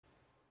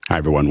Hi,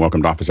 everyone.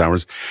 Welcome to Office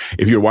Hours.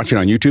 If you're watching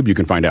on YouTube, you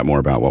can find out more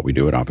about what we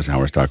do at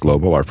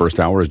officehours.global. Our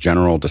first hour is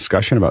general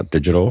discussion about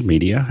digital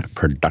media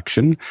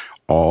production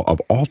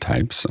of all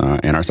types.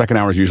 And our second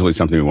hour is usually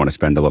something we want to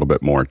spend a little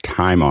bit more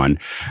time on.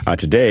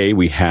 Today,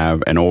 we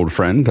have an old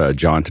friend,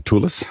 Jon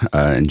Tatooles.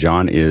 And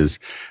Jon is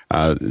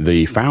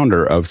the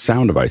founder of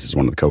Sound Devices,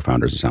 one of the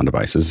co-founders of Sound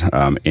Devices,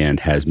 and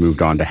has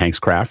moved on to Hank's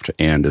Craft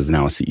and is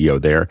now a CEO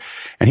there.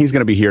 And he's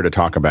going to be here to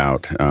talk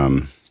about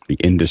the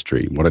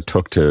industry, what it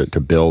took to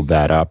build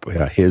that up,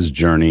 his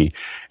journey,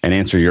 and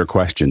answer your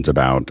questions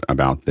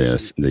about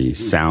this, the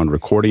sound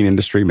recording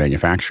industry,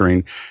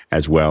 manufacturing,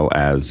 as well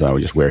as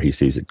just where he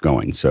sees it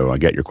going. So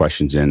get your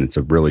questions in. It's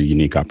a really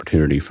unique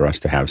opportunity for us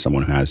to have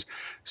someone who has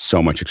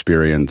so much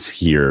experience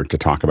here to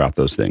talk about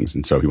those things.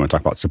 And so if you want to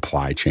talk about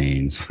supply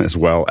chains as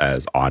well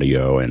as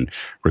audio and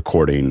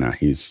recording,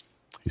 he's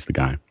the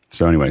guy.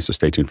 So anyway, so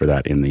stay tuned for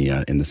that in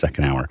the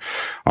second hour.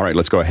 All right,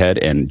 let's go ahead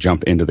and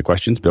jump into the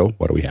questions. Bill,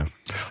 what do we have?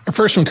 Our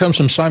first one comes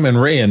from Simon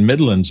Ray in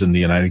Midlands in the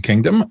United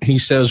Kingdom. He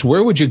says,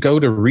 where would you go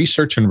to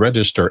research and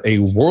register a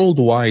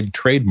worldwide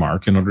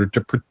trademark in order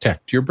to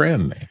protect your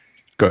brand name?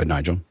 Go ahead,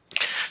 Nigel.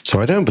 So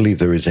I don't believe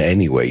there is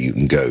any way you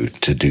can go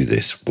to do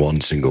this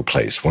one single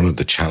place. One of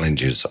the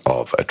challenges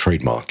of a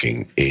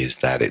trademarking is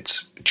that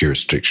it's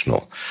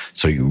jurisdictional.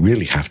 So you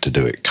really have to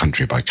do it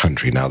country by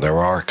country. Now, there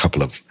are a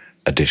couple of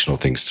additional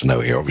things to know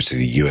here. Obviously,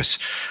 the US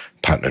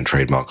Patent and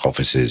Trademark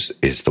Office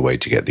is the way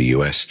to get the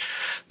US.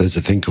 There's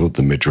a thing called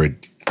the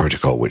Madrid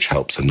Protocol, which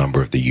helps a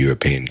number of the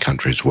European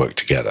countries work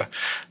together.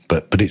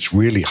 But it's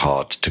really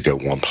hard to go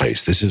one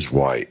place. This is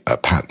why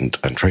patent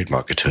and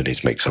trademark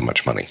attorneys make so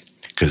much money,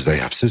 because they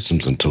have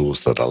systems and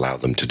tools that allow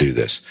them to do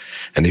this.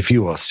 And if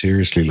you are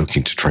seriously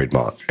looking to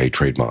trademark a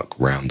trademark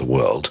around the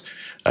world,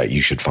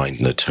 you should find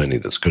an attorney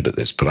that's good at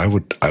this. But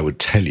I would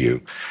tell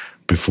you,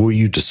 before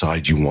you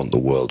decide you want the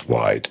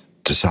worldwide,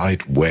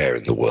 decide where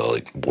in the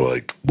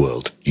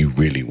world you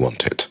really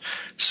want it.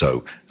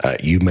 So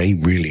you may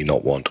really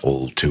not want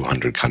all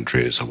 200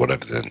 countries or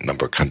whatever the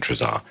number of countries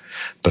are,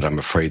 but I'm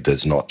afraid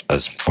there's not,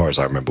 as far as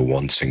I remember,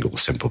 one single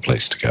simple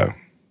place to go.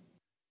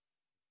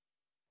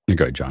 You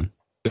go, John.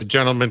 The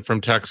gentleman from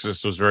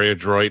Texas was very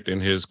adroit in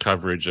his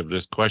coverage of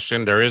this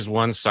question. There is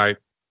one site,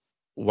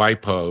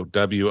 WIPO,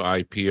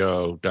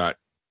 W-I-P-O .int,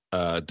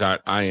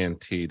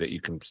 that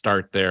you can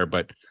start there,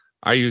 but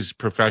I use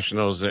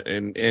professionals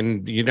in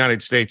the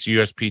United States.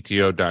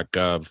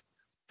 USPTO.gov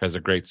has a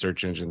great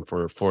search engine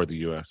for the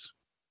U.S.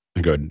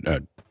 Good.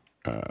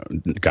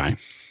 Guy?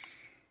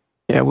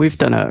 Yeah, we've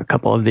done a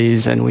couple of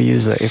these, and we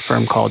use a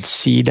firm called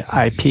Seed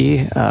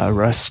IP.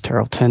 Russ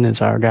Tarleton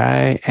is our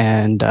guy,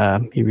 and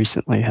he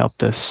recently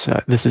helped us.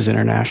 This is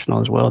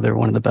international as well. They're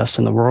one of the best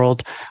in the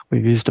world.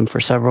 We've used them for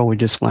several. We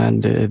just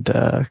landed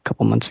a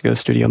couple months ago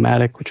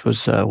Studiomatic, which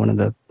was one of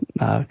the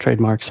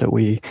trademarks that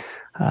we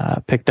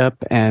picked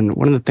up. And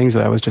one of the things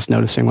that I was just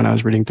noticing when I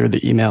was reading through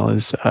the email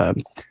is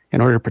in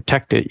order to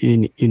protect it,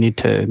 you need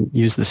to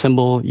use the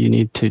symbol. You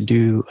need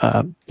to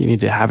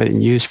have it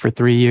in use for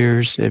 3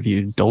 years. If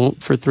you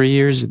don't for 3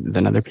 years,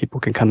 then other people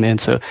can come in.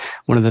 So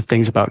one of the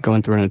things about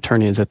going through an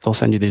attorney is that they'll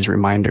send you these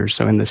reminders.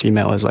 So in this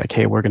email is like,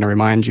 hey, we're going to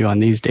remind you on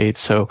these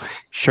dates. So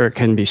sure, it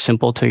can be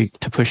simple to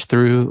push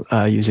through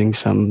using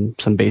some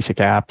basic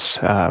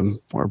apps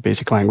or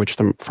basic language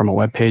from a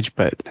web page,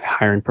 but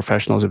hiring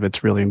professionals, if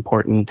it's really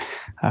important,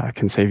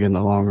 can save you in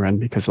the long run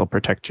because they'll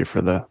protect you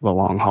for the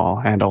long haul,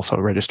 and also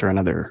register in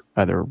other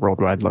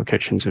worldwide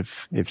locations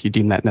if you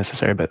deem that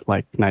necessary. But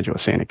like Nigel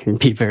was saying, it can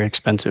be very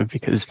expensive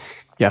because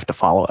you have to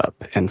follow up,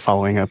 and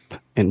following up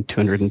in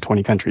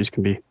 220 countries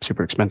can be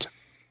super expensive.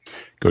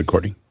 Good,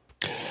 Courtney.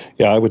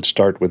 Yeah, I would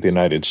start with the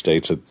United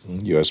States at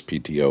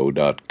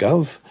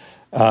uspto.gov,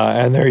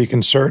 and there you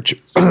can search,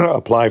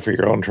 apply for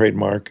your own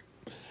trademark.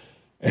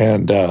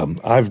 And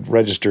I've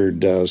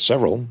registered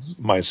several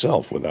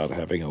myself without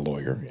having a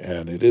lawyer,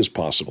 and it is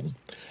possible.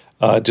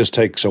 It just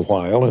takes a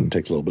while and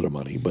takes a little bit of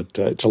money, but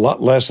it's a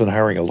lot less than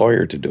hiring a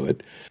lawyer to do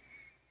it.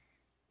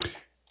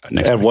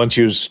 Once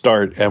you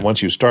start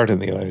in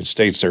the United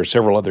States, there are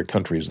several other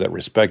countries that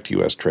respect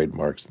U.S.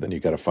 trademarks. Then you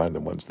got to find the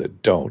ones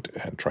that don't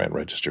and try and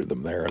register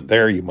them there. And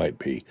there you might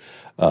be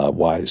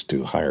wise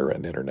to hire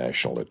an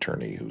international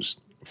attorney who's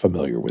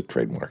familiar with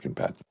trademark and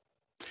patent.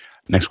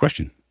 Next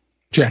question.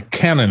 Jack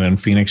Cannon in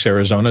Phoenix,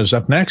 Arizona is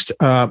up next.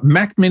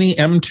 Mac Mini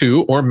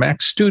M2 or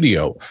Mac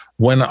Studio.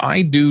 When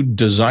I do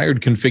desired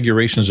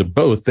configurations of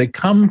both, they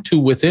come to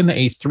within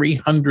a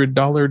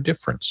 $300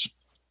 difference.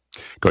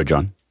 Go ahead,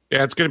 John.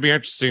 Yeah, it's going to be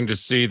interesting to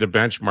see the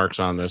benchmarks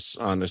on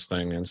this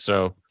thing. And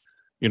so,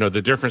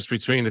 the difference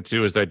between the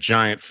two is that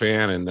giant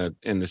fan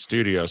in the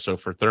studio. So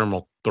for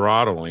thermal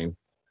throttling,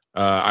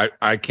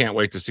 I can't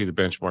wait to see the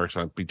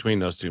benchmarks between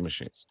those two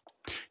machines.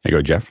 There you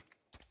go, Jeff.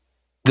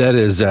 That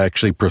is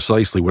actually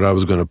precisely what I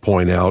was going to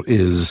point out,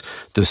 is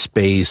the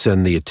space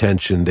and the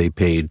attention they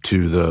paid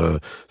to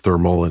the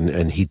thermal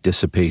and heat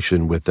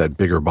dissipation with that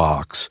bigger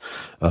box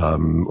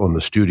on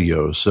the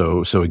studio.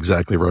 So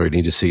exactly right. You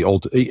need to see,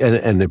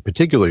 and in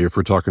particular, if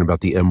we're talking about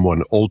the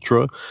M1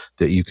 Ultra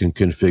that you can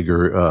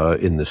configure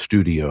in the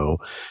studio.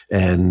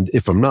 And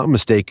if I'm not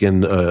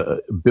mistaken, a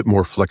bit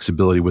more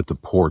flexibility with the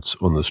ports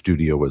on the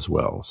studio as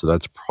well. So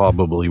that's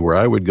probably where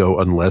I would go,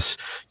 unless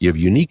you have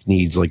unique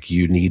needs, like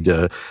you need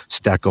to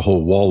stack a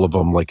whole wall of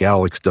them like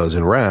Alex does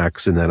in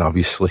racks, and then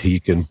obviously you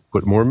can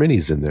put more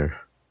minis in there.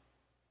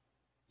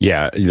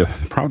 Yeah, the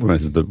problem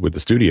is with the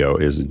studio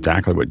is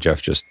exactly what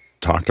Jeff just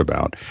talked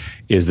about,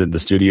 is that the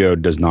studio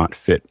does not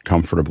fit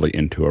comfortably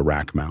into a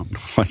rack mount.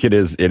 Like it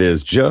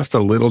is just a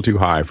little too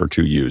high for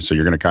 2Us. So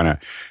you're going to kind of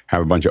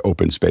have a bunch of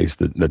open space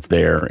that's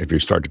there if you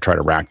start to try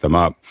to rack them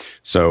up.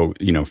 So,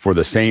 for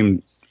the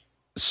same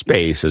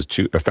space as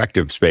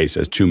effective space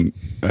as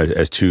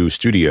two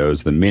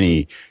studios, the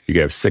mini, you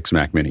could have 6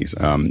 Mac Minis.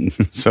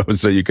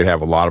 So you could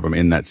have a lot of them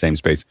in that same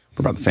space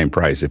for about the same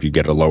price if you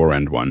get a lower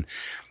end one.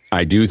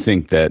 I do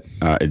think that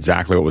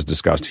exactly what was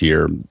discussed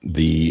here,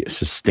 the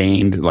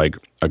sustained, like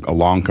a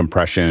long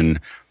compression,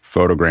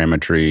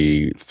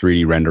 photogrammetry,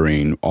 3D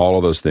rendering, all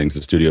of those things,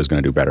 the studio is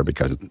going to do better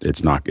because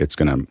it's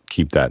going to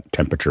keep that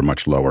temperature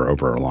much lower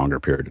over a longer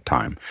period of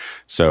time.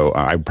 So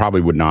I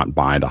probably would not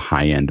buy the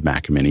high-end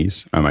Mac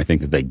Minis. I think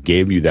that they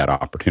gave you that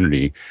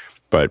opportunity,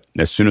 but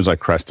as soon as I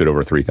crested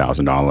over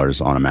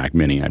 $3,000 on a Mac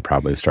Mini, I'd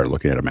probably start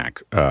looking at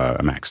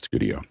a Mac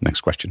Studio.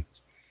 Next question.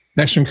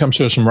 Next one comes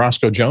to us from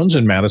Roscoe Jones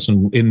in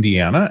Madison,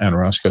 Indiana. And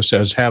Roscoe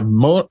says, have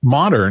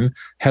modern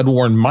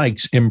head-worn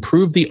mics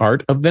improve the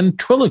art of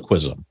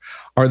ventriloquism?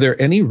 Are there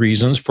any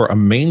reasons for a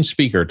main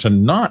speaker to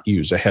not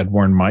use a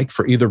head-worn mic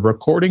for either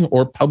recording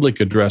or public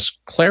address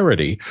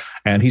clarity?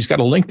 And he's got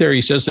a link there.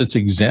 He says it's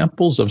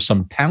examples of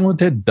some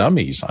talented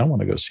dummies. I want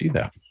to go see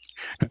that.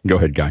 Go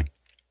ahead, Guy.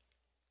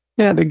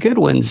 Yeah, the good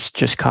ones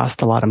just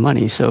cost a lot of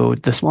money. So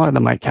the smaller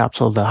the mic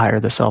capsule, the higher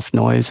the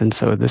self-noise. And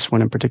so this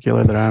one in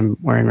particular that I'm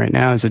wearing right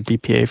now is a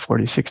DPA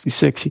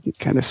 4066. You can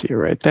kind of see it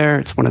right there.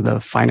 It's one of the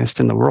finest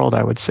in the world,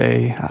 I would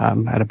say,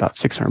 at about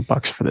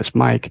 $600 for this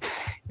mic.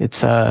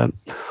 It's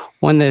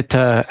one that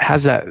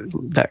has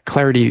that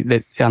clarity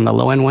that on the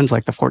low-end ones,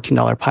 like the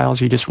 $14 piles,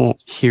 you just won't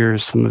hear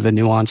some of the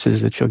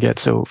nuances that you'll get.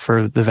 So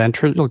for the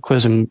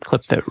ventriloquism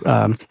clip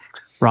that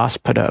Ross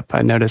put up,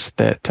 I noticed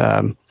that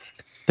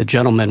the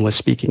gentleman was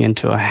speaking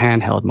into a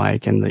handheld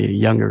mic and the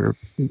younger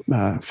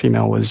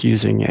female was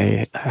using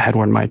a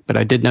head-worn mic. But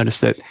I did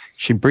notice that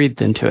she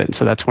breathed into it. And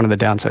so that's one of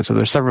the downsides. So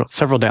there's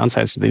several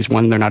downsides to these.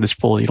 One, they're not as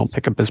full. You don't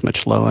pick up as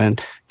much low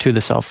end. 2,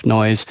 the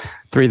self-noise.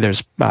 3,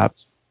 there's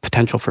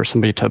potential for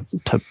somebody to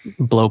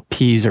blow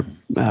peas, or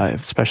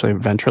especially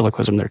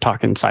ventriloquism, they're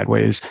talking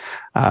sideways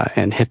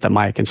and hit the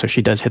mic. And so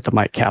she does hit the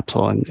mic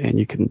capsule and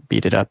you can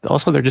beat it up.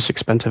 Also, they're just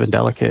expensive and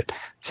delicate,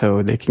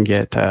 so they can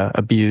get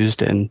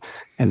abused and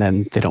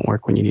then they don't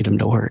work when you need them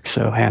to work.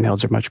 So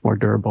handhelds are much more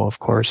durable, of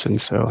course. And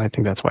so I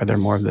think that's why they're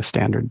more of the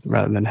standard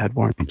rather than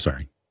head-worn. I'm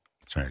sorry.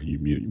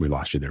 We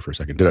lost you there for a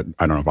second.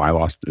 I don't know if I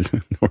lost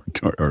it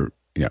or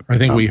yeah. I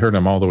think we heard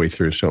him all the way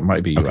through, so it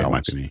might be you, okay,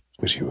 Alex. It might be me.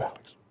 It was you,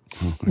 Alex.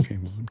 Oh, okay,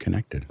 well, I'm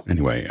connected.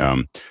 Anyway,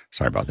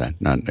 sorry about that.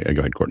 Go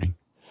ahead, Courtney.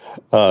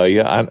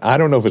 Yeah, I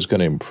don't know if it's going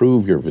to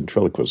improve your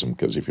ventriloquism,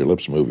 because if your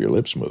lips move, your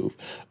lips move.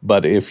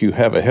 But if you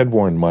have a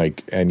head-worn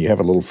mic and you have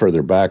it a little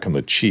further back on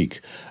the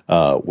cheek,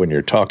 when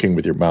you're talking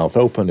with your mouth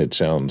open, it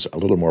sounds a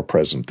little more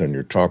present than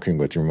you're talking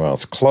with your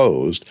mouth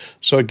closed.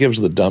 So it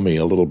gives the dummy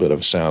a little bit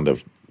of a sound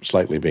of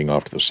slightly being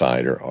off to the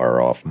side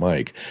or off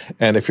mic.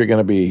 And if you're going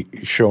to be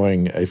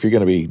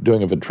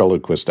doing a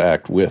ventriloquist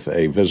act with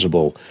a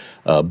visible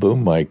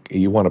boom mic,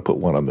 you want to put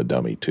one on the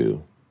dummy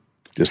too,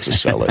 just to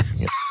sell it.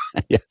 You know?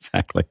 Yeah,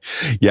 exactly.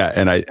 Yeah,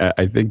 and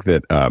I think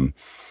that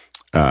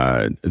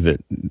that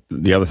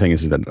the other thing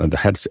is that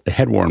the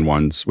head-worn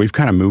ones, we've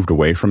kind of moved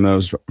away from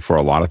those for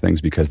a lot of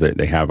things because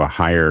they have a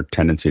higher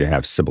tendency to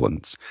have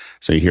sibilants.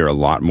 So you hear a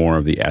lot more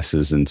of the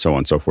S's and so on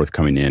and so forth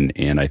coming in,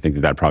 and I think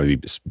that probably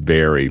be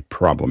very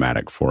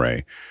problematic for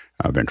a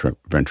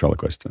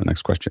ventriloquist.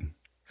 Next question.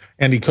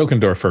 Andy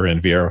Kokendorfer in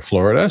Vieira,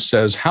 Florida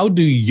says, how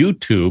do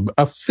YouTube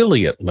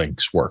affiliate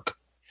links work?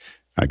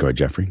 Go ahead,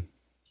 Jeffrey.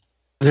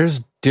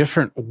 There's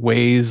different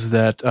ways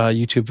that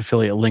YouTube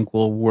affiliate link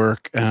will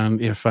work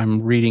if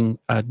I'm reading,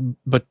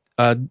 but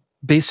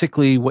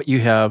basically what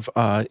you have,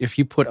 if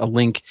you put a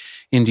link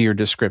into your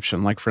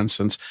description, like for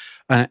instance,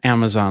 an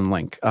Amazon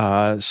link.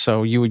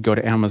 So you would go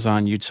to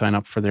Amazon, you'd sign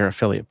up for their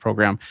affiliate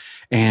program,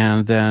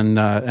 and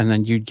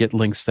then you'd get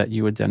links that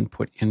you would then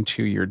put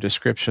into your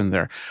description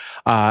there.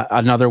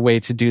 Another way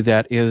to do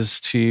that is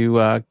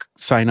to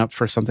sign up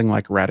for something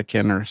like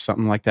Radican or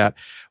something like that,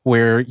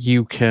 where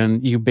you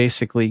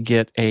basically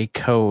get a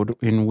code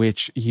in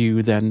which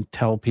you then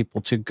tell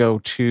people to go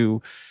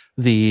to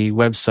the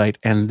website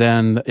and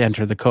then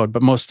enter the code.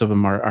 But most of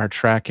them are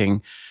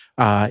tracking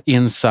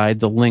inside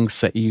the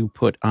links that you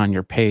put on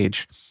your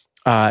page.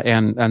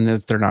 and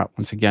if they're not,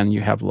 once again,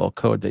 you have a little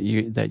code that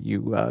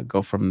you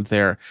go from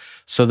there.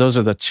 So those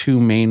are the two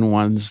main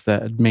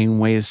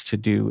ways to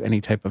do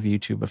any type of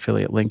YouTube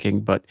affiliate linking.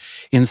 But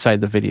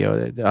inside the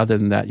video, other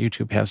than that,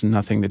 YouTube has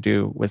nothing to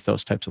do with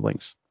those types of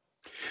links.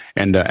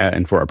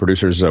 And for our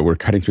producers, we're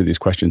cutting through these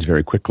questions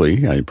very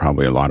quickly.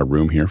 Probably a lot of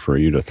room here for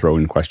you to throw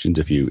in questions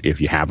if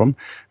you have them.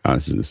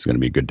 This is going to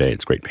be a good day.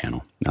 It's a great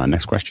panel.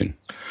 Next question.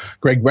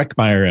 Greg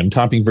Reckmeyer in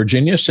Topping,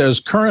 Virginia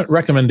says, current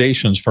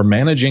recommendations for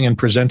managing and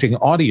presenting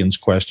audience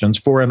questions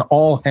for an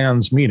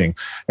all-hands meeting.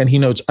 And he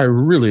notes, I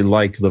really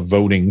like the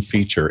voting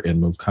feature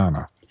in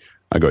Mukana.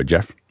 I'll go,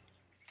 Jeff.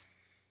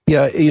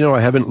 Yeah,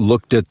 I haven't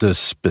looked at the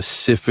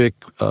specific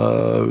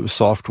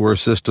software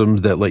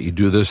systems that let you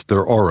do this.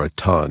 There are a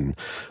ton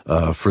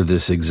for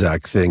this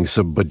exact thing.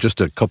 So, but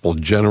just a couple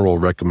general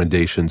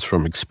recommendations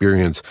from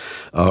experience.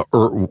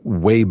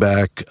 Way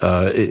back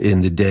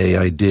in the day,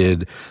 I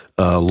did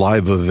a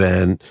live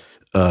event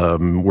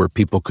where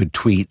people could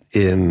tweet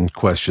in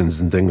questions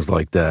and things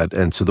like that.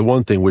 And so the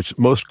one thing which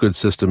most good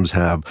systems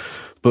have,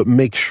 but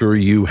make sure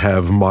you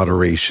have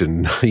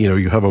moderation.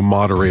 You have a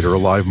moderator, a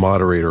live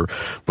moderator,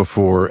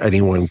 before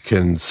anyone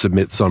can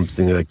submit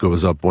something that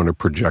goes up on a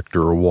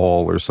projector or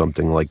wall or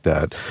something like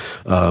that.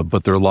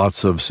 But there are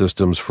lots of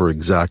systems for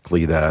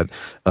exactly that.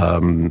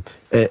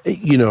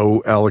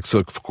 Alex,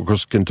 of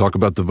course, can talk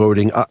about the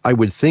voting. I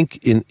would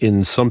think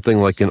in something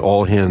like an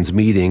all-hands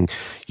meeting,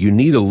 you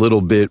need a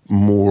little bit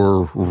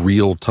more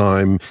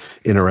real-time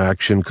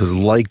interaction, because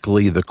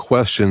likely the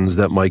questions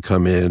that might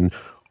come in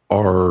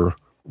are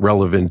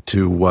relevant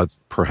to what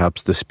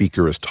perhaps the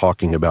speaker is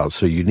talking about.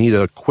 So you need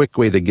a quick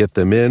way to get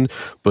them in,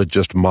 but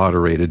just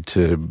moderated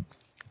to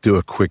do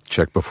a quick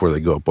check before they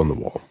go up on the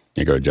wall.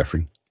 You go,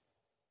 Jeffrey.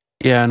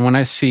 Yeah, and when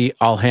I see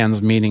all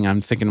hands meeting, I'm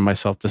thinking to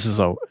myself, this is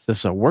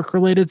a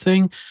work-related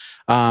thing.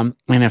 And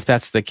if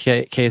that's the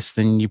case,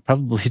 then you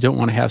probably don't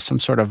want to have some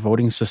sort of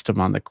voting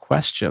system on the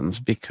questions,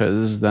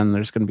 because then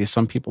there's going to be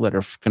some people that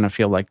are going to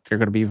feel like they're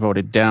going to be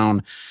voted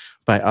down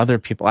by other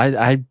people.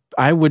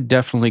 I would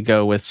definitely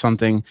go with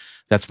something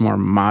that's more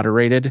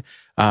moderated.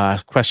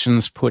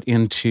 Questions put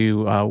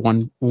into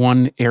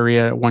one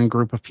area, one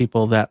group of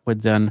people that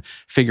would then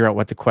figure out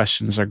what the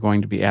questions are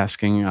going to be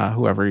asking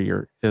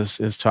whoever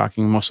is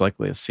talking, most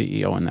likely a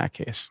CEO in that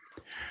case.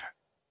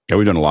 Yeah,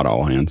 we've done a lot of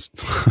all hands.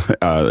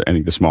 I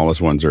think the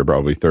smallest ones are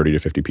probably 30 to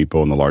 50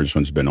 people, and the largest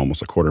one's been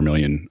almost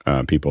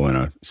 250,000 people in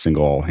a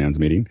single all hands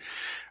meeting.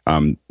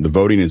 The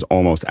voting is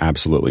almost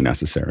absolutely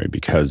necessary,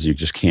 because you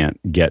just can't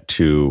get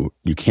to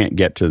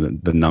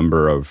the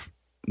number of.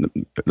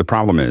 The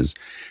problem is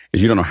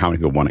you don't know how many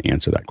people want to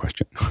answer that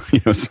question.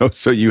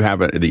 So you have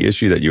the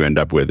issue that you end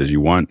up with is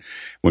when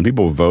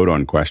people vote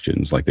on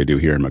questions like they do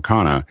here in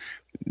Makana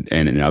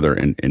and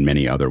in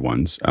many other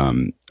ones.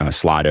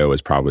 Slido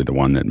is probably the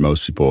one that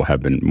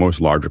most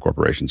larger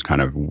corporations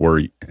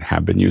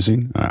have been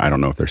using. I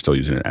don't know if they're still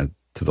using it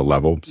to the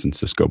level since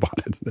Cisco bought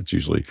it. That's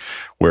usually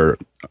where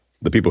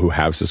the people who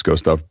have Cisco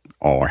stuff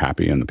all are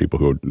happy, and the people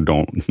who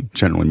don't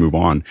generally move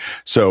on.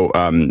 So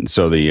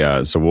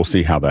we'll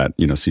see how that,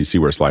 see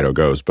where Slido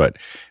goes. But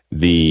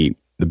the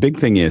big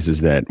thing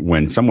is that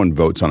when someone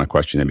votes on a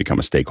question, they become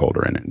a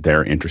stakeholder in it.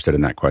 They're interested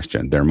in that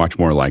question. They're much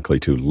more likely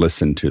to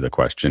listen to the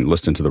question,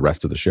 listen to the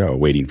rest of the show,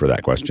 waiting for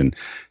that question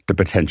to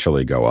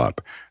potentially go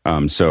up.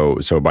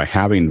 So by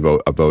having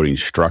a voting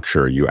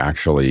structure, you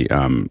actually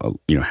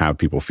have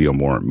people feel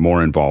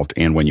more involved.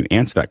 And when you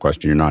answer that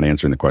question, you're not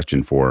answering the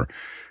question for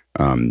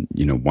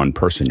one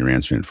person. You're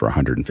answering it for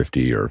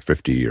 150 or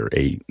 50 or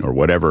 8 or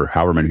whatever,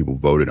 however many people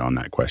voted on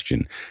that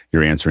question.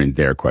 You're answering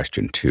their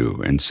question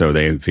too, and so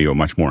they feel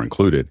much more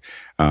included.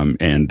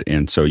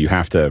 And so you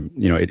have to,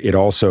 it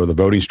also, the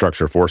voting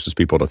structure forces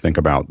people to think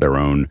about their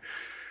own.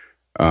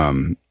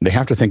 They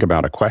have to think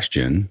about a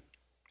question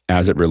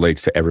as it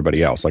relates to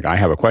everybody else. Like, I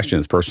have a question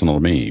that's personal to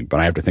me,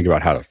 but I have to think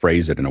about how to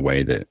phrase it in a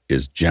way that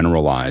is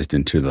generalized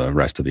into the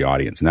rest of the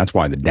audience. And that's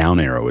why the down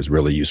arrow is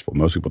really useful.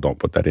 Most people don't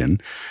put that in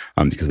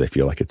because they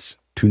feel like it's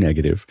too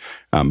negative.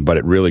 But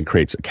it really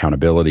creates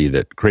accountability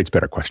that creates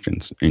better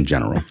questions in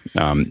general.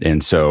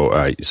 And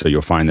so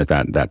you'll find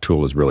that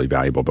tool is really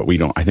valuable. But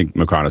I think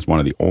Mukana is one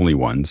of the only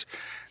ones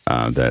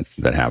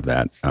that have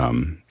that.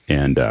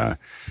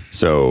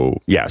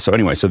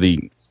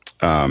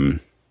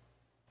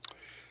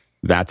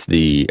 That's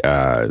the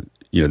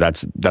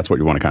that's what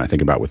you want to kind of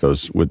think about with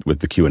those with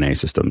the Q&A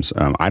systems.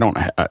 I don't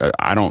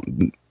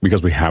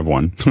because we have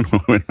one.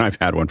 I've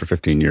had one for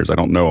 15 years. I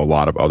don't know a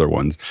lot of other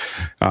ones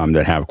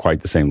that have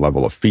quite the same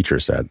level of feature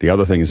set. The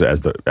other thing is,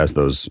 as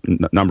those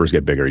numbers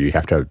get bigger, you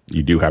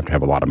do have to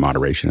have a lot of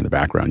moderation in the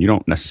background. You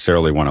don't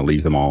necessarily want to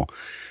leave them all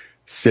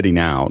sitting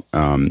out,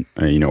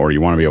 or you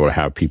want to be able to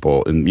have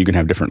people, and you can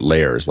have different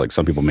layers. Like,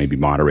 some people may be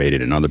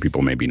moderated and other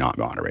people may be not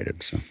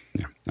moderated. So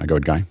yeah, I go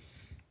with Guy.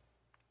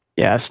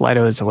 Yeah,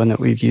 Slido is the one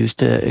that we've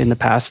used in the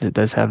past, and it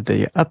does have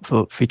the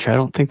upvote feature. I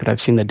don't think that I've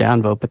seen the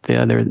downvote, but the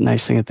other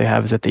nice thing that they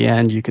have is at the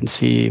end you can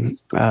see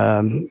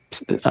a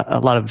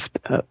lot of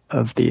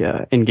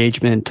the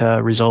engagement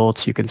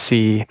results. You can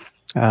see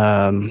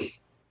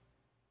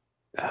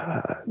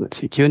let's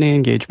see, Q&A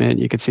engagement.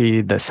 You can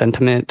see the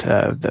sentiment,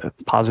 the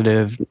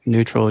positive,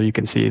 neutral. You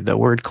can see the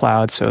word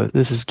cloud. So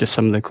this is just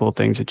some of the cool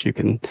things that you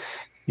can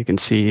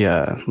see,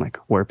 like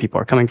where people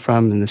are coming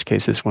from. In this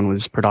case, this one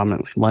was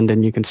predominantly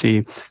London. You can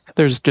see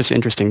there's just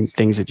interesting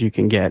things that you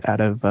can get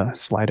out of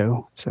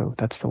Slido. So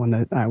that's the one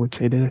that I would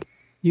say to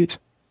use.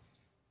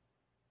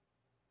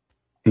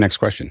 Next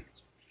question.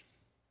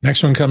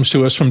 Next one comes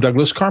to us from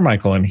Douglas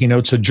Carmichael, and he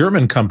notes a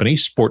German company,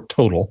 Sport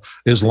Total,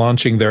 is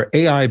launching their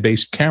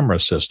AI-based camera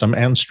system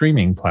and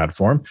streaming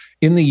platform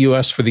in the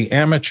U.S. for the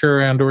amateur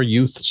and or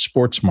youth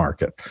sports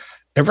market.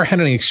 Ever had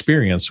any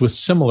experience with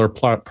similar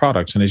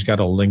products? And he's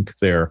got a link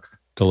there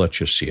to let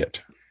you see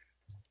it.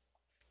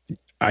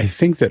 I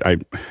think that I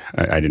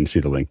didn't see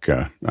the link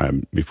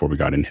before we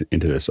got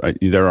into this.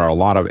 There are a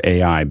lot of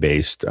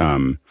AI-based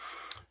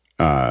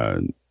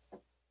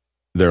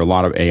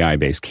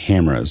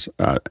cameras,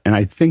 and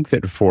I think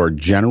that for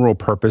general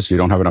purpose, you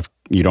don't have enough,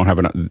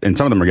 and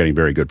some of them are getting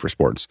very good for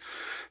sports.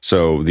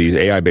 So these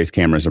AI-based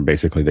cameras are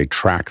basically, they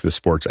track the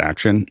sports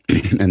action,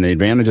 and the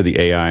advantage of the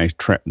AI,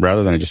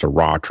 rather than just a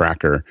raw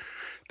tracker,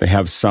 they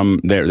have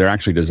they're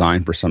actually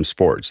designed for some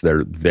sports.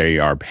 They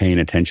are paying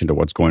attention to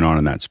what's going on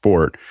in that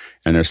sport,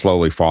 and they're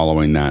slowly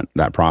following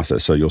that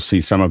process. So you'll see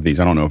some of these,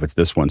 I don't know if it's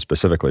this one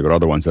specifically, but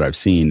other ones that I've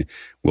seen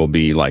will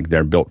be like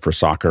they're built for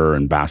soccer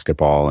and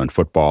basketball and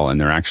football,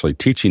 and they're actually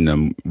teaching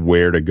them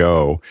where to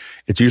go.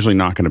 It's usually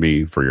not going to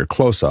be for your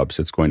close-ups.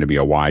 It's going to be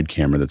a wide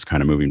camera that's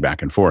kind of moving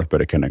back and forth,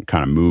 but it can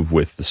kind of move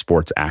with the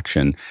sports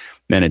action.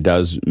 And it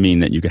does mean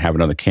that you can have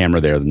another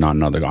camera there, not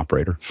another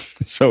operator.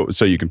 So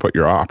you can put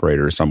your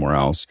operator somewhere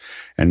else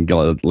and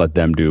let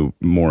them do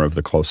more of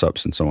the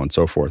close-ups and so on and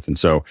so forth. And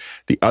so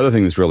the other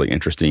thing that's really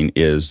interesting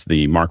is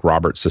the Mark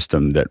Roberts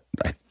system that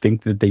I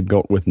think that they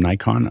built with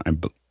Nikon.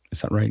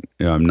 Is that right?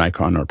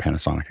 Nikon or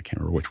Panasonic? I can't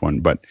remember which one.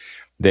 But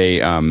they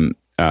have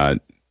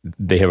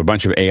a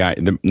bunch of AI,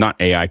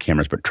 not AI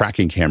cameras, but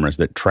tracking cameras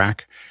that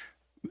track.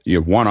 You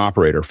have one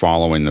operator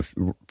following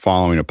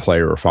a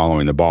player or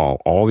following the ball.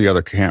 All the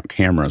other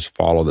cameras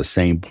follow the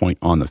same point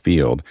on the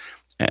field.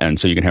 And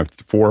so you can have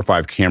 4 or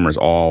 5 cameras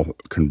all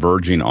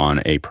converging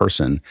on a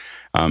person.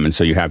 And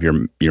so you have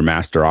your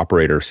master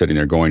operator sitting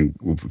there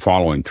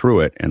following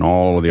through it, and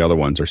all of the other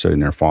ones are sitting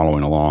there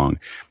following along.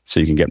 So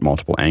you can get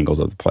multiple angles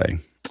of the play.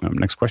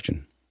 Next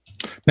question.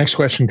 Next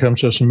question comes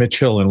to us from Mitch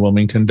Hill in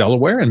Wilmington,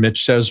 Delaware. And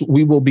Mitch says,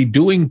 we will be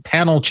doing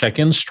panel check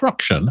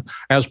instruction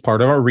as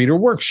part of our reader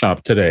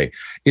workshop today.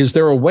 Is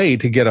there a way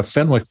to get a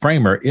Fenwick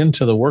framer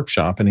into the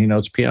workshop? And he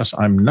notes, P.S.,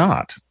 I'm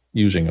not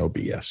using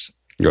OBS.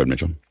 Go ahead,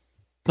 Mitchell.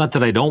 Not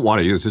that I don't want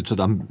to use it, so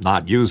I'm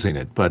not using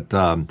it. But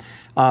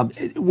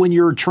when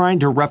you're trying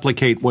to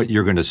replicate what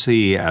you're going to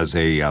see as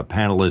a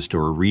panelist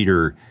or a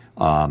reader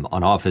on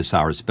office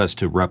hours, it's best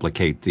to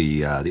replicate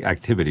the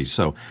activities.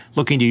 So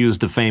looking to use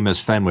the famous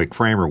Fenwick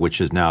framer,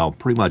 which is now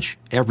pretty much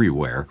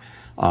everywhere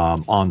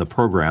on the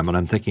program. And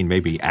I'm thinking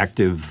maybe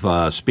active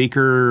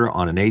speaker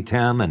on an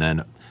ATEM and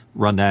then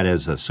run that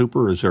as a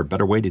super. Is there a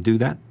better way to do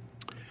that?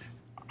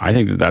 I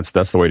think that's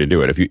the way to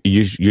do it. If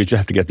you just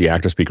have to get the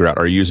active speaker out.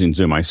 Are you using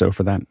Zoom ISO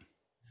for that?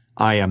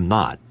 I am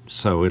not.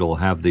 So it'll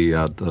have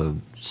the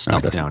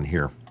stuff down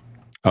here.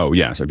 Oh,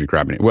 yeah. So if you're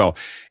grabbing it. Well,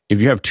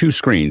 if you have 2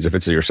 screens, if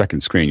it's your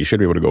second screen, you should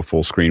be able to go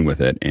full screen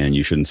with it, and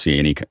you shouldn't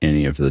see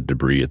any of the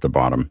debris at the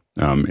bottom.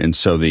 And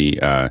so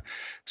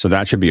so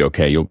that should be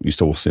okay. You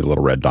still will see a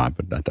little red dot,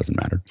 but that doesn't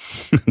matter.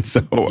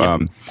 So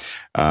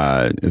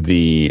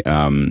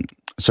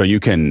so you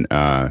can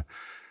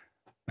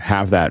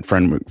have that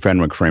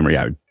Fenwick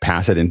framer,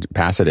 pass it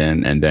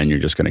in, and then you're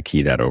just going to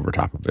key that over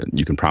top of it.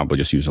 You can probably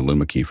just use a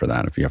Luma key for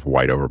that if you have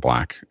white over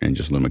black, and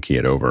just Luma key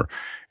it over,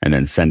 and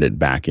then send it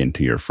back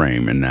into your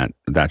frame, and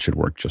that should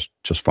work just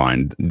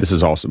fine. This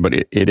is also, but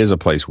it is a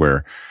place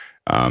where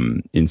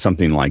in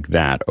something like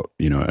that,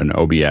 an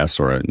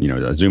OBS or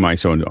a Zoom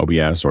ISO and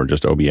OBS, or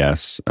just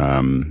OBS,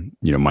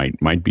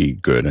 might be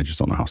good. I just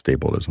don't know how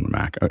stable it is on the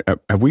Mac.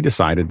 Have we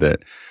decided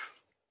that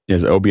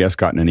has OBS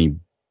gotten any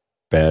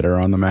better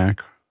on the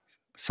Mac?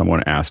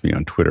 Someone asked me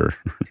on Twitter.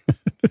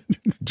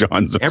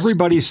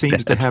 Everybody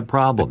seems to have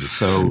problems,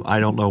 so I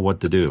don't know what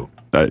to do.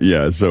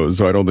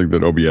 So I don't think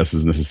that OBS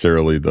is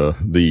necessarily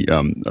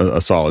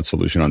a solid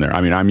solution on there. I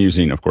mean, I'm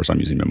using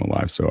Memo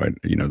Live, so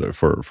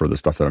for the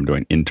stuff that I'm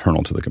doing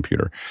internal to the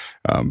computer.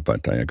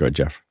 But go ahead,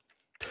 Jeff.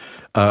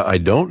 I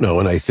don't know,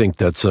 and I think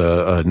that's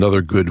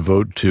another good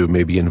vote to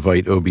maybe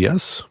invite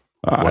OBS.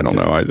 I don't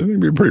know. I think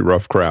it'd be a pretty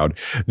rough crowd.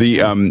 I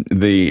don't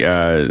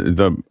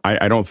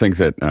think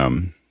that.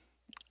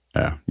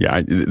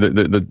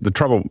 The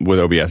trouble with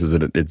OBS is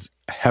that it's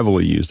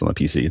heavily used on the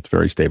PC. It's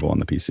very stable on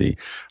the PC.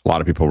 A lot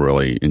of people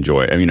really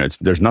enjoy it. I mean,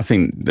 there's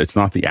nothing. It's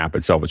not the app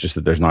itself. It's just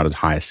that there's not as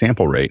high a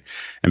sample rate,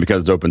 and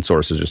because it's open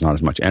source, there's just not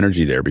as much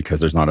energy there because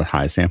there's not a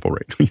high sample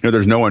rate.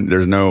 There's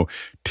no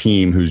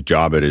team whose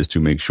job it is to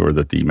make sure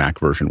that the Mac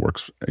version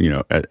works.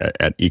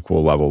 At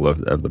equal level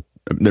of the.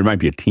 There might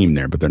be a team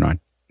there, but they're not.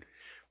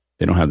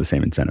 They don't have the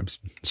same incentives.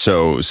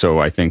 So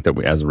I think that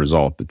as a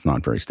result, it's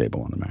not very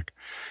stable on the Mac.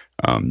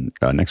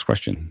 Next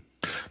question.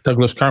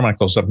 Douglas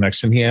Carmichael's up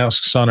next, and he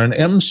asks, on an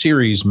M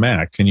series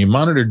Mac, can you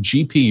monitor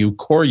GPU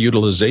core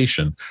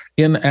utilization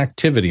in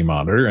Activity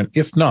Monitor? And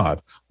if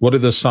not, what are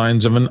the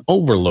signs of an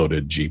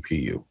overloaded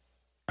GPU?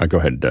 Go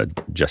ahead,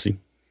 Jesse.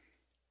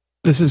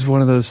 This is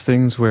one of those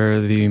things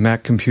where the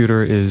Mac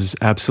computer is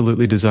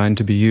absolutely designed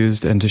to be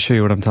used. And to show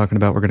you what I'm talking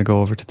about, we're going to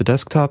go over to the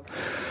desktop.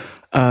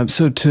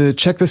 So to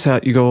check this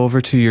out, you go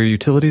over to your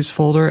Utilities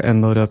folder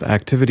and load up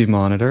Activity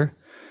Monitor.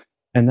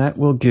 And that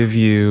will give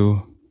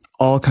you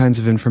all kinds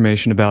of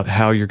information about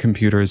how your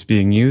computer is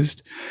being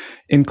used,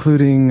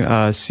 including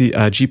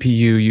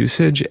GPU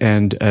usage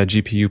and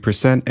GPU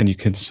percent. And you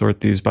can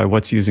sort these by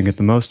what's using it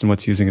the most and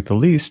what's using it the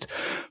least.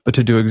 But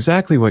to do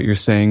exactly what you're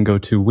saying, go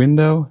to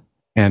Window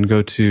and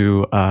go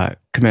to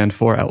Command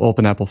 4,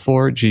 open Apple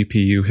 4,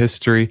 GPU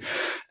history.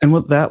 And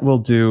what that will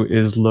do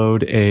is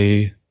load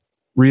a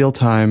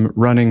real-time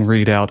running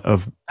readout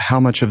of how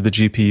much of the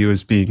GPU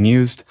is being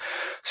used.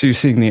 So you're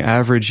seeing the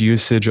average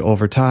usage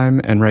over time.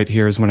 And right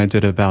here is when I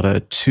did about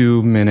a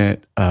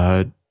 2-minute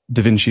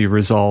DaVinci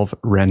Resolve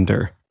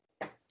render.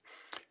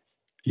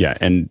 Yeah,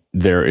 and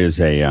there is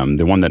a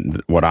the one that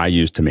what I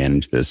use to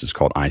manage this is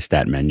called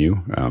iStat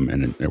Menu,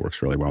 and it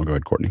works really well. Go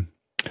ahead, Courtney.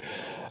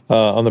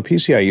 On the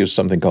PC, I use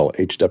something called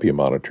HW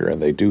Monitor, and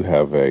they do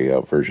have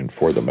a version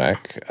for the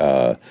Mac.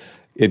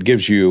 It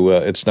gives you,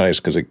 it's nice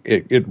because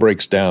it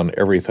breaks down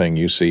everything.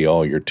 You see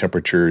all your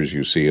temperatures,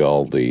 you see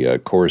all the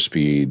core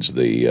speeds,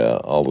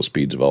 all the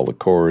speeds of all the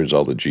cores,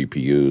 all the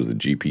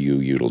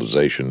GPU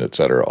utilization, et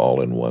cetera,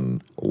 all in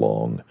one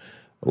long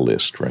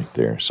list right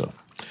there. So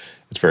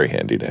it's very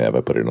handy to have.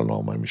 I put it on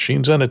all my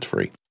machines, and it's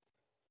free.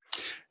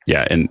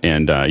 Yeah, and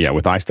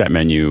with iStat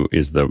Menu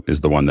is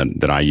the one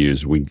that I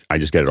use. I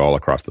just get it all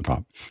across the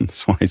top.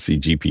 So I see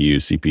GPU,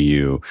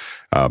 CPU,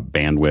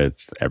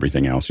 bandwidth,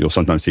 everything else. You'll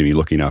sometimes see me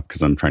looking up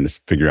because I'm trying to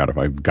figure out if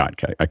I've got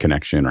a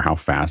connection or how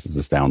fast is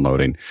this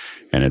downloading,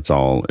 and it's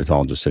all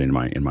just sitting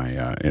in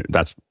my.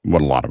 That's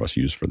what a lot of us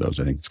use for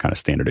those. I think it's kind of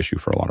standard issue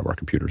for a lot of our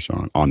computers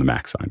on the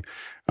Mac side.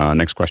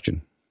 Next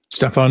question.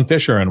 Stefan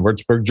Fischer in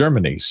Würzburg,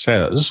 Germany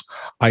says,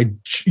 I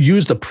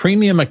used a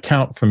premium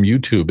account from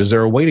YouTube. Is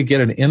there a way to get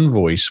an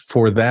invoice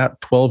for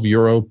that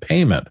 €12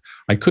 payment?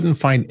 I couldn't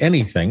find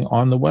anything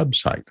on the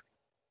website.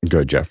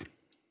 Good, Jeff.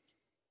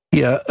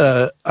 Yeah,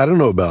 I don't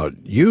know about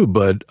you,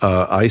 but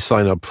I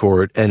sign up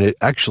for it, and it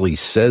actually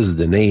says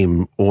the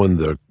name on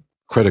the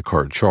credit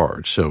card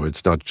charge. So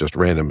it's not just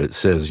random. It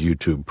says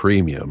YouTube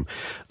Premium.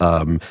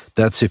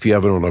 That's if you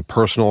have it on a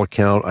personal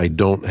account. I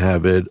don't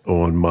have it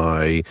on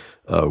my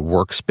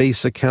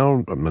Workspace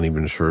account. I'm not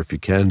even sure if you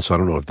can, so I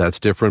don't know if that's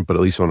different, but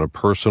at least on a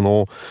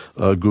personal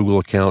Google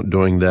account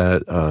doing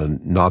that,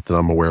 not that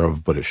I'm aware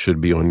of, but it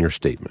should be on your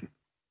statement.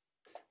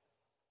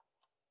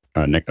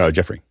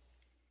 Jeffrey.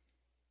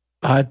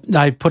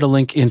 I put a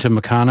link into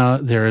Makana.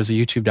 There is a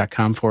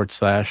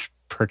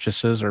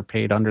youtube.com/purchases or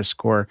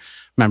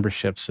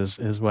paid_memberships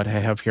is what I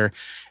have here.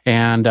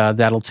 And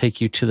that'll take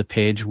you to the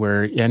page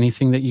where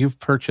anything that you've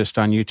purchased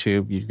on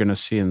YouTube, you're going to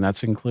see, and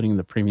that's including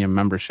the premium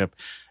membership.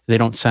 They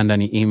don't send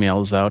any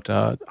emails out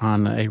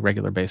on a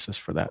regular basis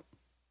for that.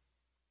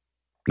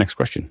 Next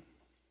question.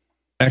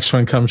 Next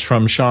one comes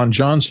from Sean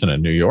Johnson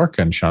in New York.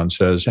 And Sean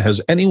says, has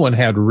anyone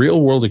had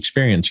real world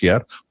experience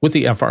yet with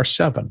the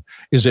FR7?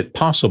 Is it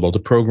possible to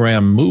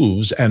program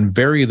moves and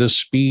vary the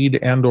speed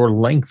and or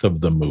length of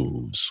the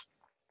moves?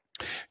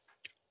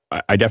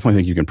 I definitely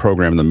think you can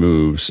program the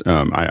moves.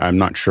 I'm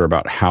not sure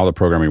about how the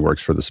programming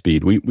works for the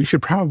speed.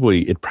 It'd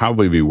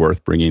probably be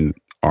worth bringing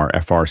our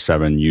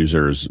FR7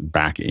 users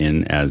back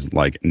in as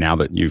now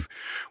that we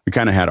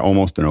kind of had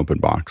almost an open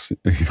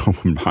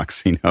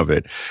boxing of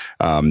it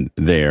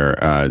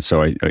there.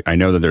 So I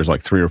know that there's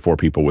 3 or 4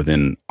 people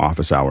within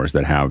office hours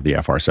that have the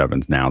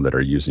FR7s now that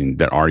are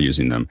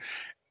using them.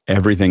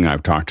 Everything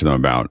I've talked to them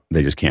about,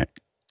 they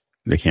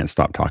can't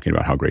stop talking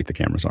about how great the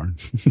cameras are.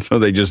 So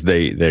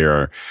they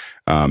are,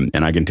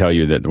 and I can tell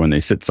you that when they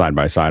sit side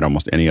by side,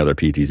 almost any other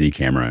PTZ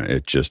camera,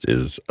 it just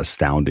is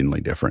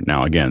astoundingly different.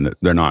 Now, again,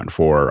 I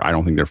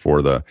don't think they're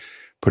for the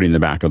putting the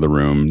back of the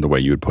room the way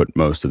you would put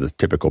most of the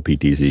typical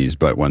PTZs.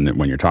 But when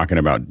you're talking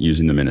about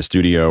using them in a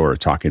studio or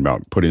talking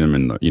about putting them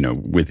in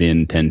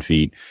within 10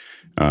 feet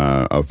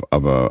of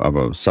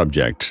a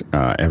subject,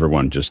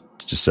 everyone just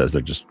says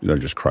they're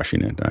just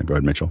crushing it. Go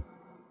ahead, Mitchell.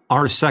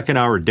 Our second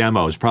hour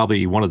demo is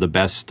probably one of the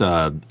best,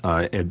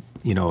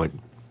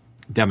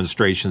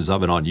 demonstrations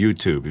of it on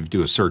YouTube. If you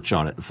do a search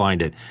on it and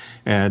find it.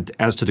 And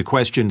as to the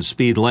question,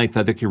 speed, length,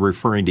 I think you're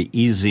referring to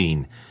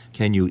easing.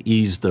 Can you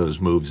ease those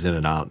moves in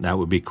and out? And that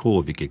would be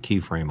cool if you could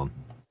keyframe them.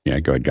 Yeah,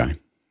 go ahead, Guy.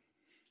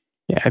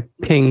 Yeah, I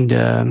pinged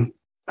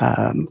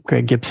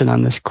Greg Gibson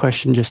on this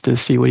question just to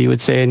see what he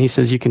would say. And he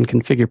says you can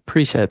configure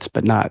presets,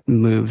 but not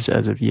moves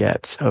as of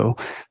yet. So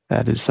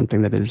that is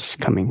something that is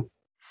coming.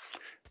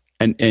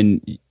 And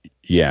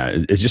yeah,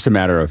 it's just a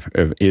matter of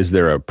is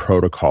there a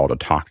protocol to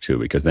talk to?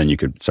 Because then you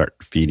could start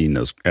feeding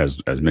those,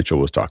 as Mitchell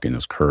was talking,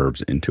 those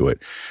curves into it.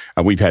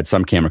 We've had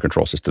some camera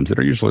control systems that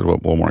are usually a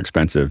little more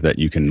expensive that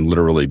you can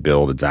literally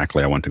build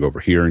exactly. I want to go over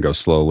here and go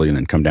slowly and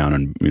then come down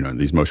and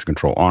these motion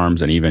control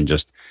arms and even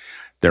just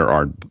there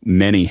are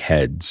many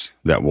heads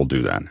that will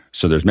do that.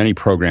 So there's many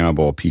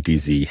programmable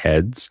PTZ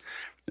heads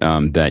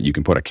that you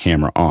can put a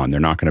camera on. They're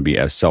not going to be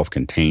as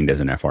self-contained as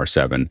an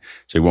FR7,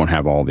 so you won't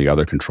have all the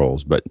other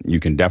controls, but you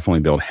can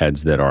definitely build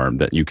heads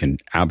that you can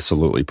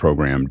absolutely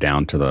program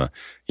down to the,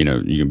 you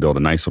can build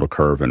a nice little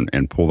curve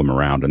and pull them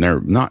around, and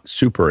they're not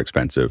super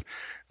expensive,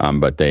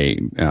 but they're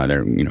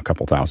a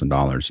couple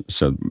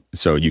 $1,000.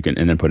 So you can,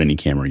 and then put any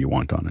camera you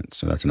want on it.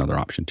 So that's another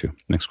option too.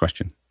 Next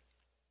question.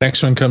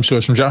 Next one comes to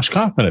us from Josh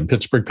Kaufman in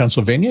Pittsburgh,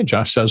 Pennsylvania.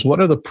 Josh says, what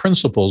are the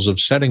principles of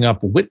setting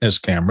up witness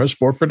cameras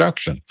for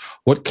production?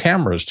 What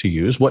cameras to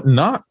use, what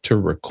not to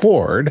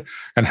record,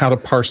 and how to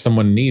parse them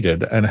when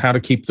needed, and how to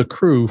keep the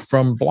crew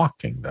from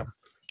blocking them?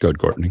 Good,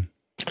 Courtney.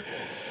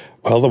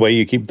 Well, the way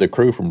you keep the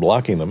crew from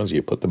blocking them is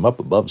you put them up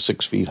above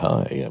 6 feet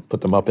high. You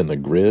put them up in the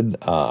grid.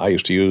 I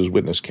used to use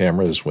witness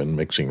cameras when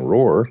mixing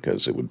roar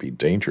because it would be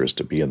dangerous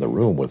to be in the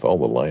room with all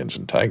the lions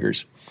and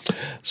tigers.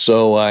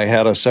 So I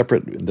had a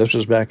separate, this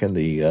was back in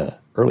the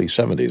early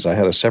 70s, I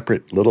had a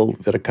separate little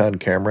Vidicon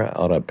camera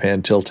on a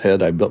pan tilt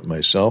head I built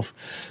myself.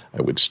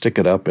 I would stick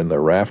it up in the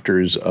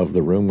rafters of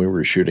the room we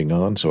were shooting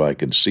on so I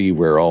could see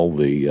where all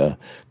the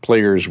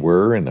players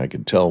were, and I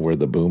could tell where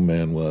the boom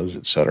man was,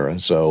 etc.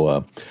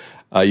 So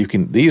you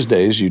can, these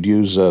days, you'd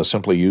use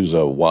simply use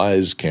a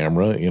Wise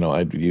camera.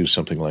 I'd use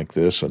something like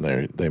this,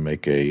 and they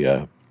make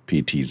a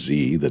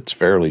PTZ that's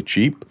fairly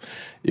cheap.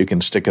 You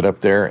can stick it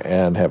up there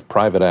and have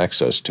private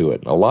access to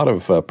it. A lot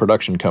of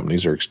production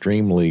companies are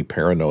extremely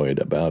paranoid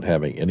about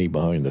having any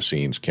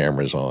behind-the-scenes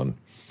cameras on,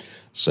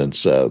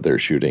 since they're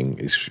shooting,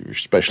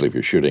 especially if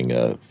you're shooting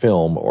a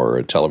film or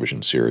a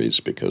television series,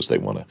 because they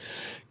want to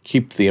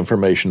keep the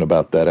information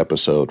about that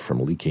episode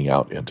from leaking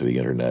out into the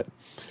internet.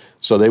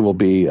 So they will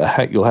be,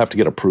 you'll have to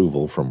get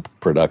approval from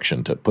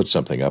production to put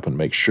something up and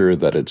make sure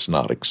that it's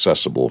not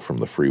accessible from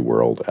the free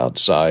world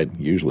outside,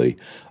 usually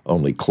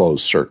only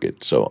closed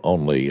circuit. So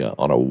only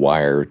on a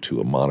wire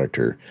to a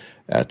monitor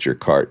at your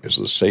cart is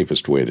the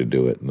safest way to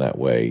do it. And that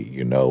way,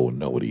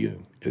 nobody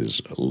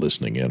is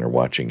listening in or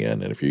watching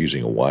in. And if you're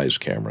using a Wise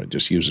camera,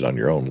 just use it on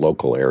your own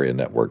local area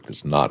network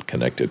that's not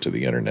connected to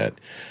the internet.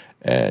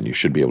 And you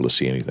should be able to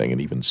see anything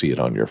and even see it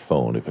on your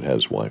phone if it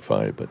has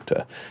Wi-Fi.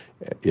 But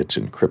it's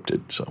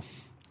encrypted, so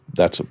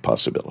that's a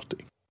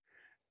possibility.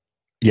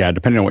 Yeah,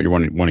 depending on what you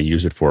want to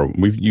use it for.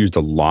 We've used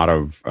a lot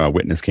of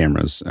witness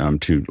cameras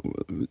to,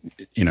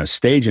 in a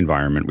stage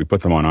environment. We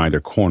put them on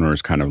either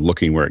corners, kind of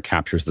looking where it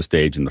captures the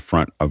stage in the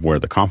front of where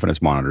the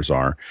confidence monitors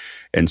are.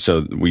 And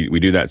so we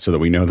do that so that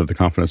we know that the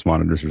confidence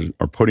monitors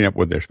are putting up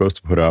what they're supposed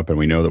to put up, and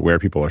we know that where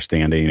people are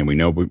standing, and we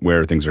know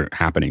where things are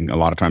happening. A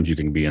lot of times you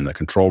can be in the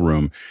control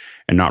room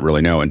and not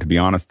really know. And to be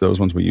honest, those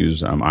ones we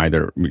use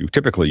we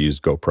typically use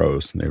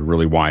GoPros. They have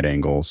really wide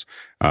angles.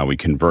 We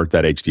convert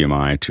that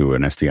HDMI to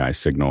an SDI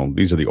signal.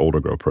 These are the older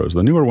GoPros.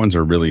 The newer ones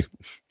are really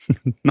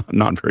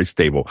not very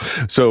stable.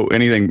 So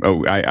anything,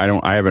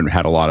 I haven't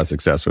had a lot of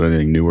success with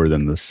anything newer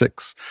than the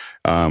 6,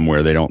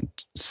 where they don't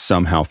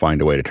somehow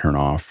find a way to turn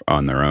off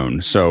on their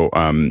own. So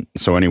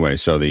anyway,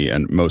 we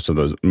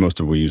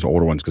use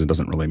older ones because it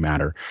doesn't really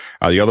matter.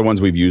 The other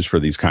ones we've used for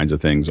these kinds of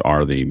things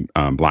are the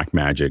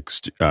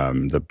Blackmagic,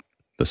 the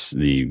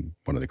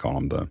what do they call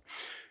them? The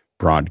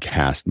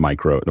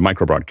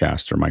micro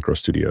broadcasts or micro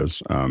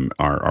studios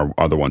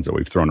are the ones that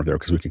we've thrown up there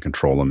because we can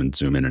control them and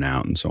zoom in and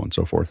out and so on and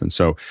so forth. And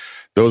so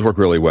those work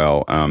really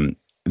well.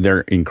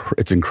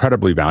 It's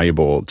incredibly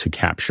valuable to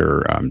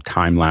capture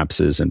time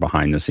lapses and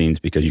behind the scenes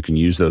because you can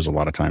use those a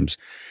lot of times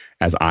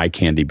as eye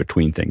candy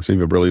between things. So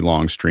you have a really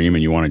long stream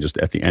and you want to just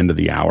at the end of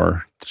the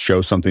hour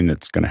show something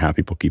that's going to have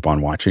people keep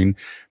on watching.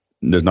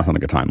 There's nothing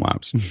like a time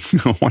lapse.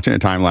 Watching a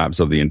time lapse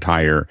of the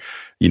entire,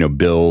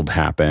 build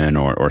happen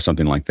or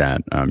something like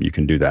that. You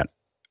can do that.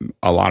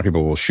 A lot of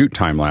people will shoot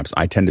time lapse.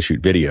 I tend to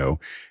shoot video,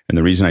 and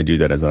the reason I do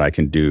that is that I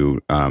can do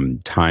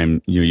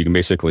time. You can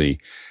basically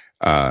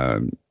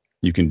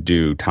you can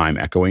do time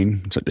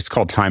echoing. It's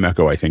called time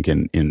echo, I think,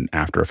 in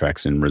After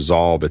Effects. In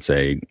Resolve, it's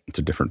a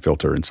different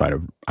filter inside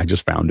of. I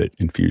just found it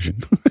in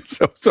Fusion.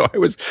 so I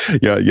was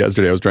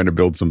yesterday I was trying to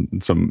build some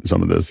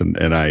of this,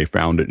 and I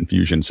found it in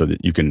Fusion so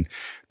that you can.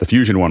 The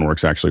Fusion one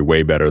works actually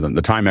way better than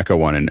the time echo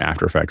one in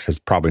After Effects has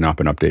probably not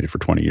been updated for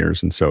 20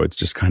 years, and so it's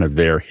just kind of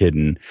there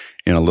hidden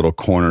in a little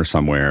corner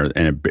somewhere,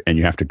 and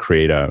you have to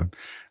create a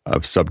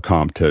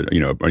subcomp to,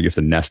 or you have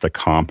to nest a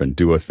comp and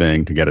do a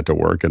thing to get it to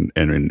work. And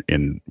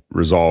in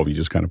Resolve, you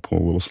just kind of pull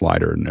a little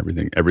slider and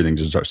everything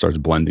just starts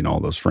blending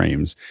all those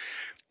frames.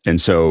 And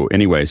so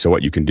anyway, so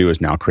what you can do is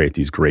now create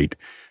these great,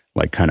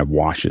 like kind of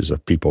washes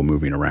of people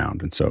moving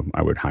around. And so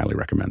I would highly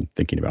recommend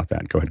thinking about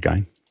that. Go ahead,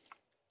 Guy.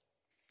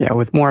 Yeah,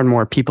 with more and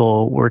more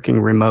people working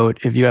remote,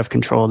 if you have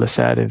control of the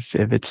set, if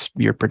it's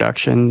your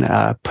production,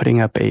 putting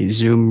up a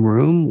Zoom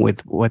room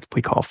with what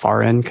we call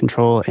far end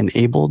control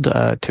enabled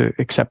to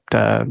accept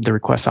the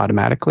requests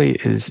automatically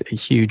is a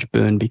huge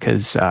boon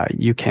because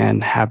you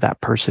can have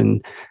that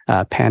person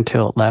pan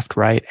tilt left,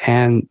 right,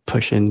 and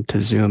push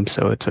into Zoom.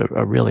 So it's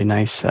a really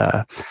nice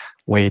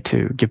way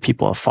to give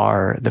people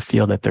afar the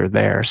feel that they're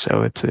there.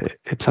 So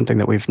it's something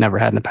that we've never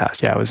had in the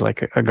past. Yeah, it was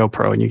like a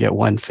GoPro and you get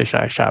one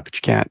fisheye shot, but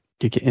you can't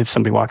if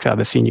somebody walks out of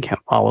the scene, you can't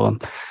follow them.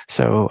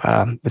 So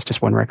it's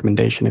just one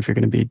recommendation if you're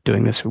going to be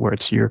doing this where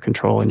it's your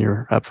control and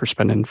you're up for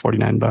spending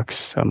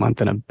 $49 a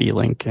month in a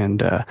B-Link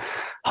and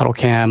Huddle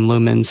Cam,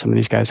 Lumen. Some of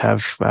these guys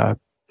have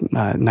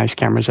nice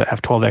cameras that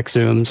have 12x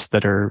zooms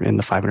that are in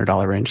the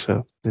 $500 range.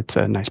 So it's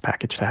a nice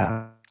package to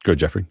have. Good,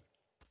 Jeffrey.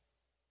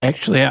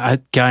 Actually,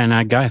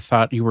 Guy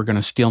thought you were going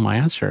to steal my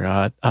answer.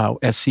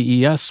 At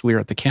CES, we were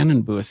at the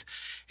Canon booth,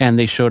 and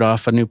they showed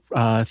off a new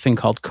thing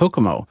called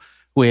Kokomo,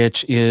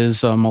 which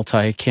is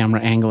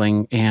multi-camera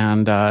angling,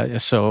 and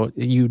so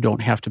you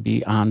don't have to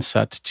be on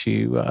set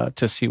to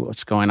see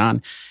what's going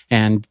on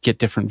and get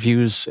different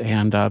views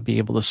and be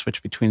able to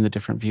switch between the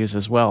different views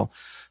as well.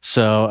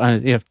 So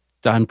if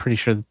I'm pretty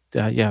sure,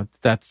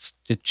 that's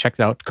check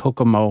out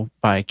Kokomo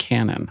by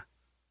Canon.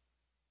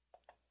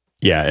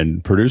 Yeah,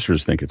 and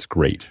producers think it's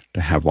great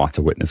to have lots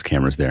of witness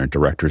cameras there, and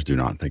directors do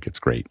not think it's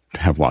great to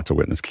have lots of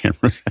witness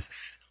cameras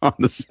on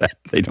the set.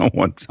 They don't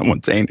want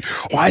someone saying,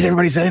 "Why is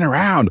everybody sitting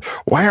around?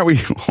 Why are we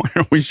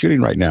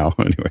shooting right now?"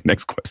 Anyway,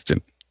 next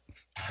question.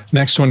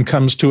 Next one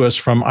comes to us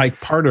from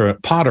Ike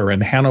Potter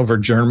in Hanover,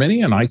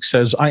 Germany. And Ike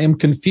says, I am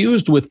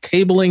confused with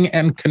cabling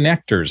and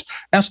connectors.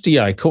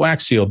 SDI,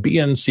 coaxial,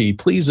 BNC,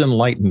 please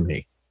enlighten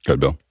me. Good,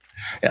 Bill.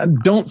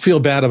 Don't feel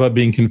bad about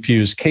being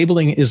confused.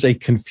 Cabling is a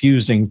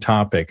confusing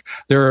topic.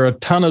 There are a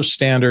ton of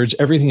standards.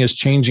 Everything is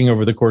changing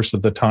over the course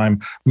of the time.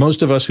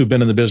 Most of us who've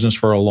been in the business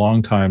for a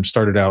long time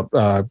started out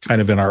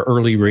kind of in our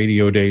early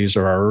radio days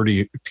or our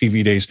early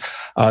TV days,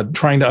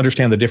 trying to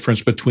understand the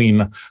difference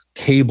between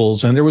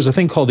cables. And there was a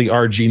thing called the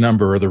RG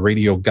number or the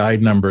radio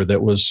guide number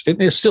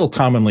it is still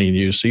commonly in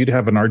use. So you'd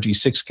have an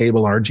RG6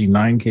 cable,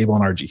 RG9 cable,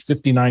 and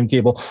RG59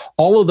 cable.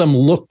 All of them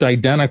looked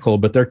identical,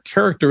 but their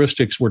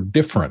characteristics were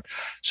different.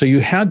 So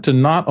you had to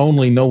not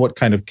only know what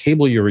kind of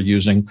cable you were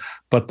using,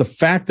 but the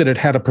fact that it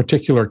had a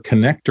particular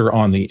connector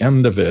on the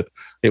end of it,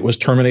 it was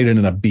terminated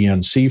in a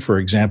BNC, for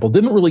example,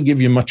 didn't really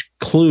give you much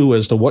clue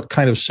as to what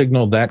kind of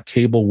signal that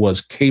cable was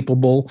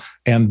capable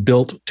and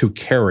built to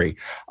carry.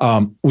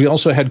 We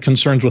also had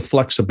concerns with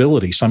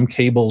flexibility. Some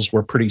cables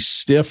were pretty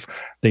stiff.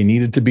 They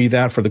needed to be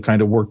that for the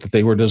kind of work that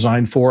they were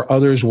designed for.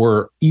 Others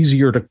were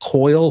easier to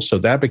coil, so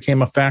that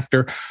became a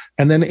factor.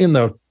 And then in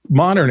the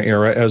modern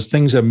era, as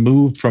things have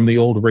moved from the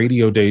old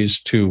radio days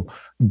to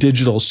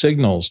digital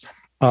signals,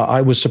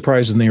 I was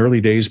surprised in the early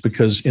days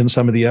because in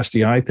some of the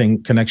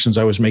SDI connections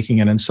I was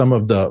making and in some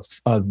of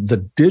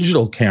the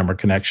digital camera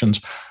connections,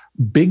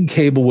 big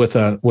cable with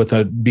a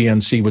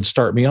BNC would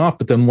start me off.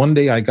 But then one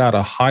day I got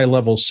a high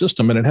level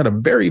system and it had a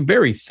very,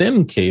 very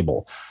thin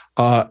cable.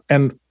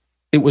 And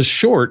it was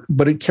short,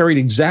 but it carried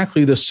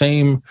exactly the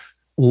same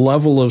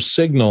level of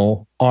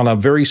signal on a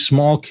very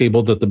small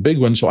cable that the big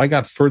one. So I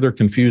got further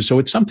confused. So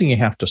it's something you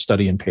have to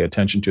study and pay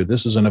attention to.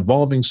 This is an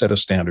evolving set of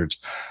standards,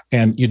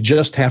 and you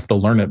just have to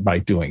learn it by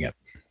doing it.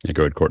 Yeah,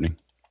 go ahead, Courtney.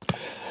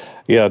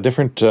 Yeah,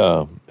 different.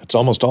 It's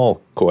almost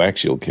all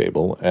coaxial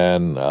cable,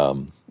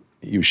 and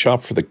you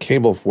shop for the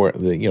cable for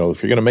the.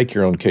 If you're going to make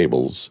your own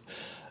cables,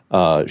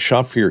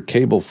 shop for your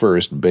cable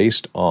first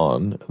based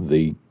on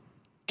the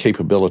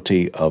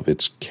capability of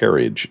its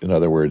carriage. In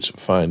other words,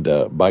 find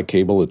by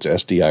cable it's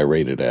SDI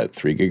rated at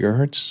 3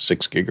 gigahertz,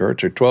 6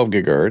 gigahertz, or 12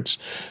 gigahertz,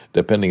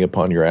 depending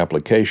upon your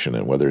application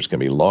and whether it's going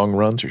to be long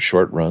runs or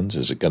short runs.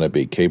 Is it going to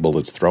be cable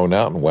that's thrown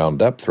out and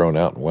wound up,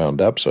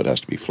 so it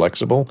has to be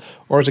flexible,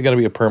 or is it going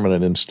to be a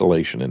permanent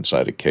installation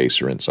inside a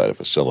case or inside a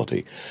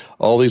facility?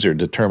 All these are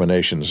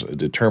determinations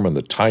determine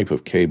the type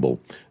of cable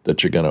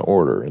that you're going to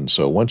order. And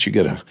so once you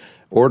get a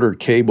ordered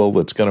cable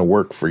that's going to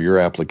work for your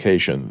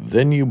application,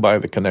 then you buy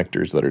the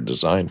connectors that are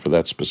designed for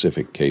that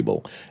specific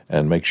cable,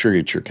 and make sure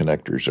that your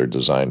connectors are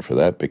designed for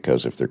that,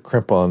 because if they're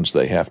crimp-ons,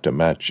 they have to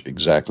match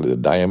exactly the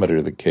diameter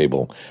of the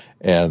cable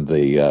and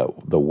the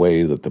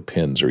way that the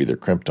pins are either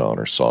crimped on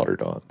or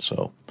soldered on.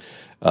 So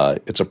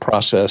it's a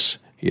process.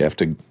 You have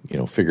to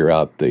figure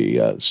out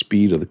the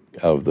speed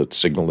of the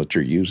signal that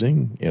you're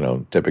using.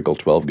 Typical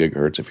 12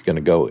 gigahertz. If you're going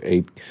to go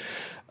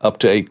up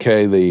to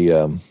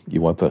 8K, you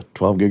want the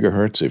 12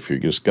 gigahertz. If you're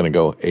just going to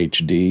go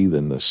HD,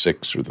 then the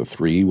 6 or the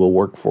 3 will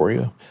work for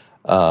you.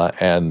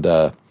 And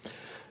the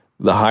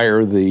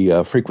higher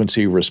the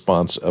frequency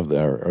response or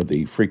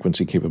the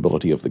frequency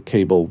capability of the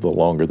cable, the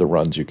longer the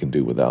runs you can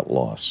do without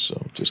loss.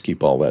 So just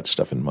keep all that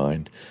stuff in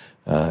mind,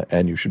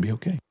 and you should be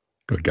okay.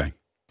 Good guy.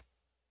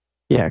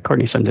 Yeah,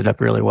 Courtney summed it up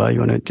really well. You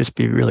want to just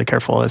be really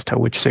careful as to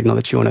which signal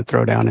that you want to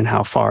throw down and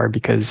how far,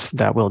 because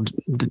that will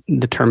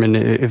determine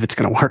if it's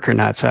going to work or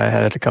not. So I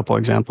had a couple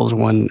examples.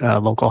 One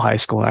local high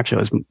school, actually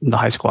it was the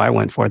high school I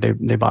went for. They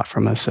bought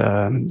from us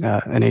an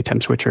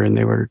ATEM switcher, and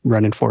they were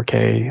running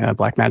 4K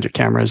Blackmagic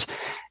cameras.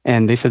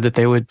 And they said that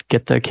they would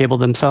get the cable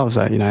themselves.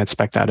 I'd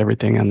spec'd out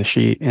everything on the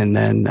sheet, and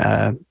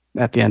then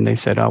at the end, they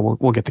said, "Oh,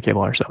 we'll get the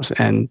cable ourselves."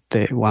 And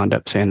they wound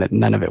up saying that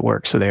none of it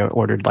worked. So they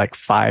ordered like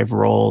 5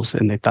 rolls,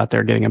 and they thought they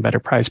were getting a better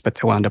price, but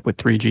they wound up with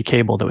 3G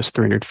cable that was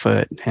 300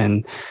 foot.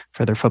 And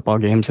for their football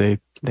games, they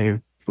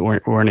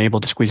weren't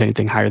able to squeeze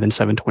anything higher than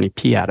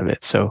 720p out of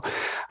it. So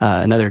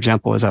another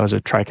example was I was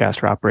a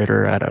TriCaster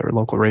operator at a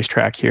local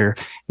racetrack here,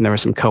 and there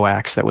was some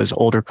coax that was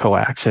older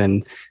coax,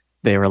 and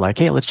they were like,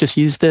 hey, let's just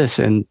use this.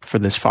 And for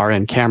this far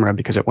end camera,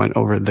 because it went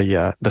over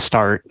the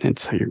start, and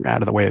so you're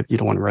out of the way. You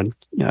don't want to run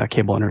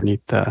cable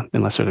underneath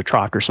unless there's a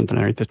truck or something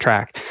underneath the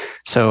track.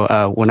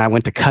 So when I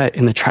went to cut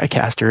in the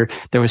TriCaster,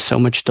 there was so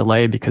much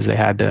delay because they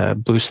had to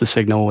boost the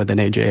signal with an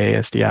AJA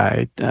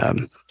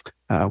SDI,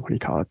 what do you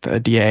call it, the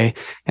DA.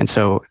 And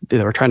so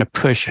they were trying to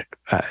push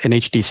an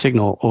HD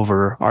signal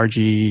over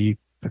RG,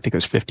 I think it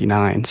was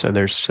 59. So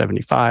there's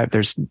 75.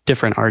 There's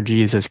different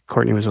RGs, as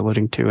Courtney was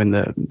alluding to. And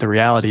the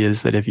reality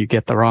is that if you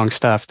get the wrong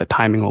stuff, the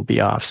timing will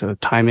be off. So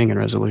timing and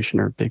resolution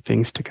are big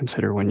things to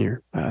consider when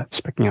you're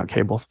speccing out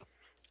cables.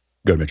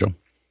 Go ahead, Mitchell.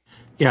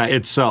 Yeah,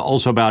 it's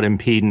also about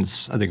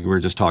impedance. I think we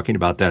were just talking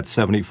about that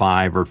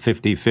 75 or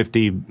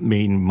 50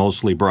 mean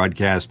mostly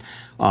broadcast.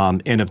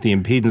 And if the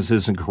impedance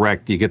isn't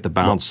correct, you get the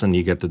bounce and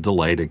you get the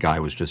delay that Guy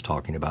was just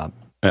talking about.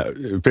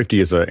 50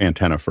 is an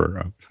antenna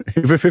for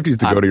 50 is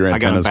to go to your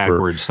antennas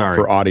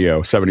for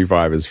audio.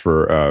 75 is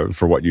for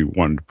what you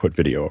want to put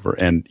video over,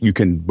 and you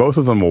can both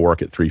of them will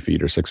work at 3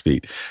 feet or 6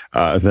 feet.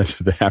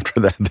 After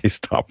that, they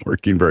stop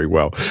working very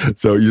well.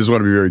 So you just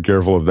want to be very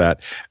careful of that.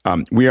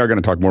 We are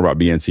going to talk more about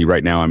BNC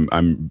right now.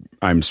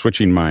 I'm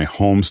switching my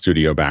home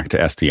studio back to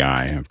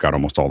SDI. I've got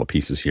almost all the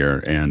pieces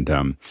here,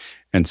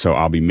 and so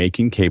I'll be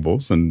making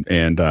cables,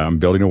 and I'm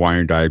building a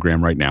wiring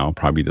diagram right now.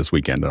 Probably this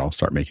weekend that I'll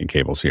start making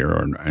cables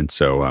here.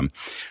 So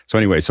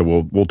anyway,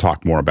 we'll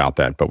talk more about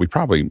that. But it's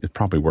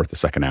probably worth the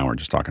second hour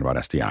just talking about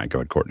SDI. Go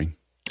ahead, Courtney.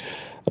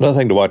 Another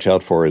thing to watch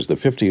out for is the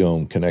 50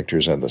 ohm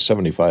connectors and the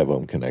 75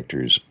 ohm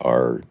connectors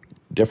are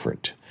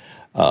different.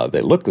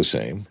 They look the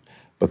same,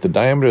 but the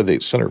diameter of the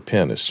center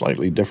pin is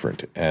slightly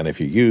different. And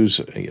if you use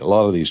a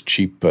lot of these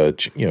cheap,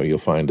 you'll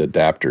find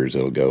adapters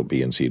that'll go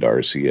BNC to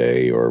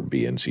RCA or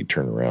BNC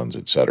turnarounds,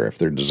 et cetera. If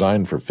they're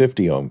designed for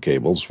 50 ohm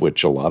cables,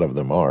 which a lot of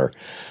them are,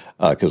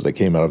 because they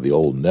came out of the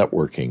old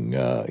networking,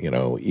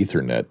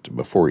 Ethernet.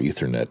 Before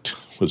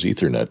Ethernet was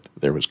Ethernet,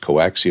 there was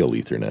coaxial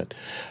Ethernet.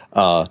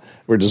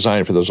 Were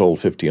designed for those old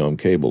 50 ohm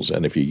cables.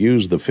 And if you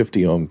use the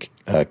 50 ohm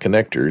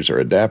connectors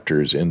or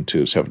adapters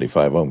into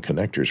 75 ohm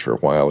connectors for a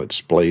while, it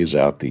splays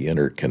out the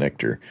inner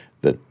connector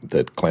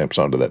that clamps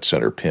onto that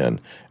center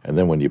pin. And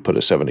then when you put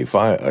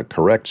a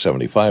correct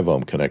 75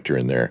 ohm connector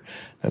in there,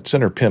 that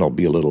center pin will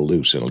be a little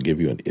loose and it'll give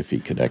you an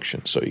iffy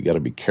connection. So you got to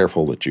be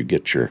careful that you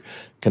get your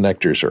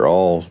connectors are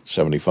all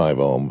 75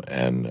 ohm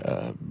and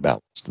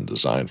balanced and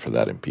designed for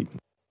that impedance.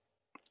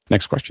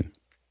 Next question.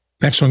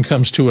 Next one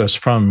comes to us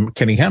from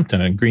Kenny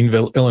Hampton in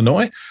Greenville,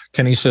 Illinois.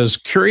 Kenny says,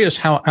 curious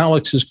how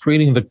Alex is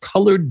creating the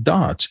colored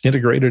dots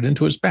integrated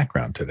into his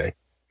background today.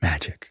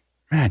 Magic.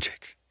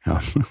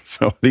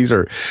 So these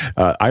are,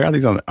 I got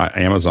these on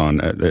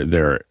Amazon.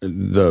 There's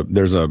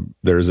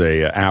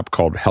a app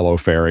called Hello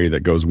Fairy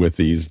that goes with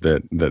these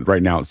that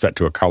right now it's set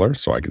to a color.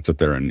 So I can sit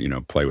there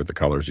and, play with the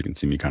colors. You can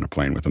see me kind of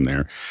playing with them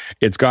there.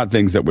 It's got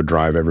things that would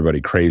drive everybody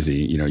crazy.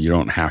 You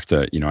don't have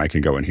to, I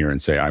can go in here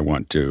and say, I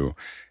want to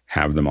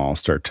have them all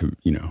start to,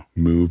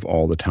 move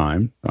all the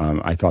time.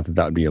 I thought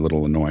that would be a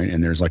little annoying.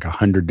 And there's like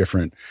 100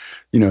 different,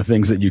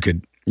 things that you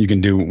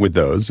can do with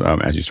those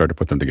as you start to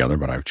put them together.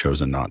 But I've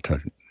chosen not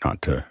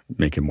to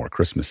make it more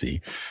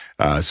Christmassy.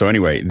 So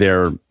anyway,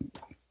 they're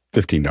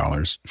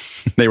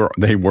 $15.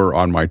 They were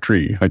on my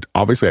tree.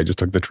 Obviously, I just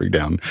took the tree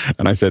down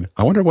and I said,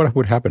 I wonder what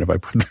would happen if I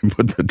put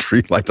the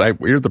tree lights.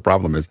 Here's the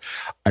problem is,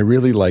 I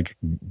really like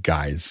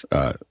Guy's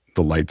the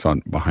lights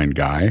on behind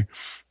Guy.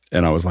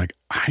 And I was like,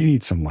 I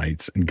need some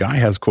lights. And Guy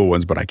has cool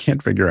ones, but I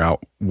can't figure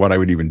out what I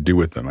would even do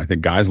with them. I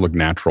think Guy's look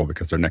natural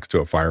because they're next to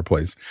a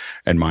fireplace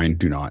and mine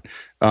do not.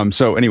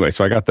 So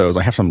I got those.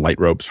 I have some light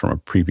ropes from a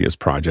previous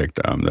project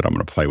that I'm going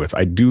to play with.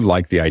 I do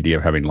like the idea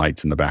of having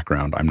lights in the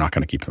background. I'm not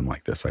going to keep them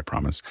like this, I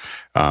promise.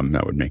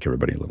 That would make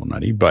everybody a little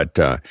nutty. But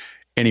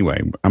anyway,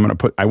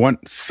 I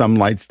want some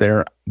lights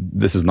there.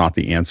 This is not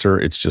the answer.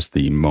 It's just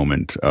the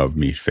moment of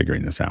me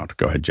figuring this out.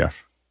 Go ahead,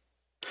 Jeff.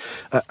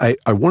 I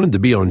wanted to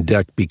be on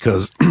deck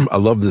because I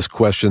love this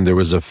question. There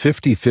was a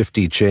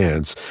 50-50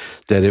 chance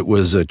that it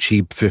was a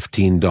cheap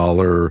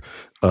 $15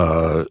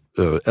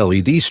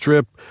 LED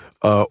strip,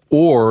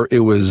 or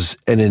it was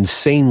an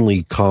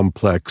insanely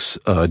complex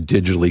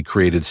digitally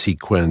created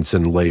sequence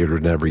and layered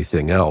and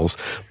everything else.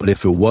 But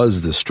if it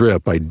was the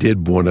strip, I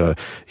did want to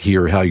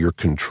hear how you're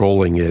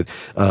controlling it.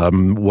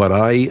 What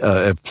I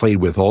have played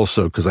with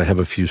also, because I have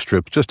a few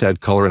strips, just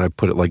add color and I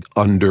put it like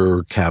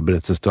under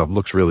cabinets and stuff.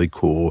 Looks really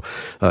cool.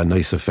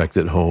 Nice effect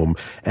at home.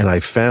 And I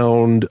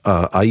found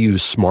I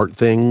use Smart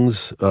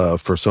Things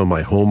for some of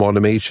my home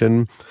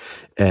automation.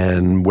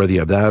 And whether you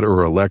have that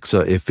or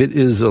Alexa, if it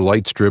is a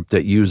light strip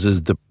that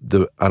uses the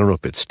I don't know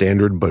if it's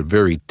standard, but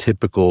very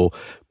typical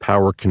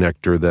power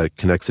connector that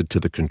connects it to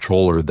the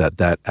controller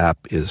that app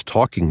is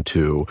talking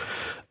to,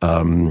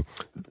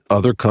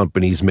 other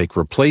companies make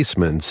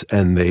replacements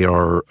and they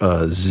are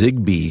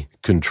Zigbee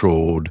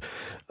controlled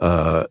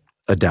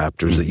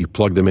adapters that you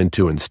plug them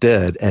into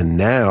instead. And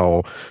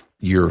now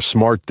your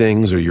Smart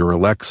Things or your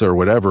Alexa or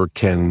whatever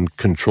can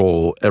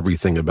control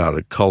everything about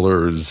it,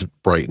 colors,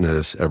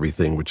 brightness,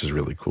 everything, which is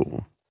really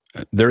cool.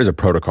 there is a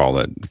protocol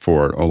that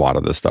for a lot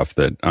of this stuff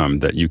that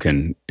that you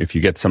can, if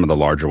you get some of the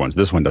larger ones,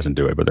 this one doesn't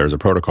do it, but there's a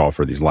protocol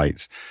for these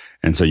lights,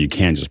 and so you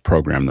can just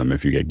program them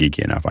if you get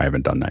geeky enough. I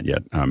haven't done that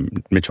yet.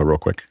 Mitchell, real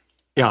quick.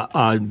 Yeah,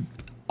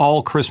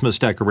 all Christmas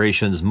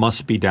decorations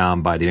must be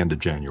down by the end of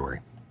January.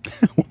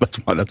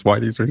 Well, that's why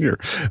these are here.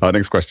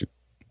 Next question.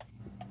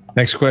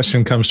 Next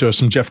question comes to us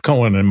from Jeff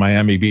Cohen in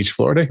Miami Beach,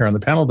 Florida, here on the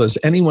panel. Does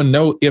anyone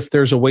know if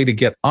there's a way to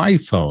get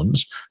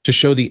iPhones to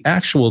show the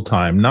actual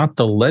time, not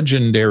the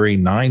legendary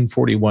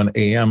 9:41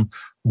 a.m.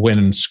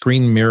 when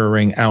screen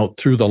mirroring out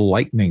through the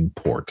Lightning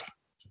port?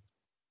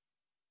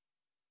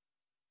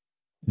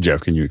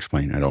 Jeff, can you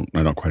explain? I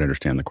don't quite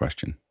understand the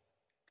question.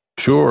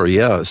 Sure,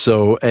 yeah.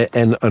 So,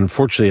 and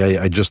unfortunately,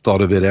 I just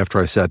thought of it after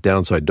I sat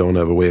down, so I don't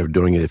have a way of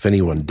doing it. If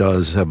anyone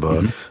does have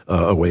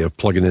a way of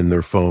plugging in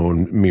their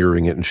phone,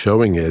 mirroring it, and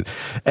showing it,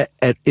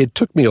 it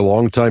took me a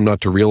long time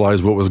not to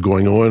realize what was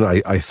going on.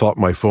 I thought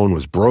my phone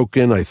was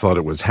broken. I thought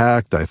it was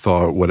hacked. I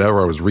thought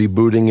whatever, I was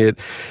rebooting it.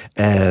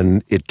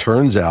 And it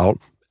turns out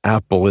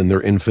Apple, in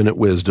their infinite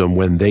wisdom,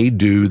 when they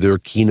do their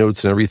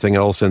keynotes and everything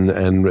else, and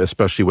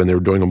especially when they were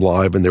doing them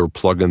live and they were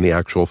plugging the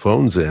actual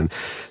phones in,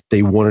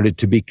 they wanted it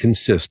to be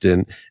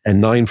consistent.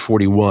 And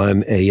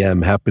 9:41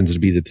 a.m. happens to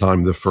be the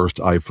time the first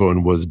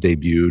iPhone was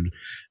debuted.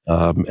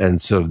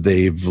 And so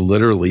they've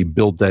literally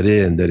built that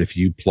in, that if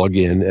you plug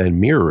in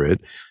and mirror it,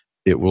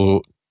 it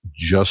will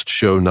just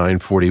show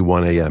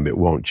 9:41 a.m. It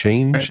won't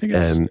change.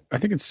 I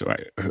think it's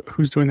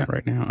who's doing that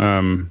right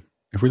now?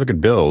 If we look at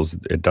Bill's,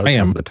 it does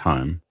have the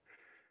time.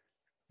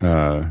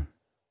 So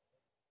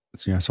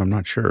I'm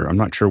not sure. I'm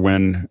not sure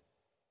when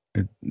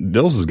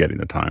Bill's is getting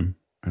the time.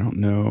 I don't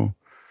know.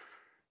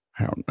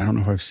 I don't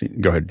know if I've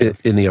seen. Go ahead.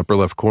 In the upper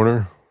left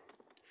corner.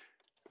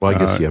 Well, I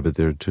guess you have it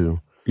there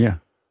too. Yeah.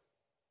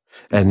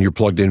 And you're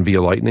plugged in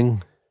via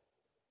Lightning?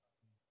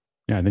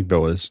 Yeah, I think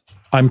Bill is.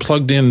 I'm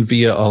plugged in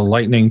via a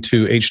Lightning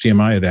to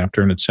HDMI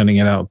adapter, and it's sending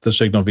it out the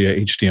signal via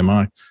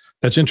HDMI.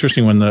 That's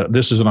interesting. When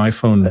this is an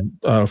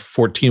iPhone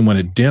 14, when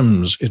it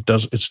dims,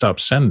 it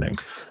stops sending.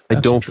 I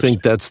don't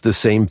think that's the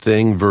same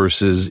thing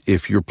versus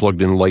if you're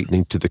plugged in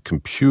Lightning to the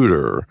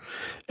computer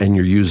and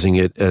you're using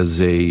it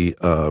as a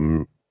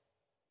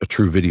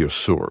true video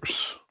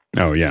source.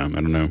 Oh yeah, I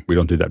don't know. We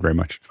don't do that very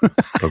much.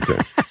 Okay,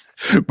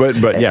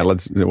 but yeah,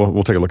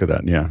 we'll take a look at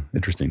that. Yeah,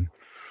 interesting.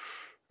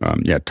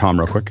 Yeah, Tom,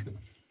 real quick.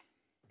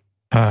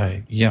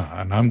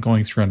 Yeah, and I'm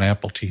going through an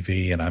Apple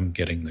TV and I'm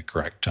getting the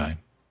correct time.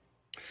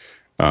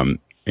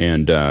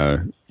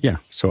 Yeah,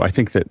 so I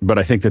think that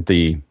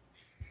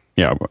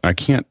I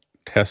can't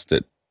test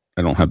it.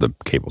 I don't have the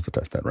cable to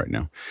test that right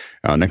now.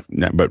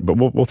 But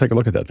we'll take a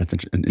look at that. That's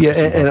interesting. Yeah,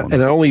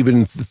 and I only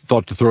even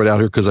thought to throw it out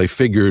here because I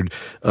figured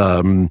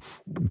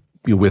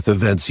with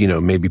events,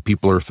 maybe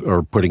people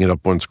are putting it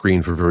up on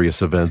screen for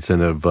various events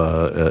and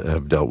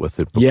have dealt with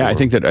it before. Yeah, I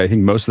think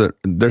most of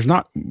there's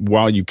not,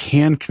 while you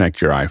can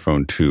connect your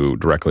iPhone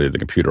directly to the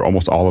computer,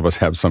 almost all of us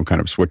have some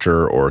kind of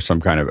switcher or some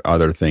kind of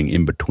other thing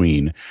in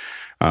between.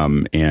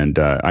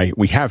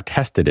 We have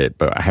tested it,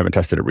 but I haven't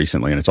tested it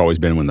recently, and it's always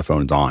been when the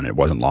phone's on. It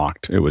wasn't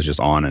locked. It was just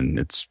on, and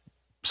it's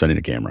sending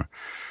a camera.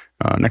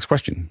 Next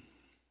question.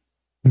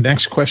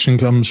 Next question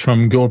comes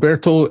from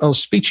Gilberto El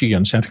Spici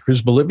in Santa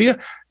Cruz, Bolivia.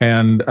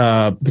 And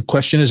the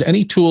question is,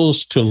 any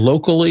tools to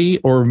locally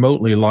or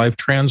remotely live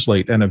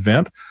translate an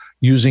event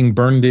using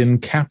burned-in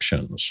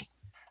captions?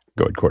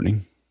 Go ahead, Courtney.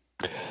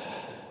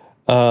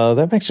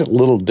 That makes it a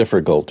little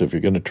difficult if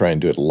you're going to try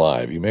and do it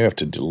live. You may have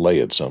to delay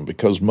it some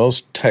because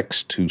most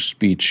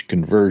text-to-speech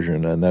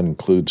conversion, and that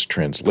includes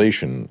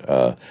translation,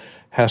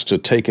 has to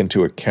take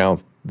into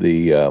account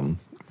the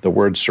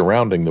words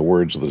surrounding the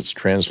words that it's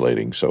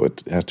translating. So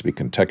it has to be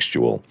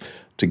contextual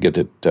to get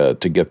it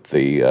to get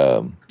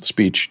the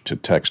speech to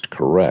text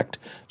correct.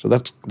 So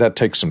that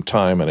takes some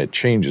time, and it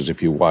changes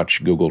if you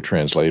watch Google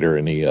Translate or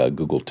any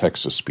Google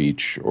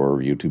text-to-speech or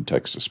YouTube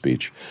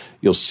text-to-speech.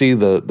 You'll see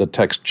the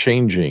text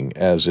changing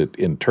as it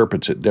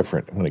interprets it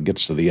different. When it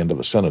gets to the end of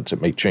the sentence,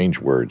 it may change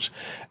words.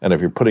 And if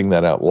you're putting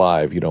that out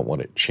live, you don't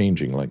want it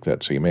changing like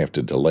that. So you may have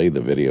to delay the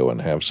video and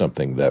have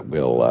something that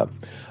will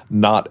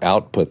not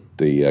output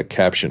the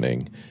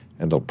captioning,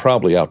 and they'll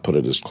probably output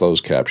it as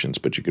closed captions,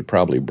 but you could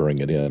probably bring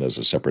it in as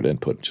a separate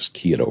input, just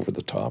key it over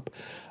the top.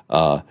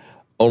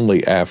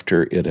 Only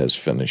after it has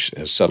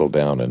settled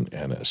down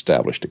and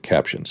established a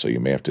caption. So you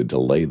may have to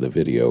delay the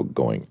video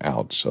going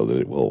out so that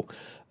it will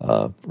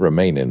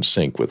remain in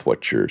sync with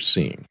what you're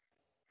seeing.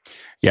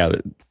 Yeah,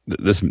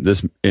 this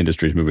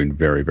industry is moving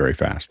very, very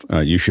fast.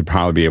 You should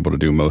probably be able to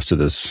do most of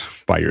this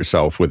by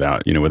yourself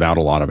without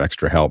a lot of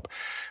extra help.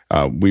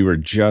 We were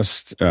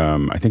just,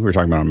 I think we were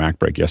talking about on Mac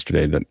Break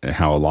yesterday, that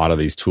how a lot of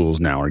these tools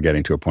now are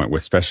getting to a point,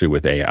 especially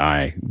with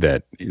AI,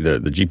 that the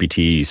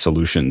GPT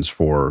solutions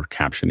for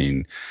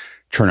captioning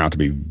turn out to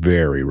be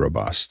very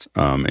robust.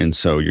 And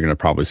so you're going to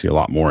probably see a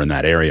lot more in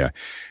that area.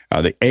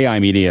 The AI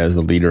Media is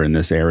the leader in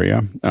this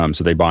area.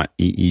 So they bought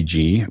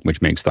EEG,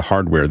 which makes the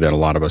hardware that a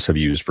lot of us have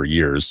used for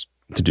years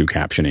to do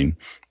captioning.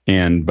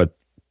 But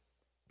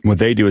what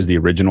they do is the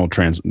original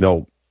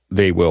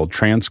they will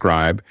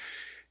transcribe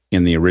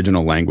in the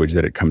original language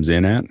that it comes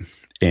in at,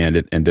 and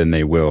then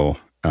they will.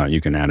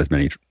 You can add as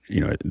many.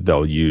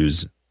 They'll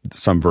use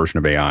some version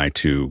of AI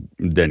to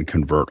then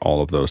convert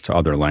all of those to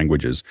other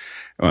languages.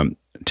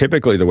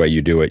 Typically, the way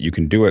you do it, you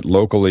can do it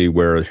locally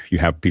where you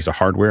have a piece of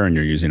hardware and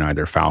you're using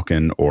either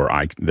Falcon or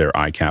their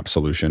ICAP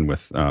solution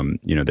with,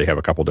 they have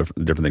a couple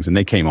different things. And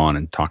they came on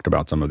and talked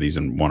about some of these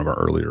in one of our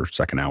earlier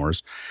second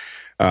hours.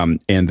 And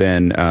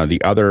then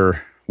the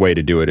other way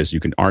to do it is you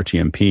can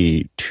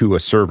RTMP to a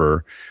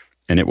server,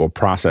 and it will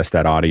process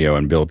that audio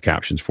and build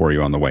captions for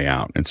you on the way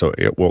out. And so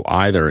it will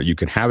you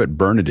can have it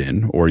burn it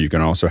in, or you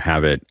can also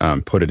have it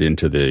put it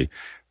into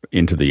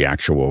the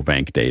actual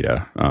Vanc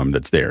data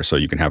that's there. So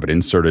you can have it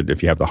inserted.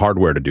 If you have the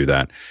hardware to do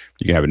that,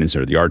 you can have it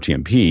inserted. The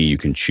RTMP, you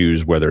can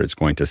choose whether it's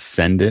going to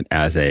send it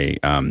as a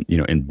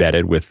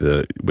embedded with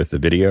the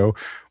video,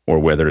 or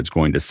whether it's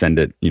going to send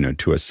it,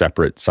 to a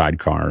separate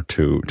sidecar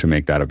to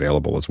make that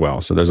available as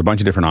well. So there's a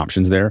bunch of different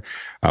options there.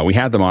 We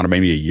had them on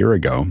maybe a year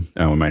ago.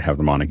 We might have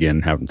them on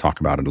again, have them talk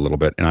about it a little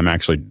bit. And I'm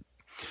actually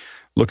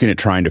looking at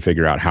trying to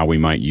figure out how we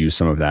might use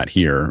some of that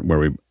here, where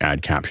we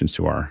add captions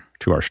to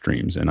our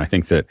streams. And I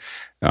think that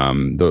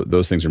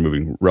those things are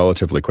moving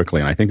relatively quickly.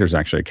 And I think there's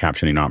actually a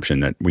captioning option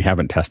that we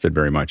haven't tested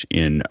very much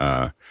in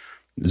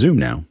Zoom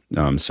now,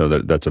 so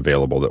that's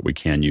available that we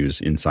can use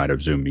inside of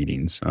Zoom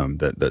meetings.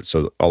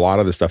 So a lot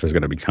of this stuff is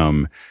going to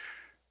become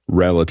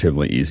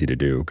relatively easy to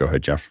do. Go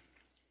ahead, Jeff.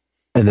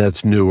 And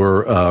that's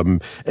newer, and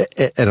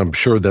I'm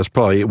sure that's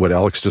probably what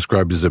Alex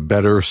described as a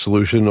better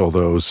solution,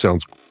 although it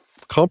sounds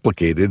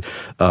complicated.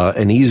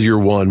 An easier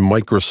one,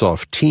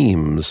 Microsoft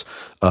Teams,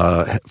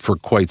 for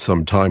quite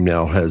some time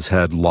now has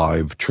had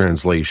live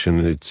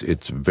translation.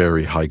 It's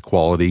very high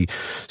quality.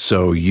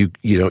 So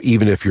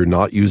even if you're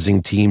not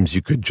using Teams,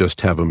 you could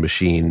just have a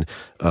machine,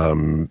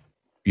 pumping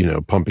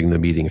the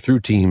meeting through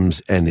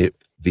Teams, and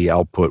the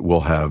output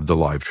will have the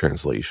live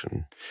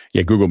translation.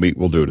 Yeah, Google Meet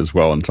will do it as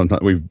well. And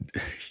sometimes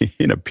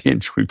in a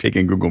pinch, we've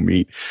taken Google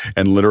Meet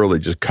and literally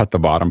just cut the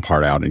bottom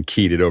part out and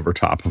keyed it over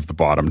top of the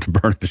bottom to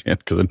burn it in,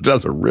 because it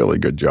does a really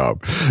good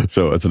job.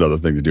 So it's another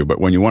thing to do.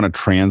 But when you want to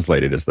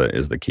translate it is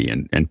the key.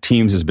 And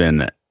Teams has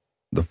been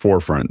the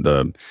forefront.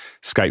 The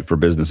Skype for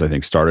Business, I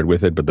think, started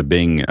with it, but the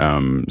Bing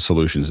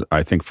solutions,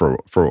 I think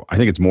I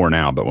think it's more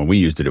now, but when we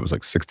used it, it was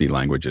like 60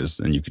 languages,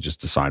 and you could just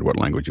decide what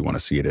language you want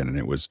to see it in, and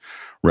it was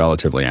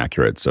relatively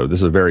accurate. So this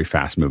is a very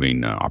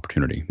fast-moving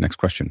opportunity. Next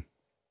question.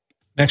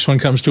 Next one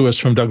comes to us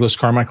from Douglas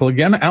Carmichael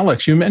again.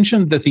 Alex, you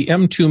mentioned that the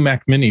M2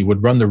 Mac Mini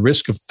would run the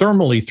risk of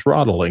thermally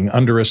throttling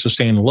under a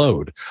sustained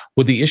load.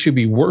 Would the issue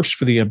be worse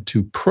for the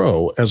M2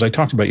 Pro? As I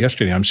talked about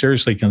yesterday, I'm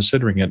seriously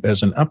considering it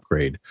as an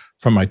upgrade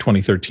from my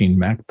 2013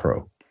 Mac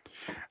Pro.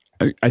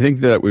 I think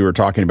that we were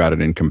talking about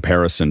it in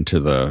comparison to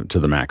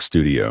the Mac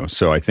Studio.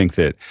 So I think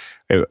the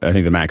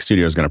Mac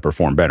Studio is going to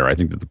perform better. I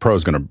think that the Pro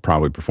is going to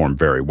probably perform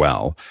very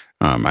well.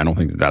 I don't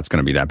think that that's going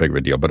to be that big of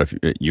a deal. But if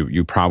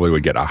you probably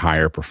would get a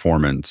higher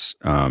performance,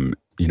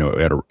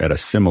 at a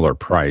similar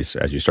price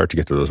as you start to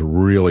get to those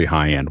really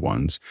high end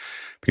ones.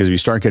 Because if you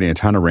start getting a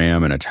ton of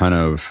RAM and a ton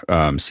of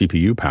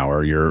CPU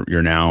power,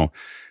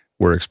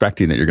 we're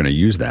expecting that you're going to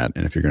use that,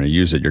 and if you're going to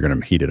use it, you're going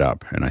to heat it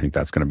up. And I think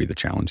that's going to be the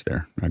challenge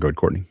there. Go ahead,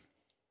 Courtney.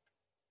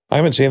 I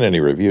haven't seen any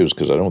reviews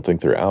because I don't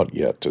think they're out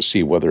yet to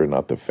see whether or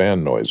not the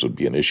fan noise would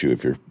be an issue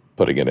if you're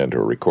putting it into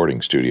a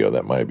recording studio.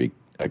 That might be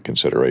a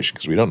consideration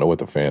because we don't know what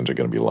the fans are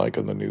going to be like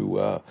on the new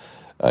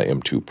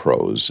M2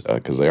 Pros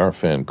because they are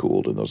fan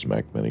cooled in those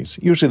Mac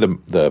Minis. Usually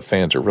the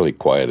fans are really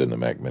quiet in the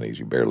Mac Minis;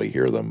 you barely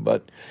hear them.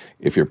 But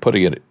if you're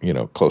putting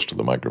it, close to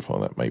the microphone,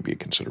 that might be a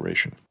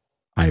consideration.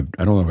 I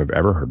don't know if I've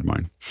ever heard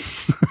mine.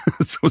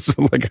 so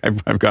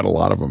I've got a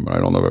lot of them, but I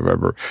don't know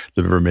if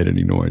they've ever made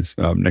any noise.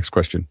 Next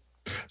question.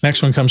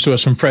 Next one comes to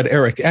us from Fred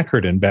Eric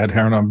Eckert in Bad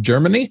Herrenau,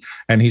 Germany.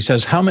 And he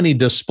says, how many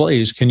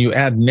displays can you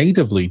add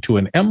natively to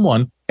an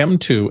M1,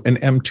 M2,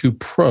 and M2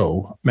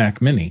 Pro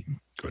Mac Mini?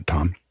 Good,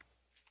 Tom.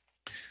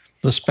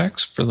 The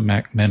specs for the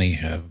Mac Mini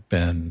have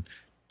been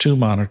 2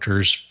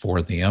 monitors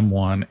for the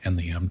M1 and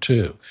the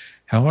M2.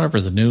 However,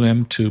 the new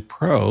M2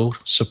 Pro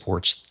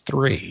supports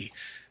 3,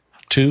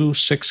 2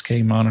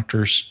 6K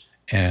monitors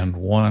and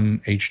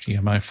 1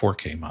 HDMI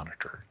 4K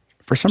monitor.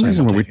 For some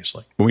reason, when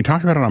we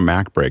talked about it on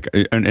Mac Break,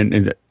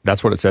 and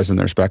that's what it says in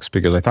their specs,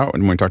 because I thought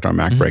when we talked on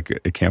Mac Break,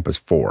 it campus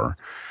 4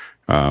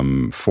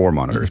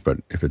 monitors, but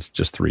if it's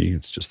just 3,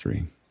 it's just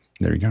 3.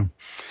 There you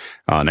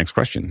go. Next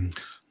question.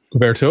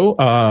 Roberto,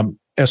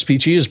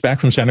 SPG is back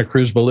from Santa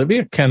Cruz,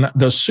 Bolivia. Can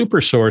the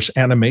SuperSource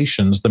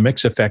animations the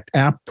Mix Effect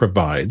app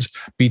provides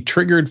be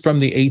triggered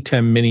from the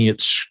A10 Mini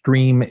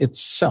stream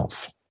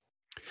itself?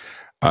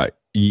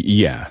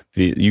 Yeah,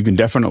 you can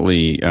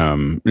definitely.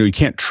 You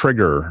can't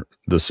trigger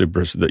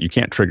you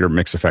can't trigger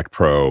Mix Effect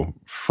Pro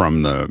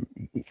from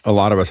a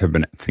lot of us have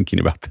been thinking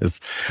about this,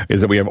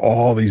 is that we have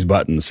all these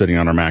buttons sitting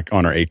on our Mac,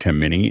 on our A10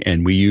 Mini,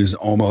 and we use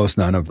almost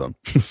none of them.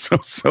 So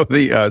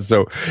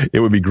it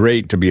would be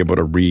great to be able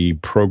to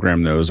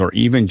reprogram those, or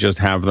even just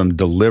have them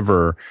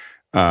deliver.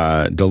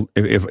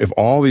 If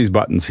all these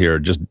buttons here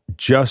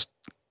just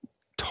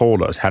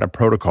told us, had a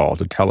protocol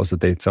to tell us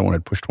that someone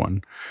had pushed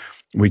one,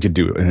 we could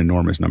do an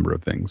enormous number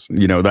of things.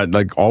 That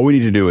like all we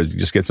need to do is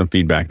just get some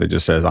feedback that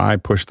just says, I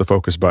push the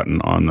focus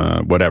button on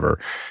whatever.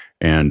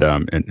 And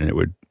it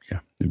would,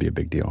 it'd be a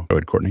big deal. Go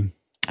ahead, Courtney.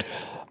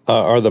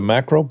 Are the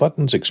macro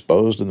buttons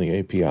exposed in the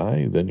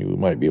API? Then you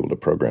might be able to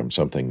program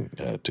something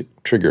to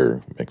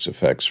trigger mix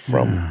effects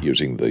from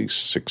using the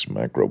 6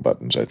 macro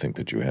buttons I think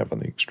that you have on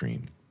the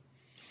Extreme.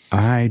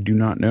 I do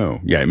not know.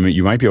 Yeah, I mean,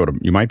 you might be able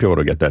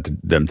to get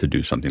them to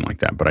do something like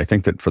that. But I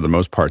think that for the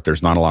most part,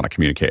 there's not a lot of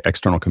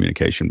external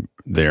communication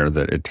there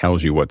that it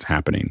tells you what's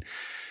happening.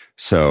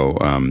 So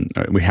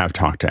we have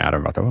talked to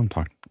Adam about that. Well,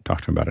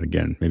 talk to him about it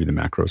again. Maybe the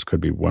macros could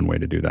be one way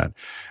to do that.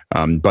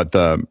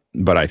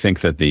 But I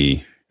think that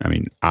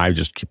I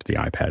just keep the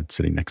iPad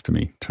sitting next to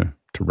me to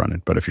run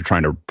it. But if you're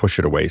trying to push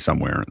it away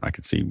somewhere, I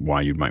could see why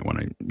you might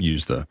want to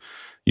use the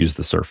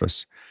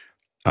Surface.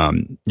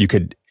 You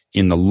could,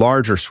 in the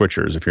larger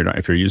switchers,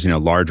 if you're using a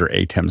larger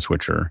ATEM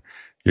switcher,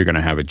 you're going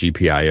to have a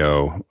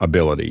GPIO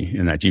ability,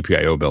 and that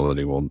GPIO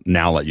ability will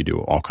now let you do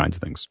all kinds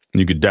of things.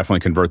 You could definitely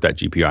convert that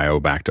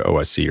GPIO back to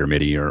OSC or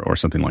MIDI or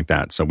something like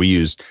that. So we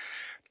used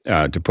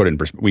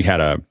we had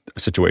a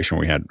situation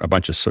where we had a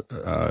bunch of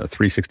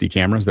 360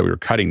 cameras that we were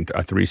cutting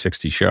a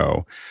 360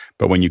 show.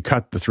 But when you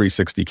cut the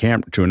 360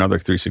 to another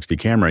 360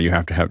 camera, you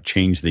have to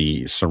change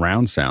the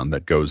surround sound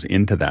that goes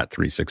into that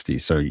 360.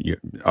 So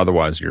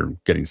otherwise you're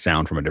getting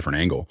sound from a different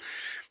angle.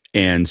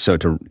 And so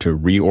to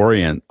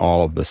reorient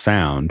all of the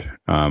sound,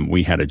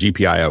 we had a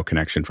GPIO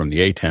connection from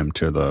the ATEM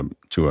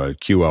to a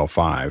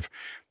QL5.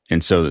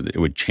 And so that it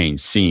would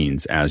change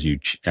scenes as you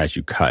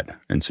cut.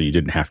 And so you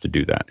didn't have to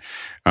do that.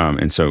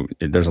 And so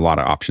there's a lot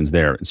of options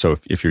there. So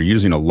if you're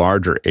using a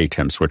larger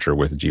ATEM switcher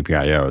with a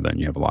GPIO, then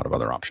you have a lot of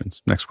other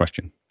options. Next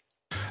question.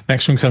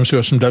 Next one comes to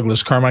us from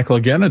Douglas Carmichael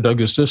again. And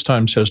Douglas this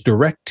time says,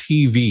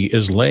 DirecTV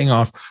is laying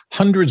off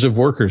hundreds of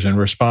workers in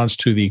response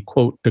to the,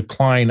 quote,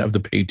 decline of the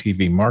pay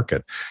TV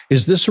market.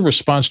 Is this a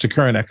response to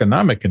current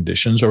economic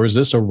conditions, or is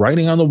this a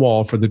writing on the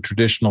wall for the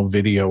traditional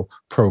video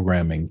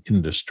programming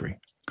industry?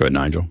 Go ahead,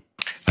 Nigel.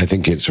 I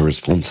think it's a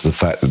response to the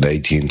fact that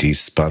AT&T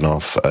spun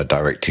off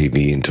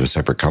DirecTV into a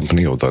separate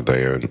company, although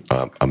they own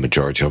a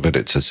majority of it.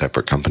 It's a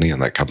separate company,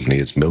 and that company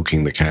is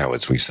milking the cow,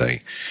 as we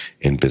say,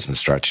 in business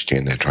strategy,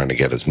 and they're trying to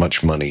get as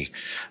much money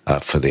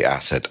for the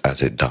asset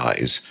as it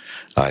dies.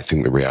 I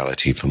think the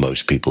reality for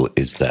most people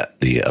is that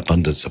the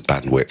abundance of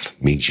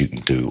bandwidth means you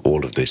can do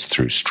all of this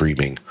through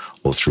streaming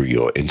or through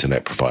your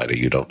internet provider.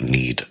 You don't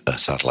need a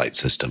satellite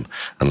system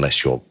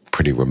unless you're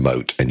pretty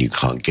remote and you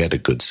can't get a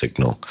good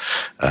signal.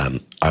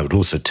 I would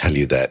also tell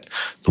you that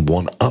the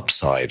one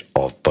upside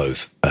of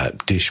both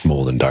Dish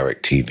more than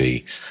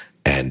DirecTV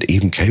and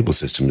even cable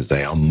systems,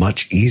 they are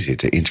much easier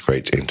to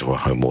integrate into a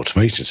home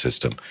automation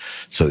system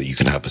so that you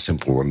can have a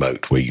simple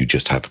remote where you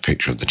just have a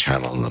picture of the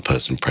channel and the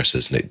person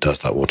presses and it does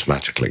that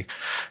automatically.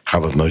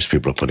 However, most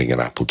people are putting an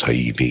Apple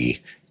TV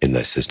in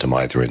their system,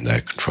 either in their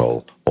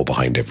control or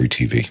behind every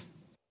TV.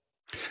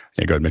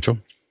 Yeah, go ahead, Mitchell.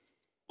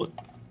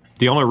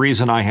 The only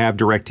reason I have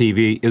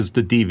DirecTV is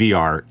the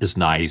DVR is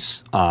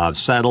nice.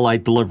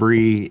 Satellite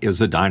delivery is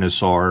a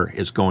dinosaur.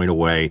 It's going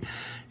away.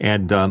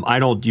 And I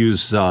don't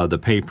use the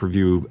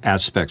pay-per-view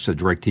aspects of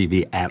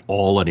DirecTV at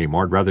all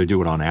anymore. I'd rather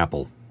do it on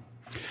Apple.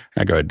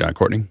 Go ahead,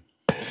 Courtney.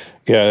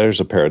 Yeah, there's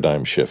a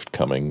paradigm shift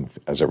coming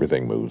as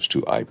everything moves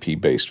to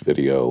IP-based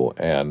video,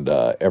 and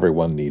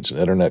everyone needs an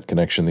internet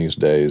connection these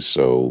days,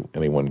 so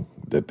anyone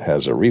that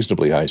has a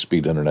reasonably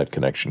high-speed internet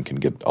connection can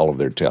get all of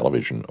their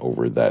television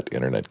over that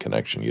internet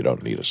connection. You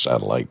don't need a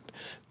satellite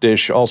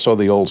dish. Also,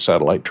 the old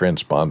satellite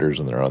transponders,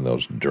 and they're on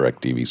those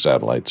DirecTV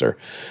satellites, are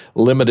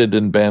limited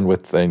in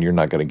bandwidth, and you're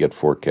not going to get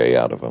 4K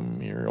out of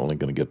them. You're only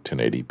going to get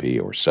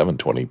 1080p or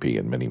 720p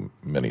in many,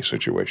 many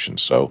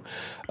situations. So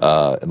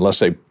unless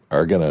they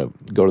are going to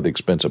go to the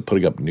expense of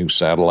putting up new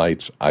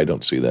satellites, I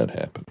don't see that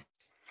happening.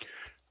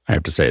 I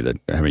have to say that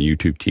having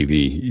YouTube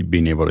TV,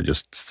 being able to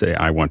just say,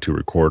 I want to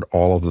record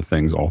all of the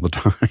things all the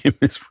time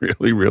is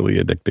really,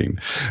 really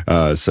addicting.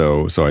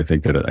 So I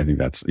think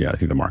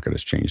the market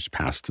has changed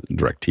past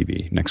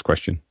DirecTV. Next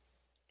question.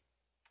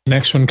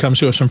 Next one comes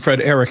to us from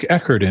Fred Eric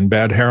Eckert in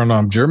Bad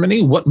Herrenau,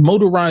 Germany. What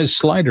motorized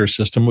slider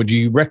system would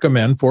you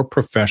recommend for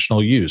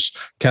professional use?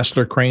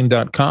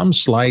 KesslerCrane.com,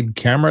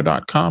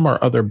 SlideCamera.com,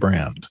 or other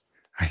brand?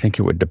 I think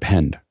it would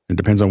depend. It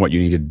depends on what you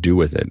need to do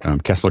with it.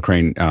 Kessler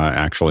Crane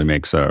actually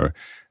makes a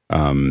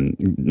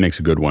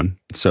good one,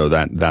 so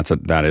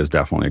that is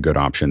definitely a good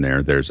option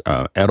there. There's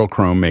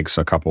Edelchrome makes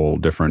a couple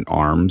different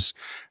arms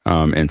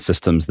and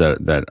systems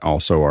that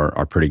also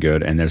are pretty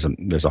good, and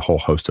there's a whole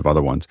host of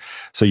other ones.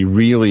 So you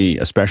really,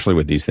 especially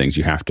with these things,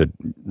 you have to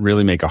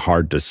really make a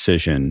hard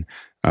decision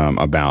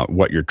about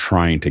what you're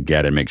trying to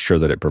get and make sure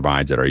that it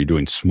provides it. Are you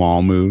doing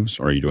small moves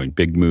or are you doing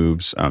big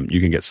moves? You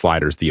can get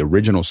sliders, the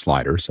original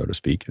slider, so to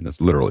speak, and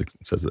that's literally,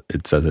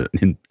 it says it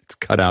it's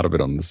cut out of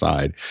it on the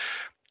side,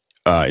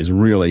 is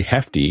really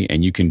hefty,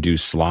 and you can do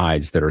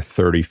slides that are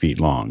 30 feet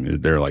long.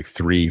 They're like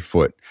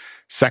 3-foot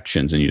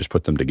sections, and you just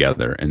put them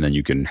together, and then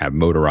you can have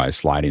motorized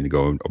sliding to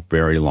go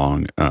very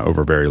long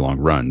over very long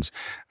runs.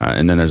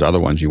 And then there's other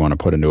ones you want to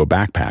put into a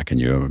backpack, and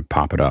you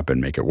pop it up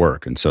and make it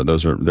work. And so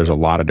there's a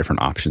lot of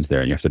different options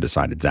there, and you have to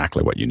decide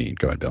exactly what you need.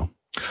 Go ahead, Bill.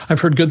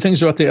 I've heard good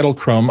things about the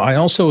Edelchrome. I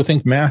also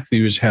think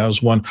Matthews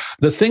has one.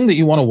 The thing that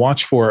you want to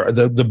watch for,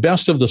 the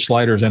best of the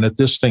sliders, and at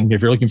this thing,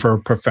 if you're looking for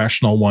a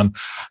professional one,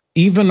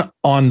 even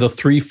on the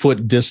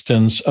 3-foot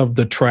distance of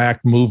the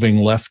track moving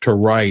left to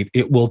right,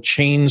 it will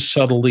change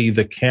subtly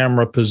the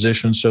camera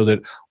position so that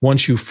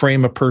once you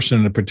frame a person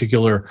in a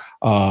particular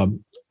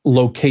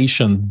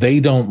location, they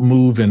don't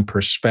move in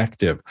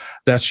perspective.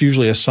 That's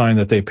usually a sign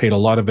that they paid a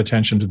lot of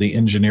attention to the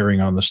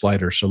engineering on the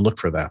slider. So look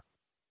for that.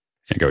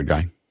 Yeah, go ahead,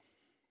 Guy.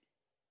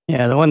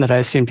 Yeah, the one that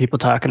I've seen people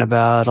talking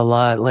about a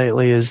lot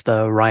lately is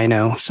the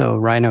Rhino. So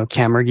Rhino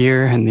camera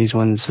gear, and these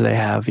ones, they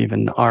have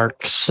even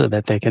arcs so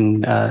that they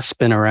can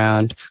spin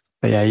around.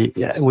 But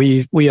yeah,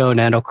 we own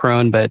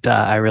Edelkrone, but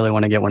I really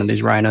want to get one of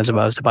these Rhinos. If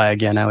I was to buy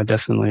again, I would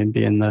definitely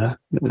be in the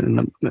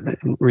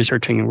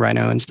researching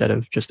Rhino instead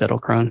of just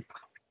Edelkrone.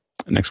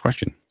 Next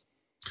question.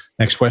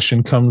 Next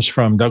question comes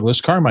from Douglas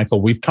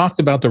Carmichael. We've talked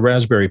about the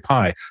Raspberry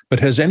Pi,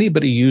 but has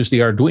anybody used the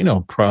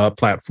Arduino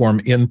platform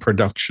in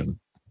production?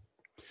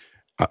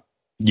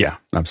 Yeah,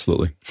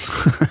 absolutely.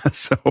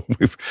 So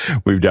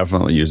we've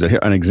definitely used it.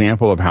 An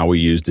example of how we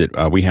used it,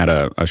 we had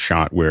a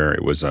shot where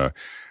it was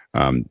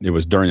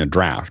during a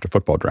draft, a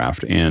football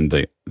draft, and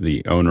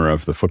the owner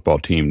of the football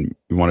team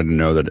wanted to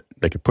know that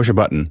they could push a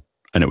button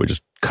and it would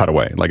just cut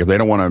away. Like if they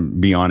don't want to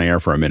be on air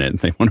for a minute,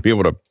 they want to be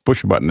able to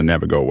push a button and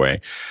have it go away.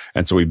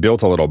 And so we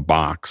built a little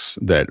box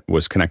that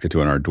was connected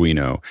to an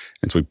Arduino,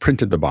 and so we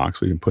printed the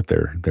box. We can put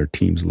their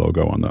team's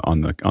logo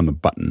on the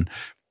button.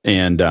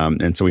 And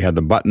so we had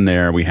the button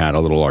there. We had a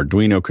little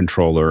Arduino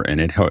controller, and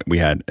we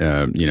had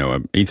an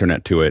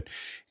Ethernet to it,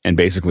 and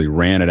basically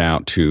ran it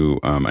out to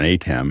an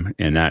ATEM,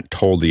 and that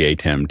told the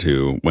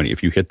ATEM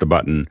if you hit the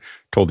button,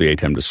 told the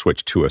ATEM to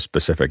switch to a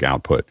specific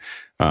output.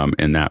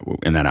 And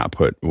that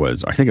output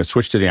was, I think it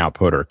switched to the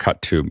output or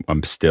cut to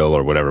still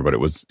or whatever, but it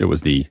was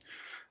the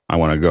I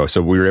want to go.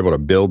 So we were able to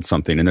build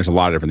something, and there's a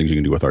lot of different things you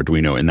can do with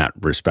Arduino in that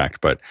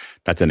respect, but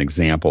that's an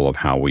example of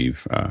how we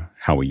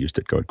used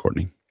it. Go ahead,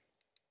 Courtney.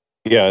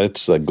 Yeah,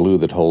 it's the glue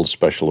that holds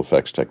special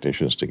effects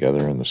technicians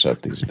together in the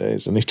set these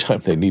days. Anytime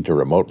they need to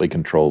remotely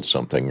control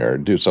something or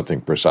do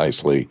something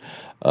precisely,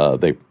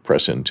 they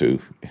press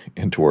into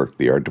work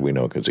the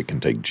Arduino, because it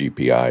can take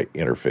GPI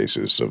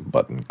interfaces of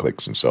button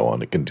clicks and so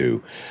on. It can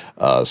do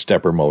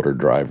stepper motor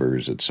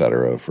drivers,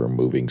 etc., for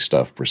moving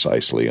stuff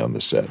precisely on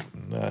the set.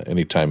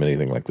 Anytime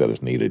anything like that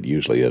is needed,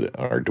 usually an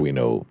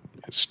Arduino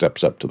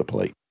steps up to the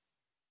plate.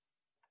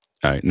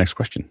 All right, next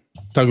question.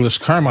 Douglas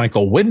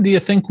Carmichael, when do you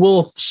think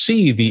we'll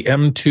see the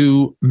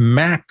M2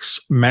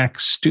 Mac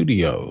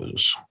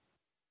Studios?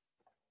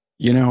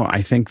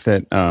 I think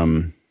that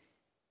I'm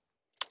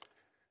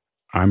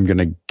going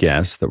to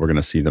guess that we're going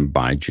to see them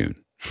by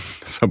June.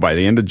 So by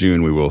the end of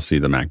June, we will see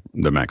the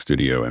Mac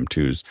Studio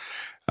M2s.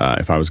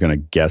 If I was going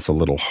to guess a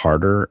little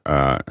harder,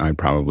 I'd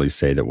probably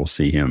say that we'll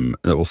see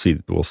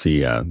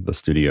the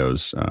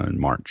studios in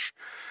March.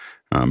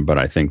 But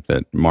I think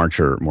that March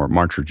or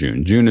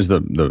June. June is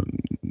the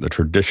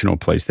traditional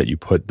place that you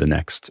put the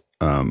next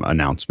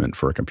announcement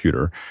for a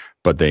computer.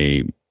 But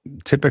they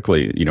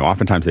typically,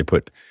 oftentimes they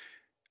put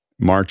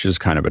March is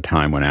kind of a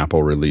time when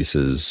Apple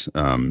releases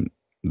the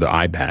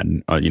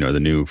iPad. The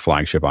new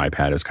flagship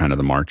iPad is kind of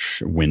the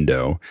March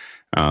window.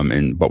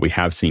 But we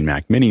have seen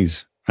Mac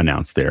Minis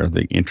announced there.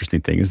 The interesting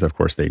thing is that, of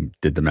course, they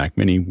did the Mac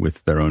Mini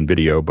with their own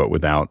video, but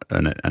without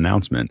an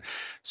announcement.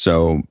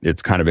 So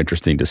it's kind of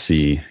interesting to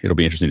see. It'll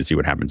be interesting to see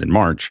what happens in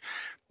March.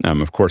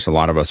 Of course, a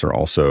lot of us are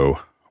also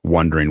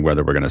wondering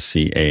whether we're going to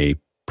see a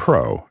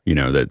Pro,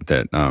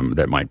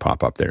 that might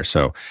pop up there.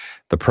 So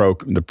the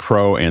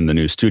Pro and the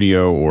new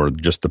Studio, or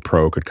just the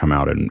Pro, could come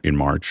out in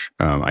March.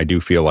 I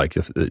do feel like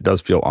it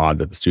does feel odd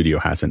that the Studio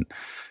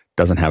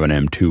doesn't have an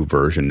M2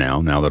 version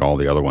now that all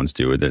the other ones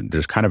do.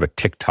 There's kind of a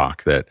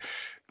TikTok that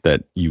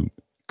you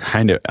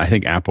I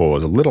think Apple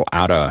is a little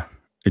out of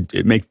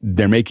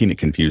they're making it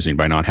confusing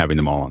by not having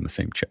them all on the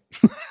same chip.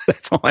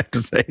 That's all I have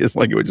to say. It's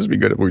like, it would just be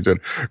good if we said,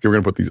 okay, we're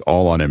going to put these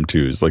all on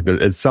M2s. Like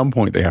at some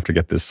point they have to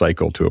get this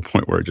cycle to a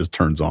point where it just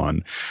turns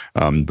on.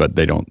 But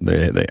they don't,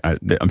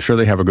 I'm sure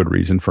they have a good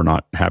reason for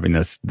not having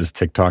this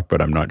TikTok,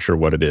 but I'm not sure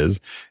what it is.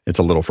 It's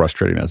a little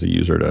frustrating as a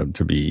user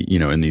to be,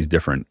 in these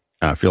different,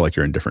 feel like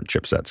you're in different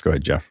chipsets. Go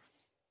ahead, Jeff.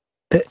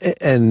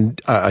 And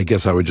I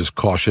guess I would just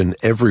caution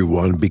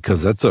everyone,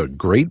 because that's a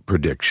great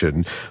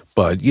prediction,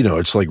 but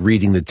it's like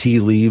reading the tea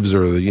leaves,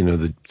 or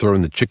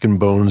throwing the chicken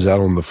bones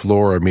out on the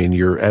floor. I mean,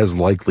 you're as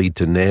likely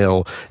to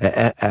nail.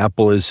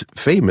 Apple is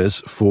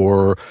famous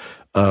for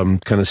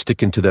kind of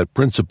sticking to that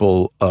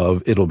principle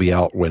of it'll be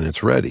out when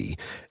it's ready,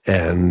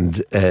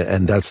 and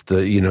that's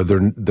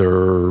the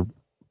they're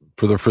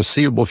for the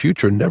foreseeable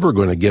future, never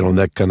going to get on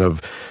that kind of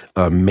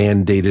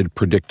mandated,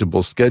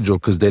 predictable schedule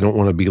because they don't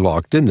want to be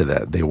locked into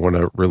that. They want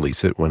to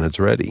release it when it's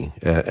ready,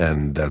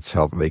 and that's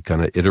how they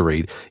kind of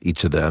iterate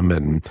each of them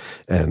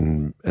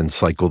and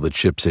cycle the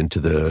chips into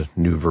the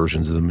new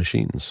versions of the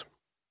machines.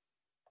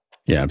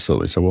 Yeah,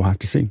 absolutely. So we'll have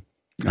to see.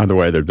 Either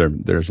way,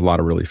 there's a lot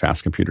of really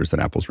fast computers that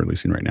Apple's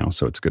releasing right now,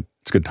 so it's a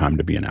good time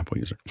to be an Apple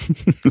user.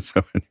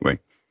 So anyway.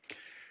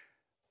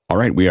 All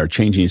right, we are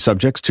changing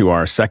subjects to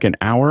our second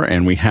hour,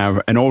 and we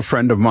have an old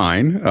friend of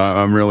mine.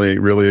 I'm really,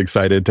 really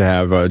excited to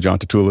have Jon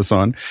Tatooles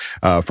on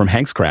from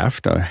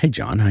Hankscraft. Hey,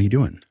 Jon, how you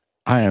doing?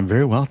 I am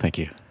very well, thank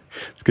you.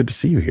 It's good to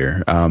see you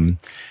here.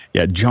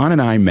 Yeah, Jon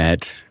and I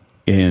met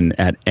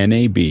at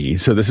NAB.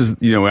 So this is,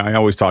 I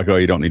always talk about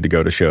you don't need to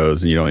go to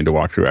shows and you don't need to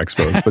walk through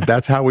expos, but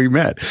that's how we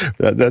met.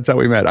 That's how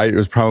we met. It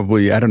was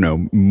probably, I don't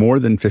know, more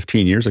than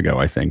 15 years ago,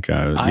 I think.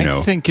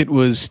 I think it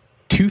was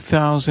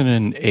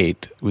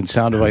 2008 when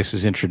Sound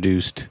Devices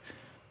introduced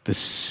the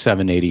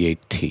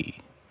 788T.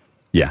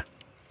 Yeah.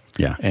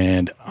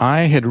 And I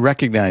had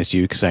recognized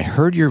you because I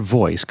heard your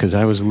voice because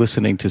I was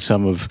listening to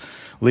some of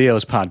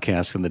Leo's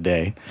podcasts in the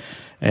day.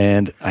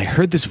 And I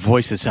heard this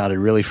voice that sounded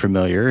really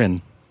familiar,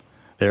 and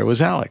there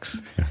was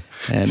Alex. Yeah.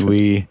 And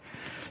we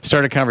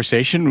started a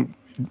conversation,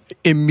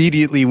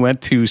 immediately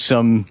went to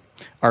some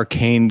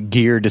arcane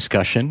gear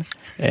discussion,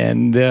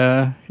 and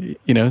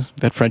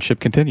that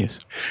friendship continues.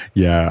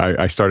 Yeah,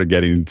 I started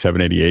getting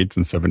 788s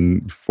and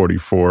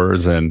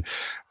 744s and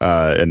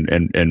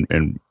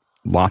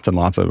lots and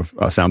lots of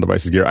Sound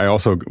Devices gear. I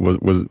also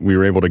we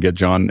were able to get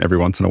Jon every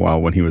once in a while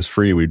when he was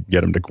free. We'd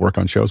get him to work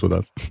on shows with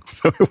us,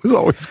 so it was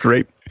always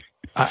great.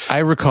 I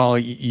recall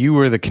you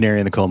were the canary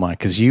in the coal mine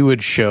because you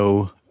would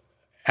show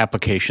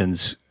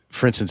applications.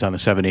 For instance, on the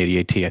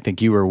 788T, I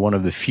think you were one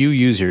of the few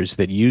users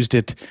that used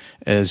it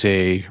as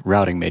a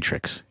routing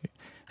matrix.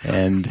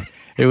 And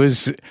it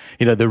was,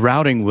 the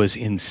routing was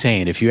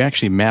insane. If you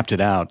actually mapped it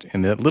out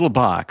in that little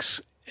box,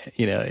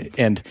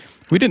 and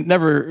we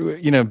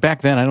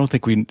back then, I don't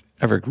think we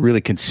ever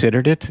really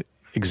considered it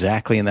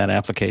exactly in that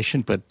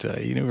application, but,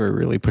 we were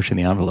really pushing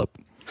the envelope.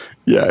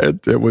 Yeah,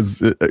 it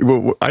was.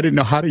 I didn't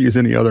know how to use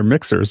any other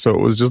mixer, so it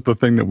was just the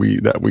thing that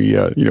we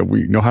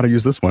we know how to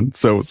use this one.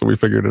 So we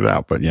figured it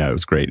out. But yeah, it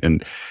was great,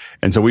 and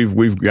so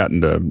we've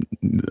gotten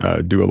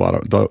to do a lot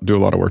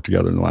of work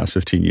together in the last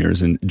 15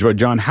 years. And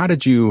Jon, how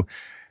did you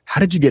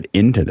get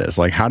into this?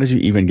 Like, how did you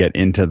even get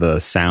into the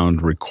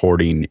sound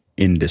recording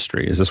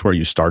industry? Is this where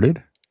you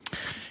started?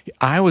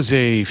 I was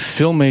a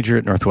film major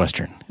at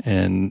Northwestern,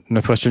 and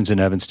Northwestern's in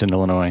Evanston,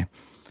 Illinois.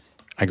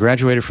 I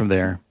graduated from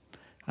there.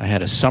 I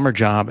had a summer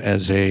job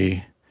as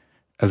a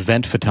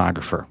event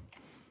photographer,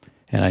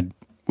 and I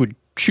would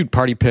shoot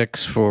party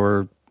pics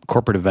for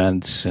corporate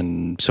events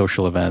and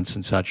social events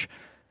and such.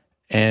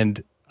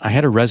 And I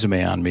had a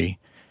resume on me,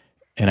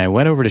 and I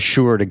went over to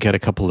Shure to get a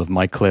couple of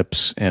mic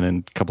clips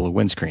and a couple of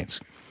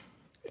windscreens.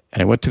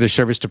 And I went to the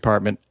service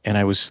department, and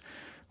I was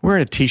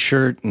wearing a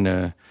T-shirt and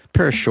a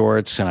pair of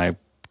shorts, and I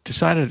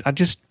decided I'd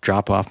just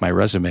drop off my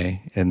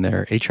resume in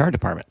their HR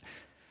department.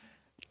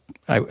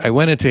 I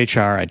went into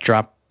HR, I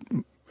dropped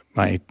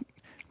my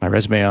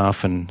resume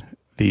off, and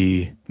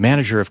the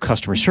manager of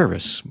customer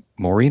service,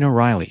 Maureen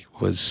O'Reilly,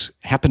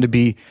 happened to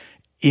be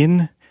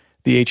in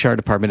the HR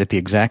department at the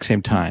exact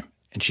same time.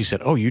 And she said,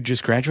 "Oh, you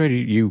just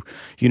graduated. You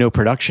know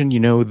production.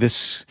 You know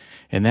this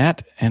and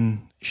that."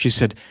 And she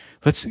said,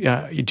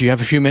 "Do you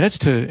have a few minutes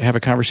to have a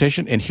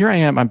conversation?" And here I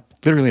am. I'm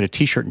literally in a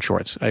T-shirt and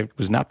shorts. I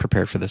was not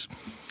prepared for this.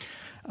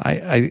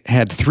 I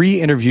had 3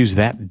 interviews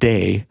that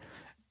day,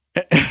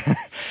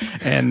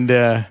 and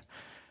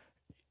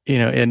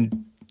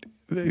and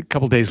a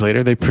couple of days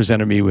later, they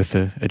presented me with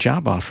a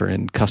job offer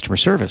in customer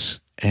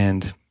service,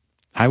 and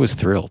I was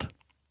thrilled.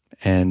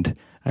 And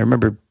I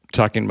remember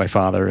talking to my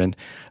father, and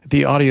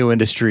the audio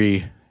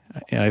industry,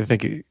 and I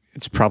think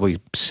it's probably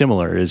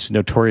similar, is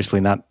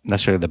notoriously not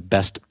necessarily the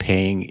best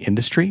paying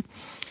industry,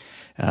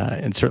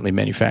 and certainly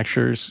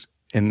manufacturers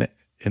in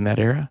that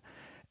era.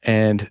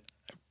 And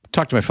I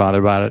talked to my father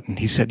about it, and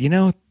he said,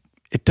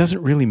 it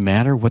doesn't really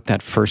matter what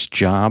that first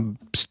job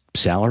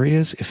salary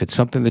is if it's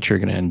something that you're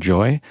going to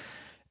enjoy.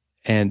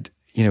 And,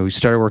 we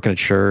started working at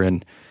Shure,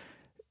 and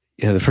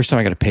the first time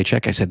I got a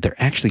paycheck, I said,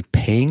 they're actually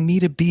paying me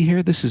to be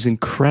here? This is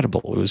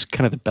incredible. It was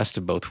kind of the best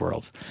of both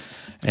worlds.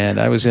 And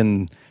I was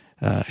in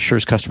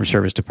Shure's customer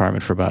service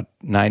department for about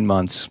 9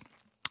 months,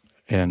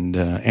 and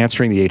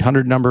answering the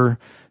 800 number,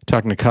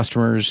 talking to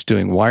customers,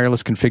 doing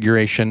wireless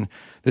configuration.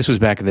 This was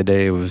back in the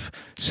day of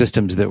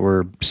systems that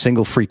were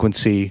single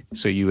frequency.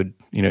 So you would,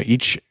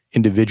 each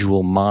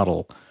individual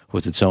model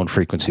was its own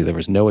frequency. There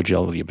was no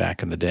agility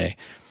back in the day.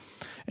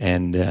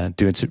 And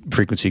doing some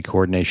frequency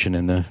coordination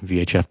in the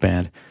VHF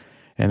band.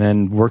 And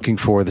then working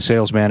for the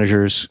sales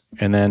managers.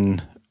 And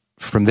then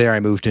from there, I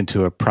moved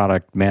into a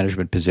product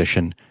management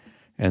position,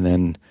 and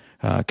then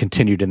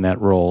continued in that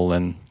role.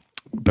 And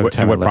what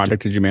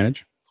product did you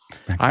manage?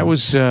 I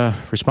was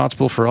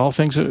responsible for all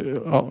things,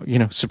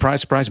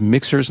 surprise, surprise,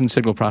 mixers and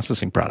signal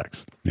processing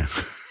products. Yeah.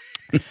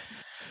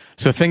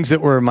 So things that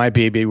were my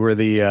baby were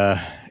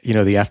the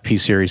the FP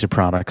series of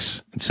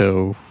products. And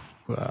so,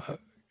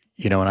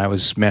 when I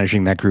was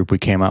managing that group, we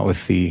came out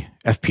with the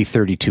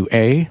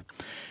FP32A,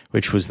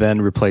 which was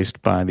then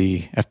replaced by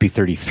the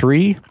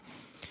FP33.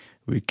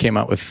 We came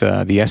out with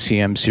the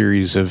SEM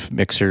series of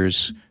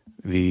mixers.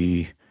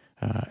 The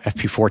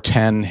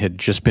FP410 had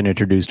just been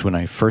introduced when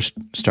I first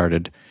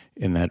started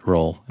in that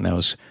role, and that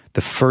was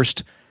the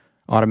first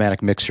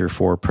automatic mixer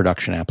for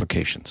production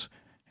applications.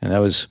 And that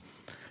was,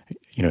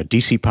 a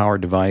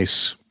DC-powered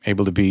device,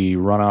 able to be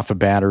run off a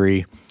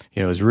battery.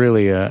 It was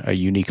really a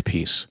unique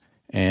piece.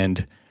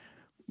 And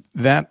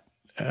that,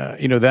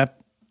 that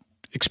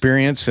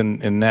experience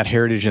and that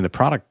heritage and the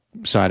product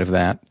side of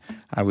that,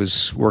 I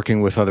was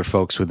working with other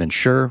folks within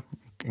Shure,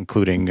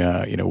 including,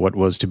 what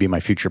was to be my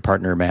future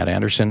partner, Matt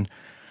Anderson,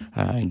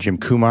 and Jim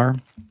Kumar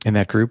in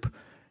that group.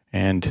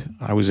 And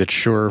I was at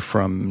Shure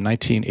from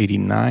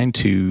 1989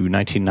 to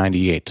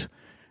 1998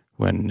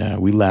 when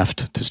we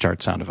left to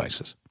start Sound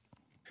Devices.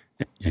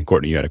 And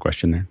Courtney, you had a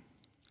question there?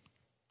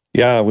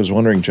 Yeah, I was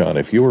wondering, John,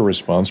 if you were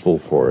responsible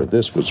for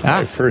this was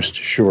my first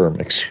Shure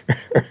mixer.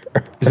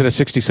 Is it a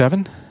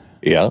 67?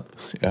 Yeah,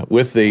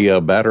 with the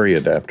battery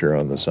adapter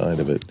on the side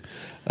of it.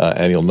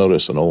 And you'll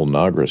notice an old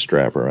Nagra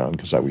strap around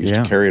because I used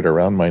to carry it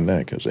around my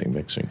neck as a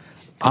mixing.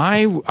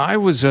 I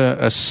was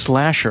a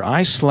slasher.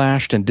 I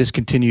slashed and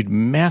discontinued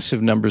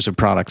massive numbers of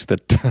products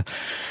that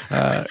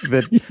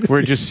that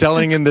were just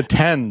selling in the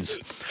tens.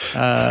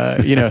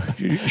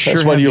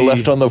 That's what you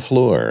left on the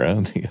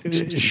floor.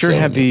 Sure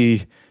had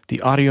the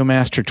Audio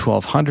Master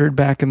 1200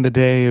 back in the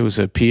day. It was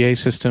a PA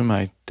system.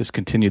 I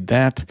discontinued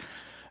that.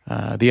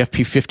 The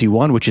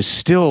FP51, which is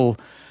still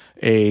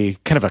a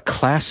kind of a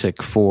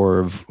classic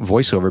for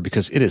voiceover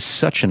because it is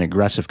such an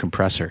aggressive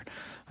compressor.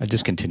 I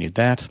discontinued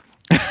that.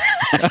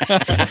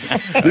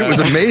 It was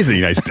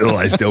amazing. I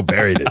still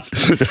buried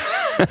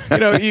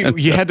it.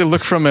 You had to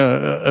look from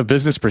a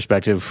business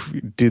perspective.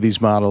 Do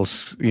these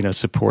models,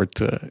 support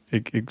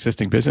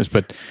existing business?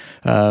 But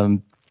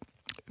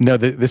no,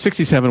 the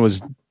 67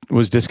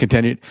 was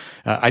discontinued.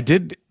 I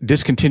did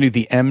discontinue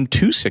the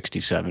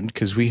M267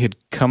 because we had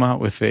come out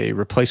with a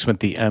replacement,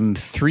 the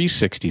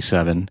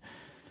M367.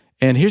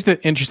 And here's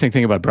the interesting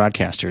thing about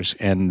broadcasters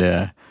and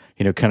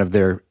kind of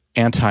their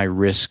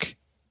anti-risk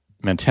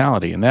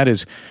mentality, and that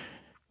is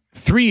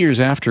 3 years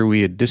after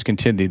we had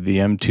discontinued the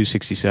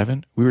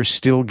M267, we were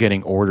still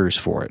getting orders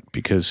for it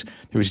because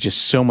there was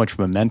just so much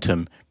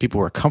momentum.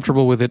 People were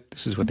comfortable with it.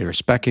 This is what they were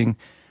speccing.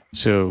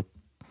 So,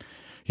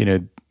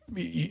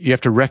 you have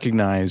to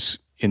recognize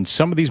in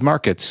some of these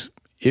markets,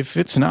 if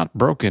it's not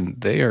broken,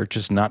 they are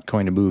just not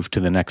going to move to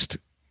the next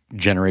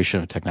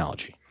generation of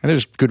technology. And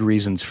there's good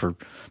reasons for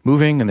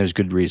moving, and there's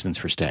good reasons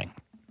for staying.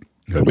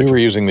 We were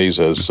using these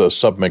as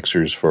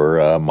submixers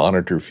for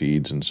monitor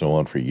feeds and so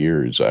on for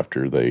years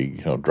after they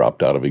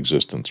dropped out of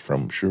existence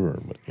from Shure.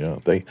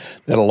 But they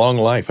had a long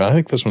life. And I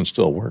think this one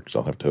still works.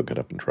 I'll have to hook it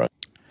up and try.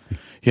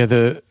 Yeah,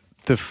 the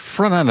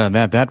front end on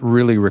that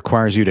really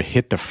requires you to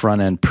hit the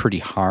front end pretty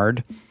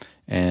hard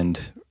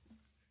and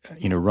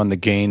run the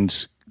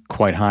gains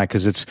quite high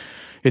because its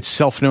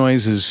self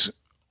noise is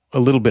a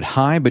little bit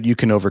high, but you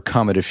can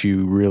overcome it if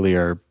you really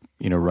are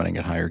running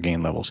at higher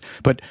gain levels.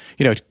 But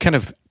kind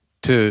of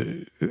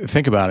to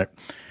think about it,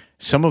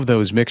 some of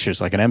those mixers,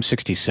 like an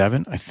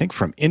M67, I think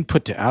from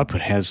input to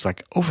output has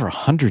like over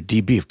 100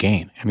 dB of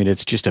gain. I mean,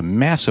 it's just a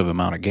massive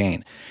amount of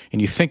gain.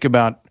 And you think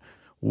about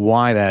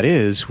why that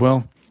is,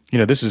 well,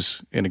 this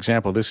is an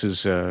example. This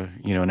is, an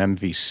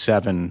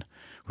MV7,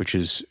 which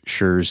is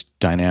Shure's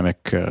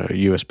dynamic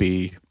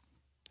USB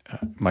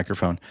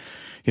microphone.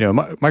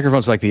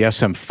 Microphones like the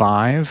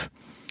SM5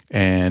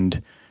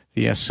 and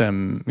the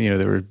SM,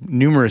 there were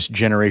numerous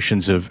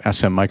generations of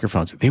SM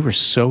microphones. They were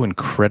so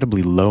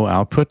incredibly low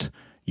output,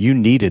 you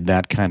needed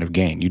that kind of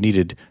gain. You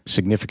needed a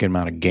significant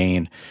amount of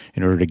gain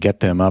in order to get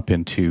them up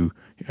into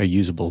a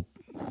usable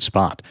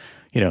spot.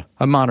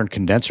 A modern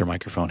condenser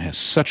microphone has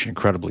such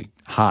incredibly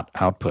hot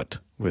output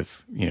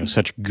with,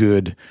 such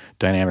good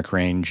dynamic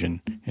range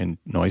and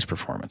noise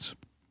performance.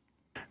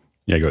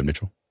 Yeah, go ahead,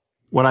 Mitchell.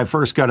 When I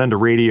first got into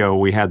radio,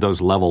 we had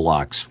those level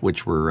locks,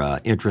 which were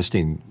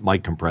interesting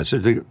mic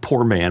compressors, the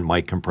poor man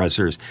mic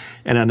compressors.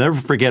 And I'll never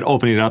forget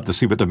opening it up to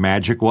see what the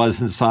magic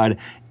was inside.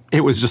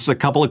 It was just a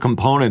couple of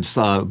components,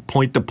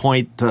 point to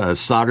point,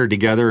 soldered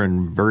together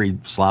in very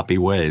sloppy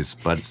ways,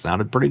 but it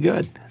sounded pretty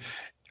good.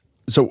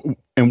 So,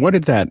 and what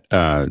did that,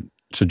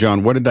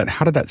 John,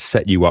 how did that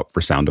set you up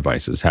for Sound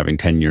Devices, having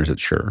 10 years at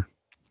Shure?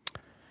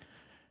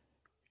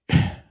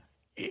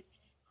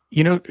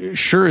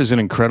 Shure is an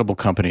incredible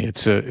company.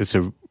 It's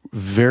a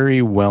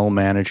very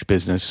well-managed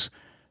business.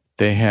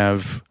 They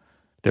have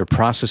their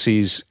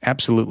processes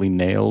absolutely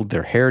nailed.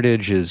 Their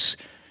heritage is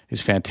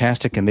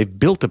fantastic, and they've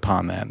built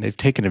upon that. They've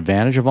taken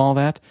advantage of all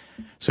that.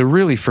 So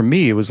really, for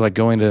me, it was like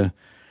going to,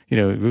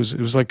 it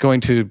was like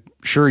going to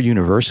Shure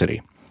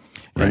University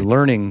and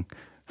learning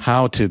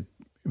how to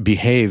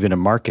behave in a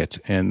market.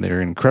 And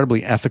they're an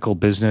incredibly ethical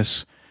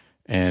business,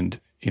 and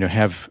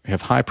have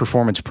high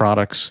performance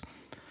products.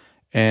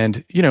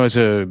 And, as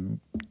a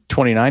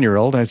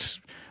 29-year-old,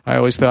 I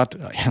always thought,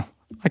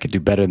 I could do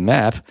better than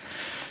that.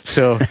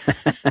 So,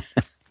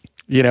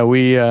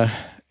 we,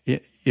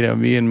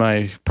 me and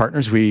my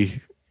partners,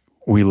 we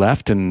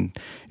left and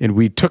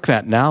we took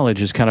that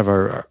knowledge as kind of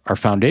our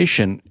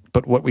foundation.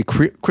 But what we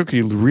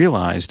quickly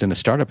realized in a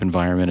startup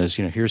environment is,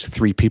 here's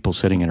 3 people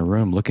sitting in a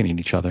room looking at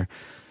each other.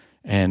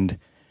 And,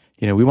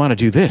 we want to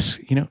do this.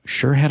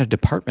 Sure had a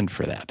department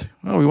for that.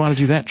 Oh, we want to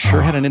do that.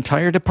 Sure had an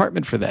entire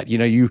department for that.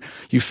 You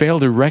fail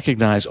to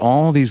recognize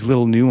all these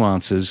little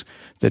nuances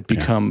that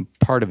become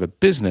part of a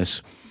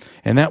business.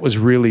 And that was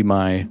really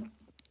my,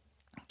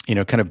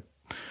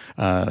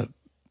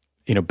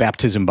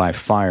 baptism by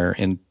fire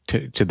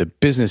into the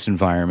business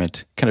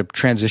environment, kind of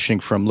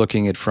transitioning from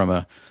looking at from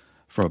a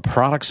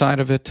product side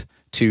of it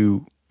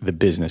to the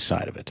business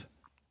side of it.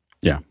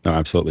 Yeah, no,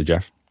 absolutely,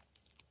 Jeff.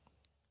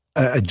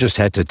 I just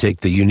had to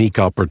take the unique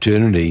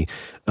opportunity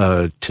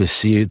to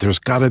see there's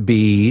got to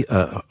be,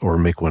 or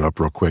make one up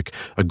real quick,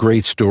 a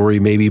great story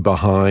maybe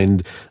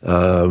behind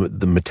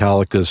the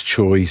Metallica's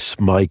choice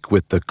mic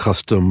with the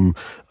custom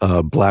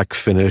black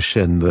finish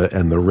and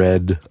the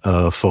red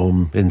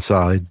foam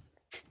inside.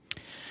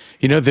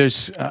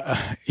 There's,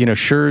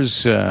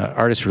 Shure's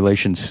artist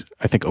relations,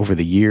 I think over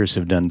the years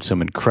have done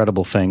some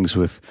incredible things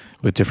with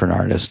different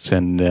artists.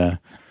 And,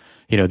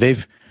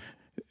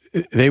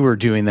 they were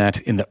doing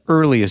that in the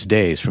earliest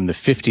days from the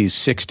 50s,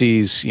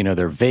 60s.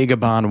 Their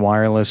Vagabond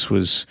wireless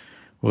was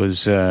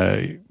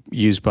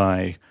used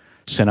by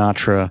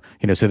Sinatra.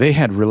 So they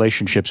had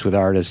relationships with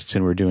artists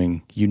and were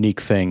doing unique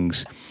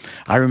things.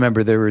 I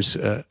remember there was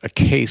a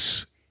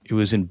case, it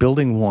was in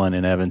Building 1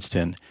 in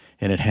Evanston,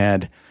 and it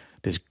had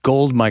this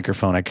gold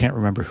microphone. I can't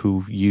remember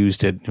who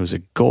used it. It was a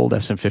gold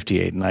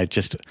SM58, and I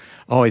just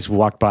always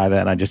walked by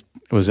that, and I just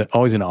was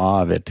always in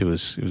awe of it. It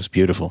was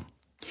beautiful.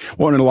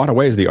 Well, in a lot of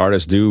ways, the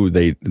artists do.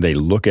 They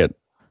look at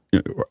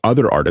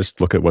other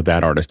artists, look at what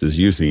that artist is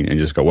using, and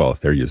just go, well,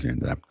 if they're using it,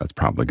 that's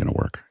probably going to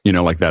work.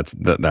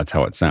 That's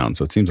how it sounds.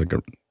 So it seems like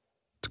it's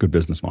a good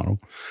business model.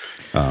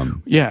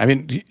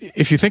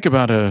 If you think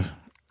about a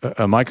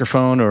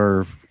microphone,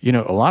 or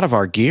a lot of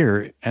our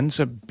gear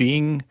ends up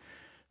being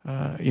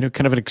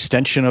kind of an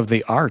extension of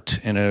the art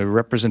and a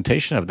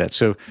representation of that.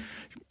 So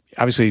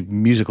obviously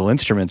musical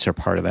instruments are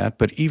part of that,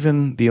 but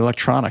even the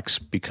electronics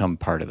become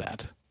part of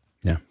that.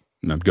 Yeah.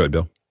 No, go ahead,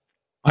 Bill.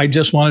 I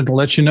just wanted to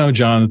let you know,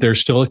 John, that there's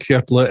still a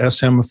couple of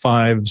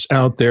SM5s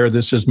out there.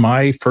 This is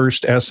my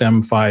first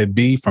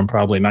SM5B from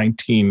probably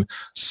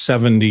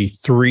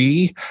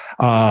 1973.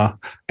 And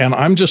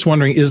I'm just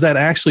wondering, is that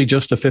actually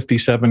just a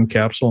 57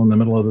 capsule in the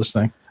middle of this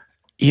thing?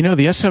 The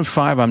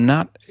SM5, I'm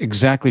not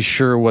exactly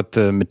sure what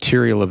the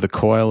material of the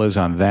coil is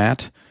on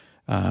that.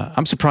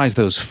 I'm surprised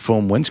those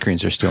foam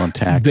windscreens are still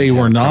intact. They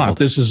were not.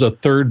 This is a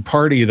third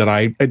party that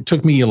it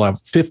took me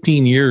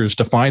 15 years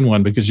to find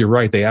one, because you're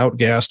right, they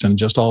outgassed and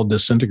just all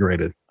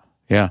disintegrated.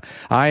 Yeah.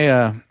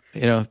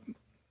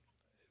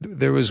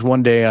 There was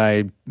one day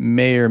I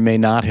may or may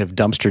not have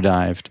dumpster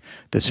dived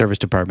the service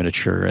department at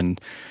Shure,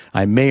 and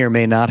I may or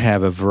may not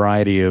have a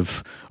variety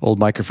of old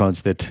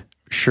microphones that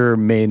Shure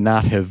may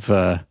not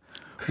have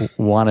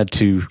wanted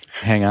to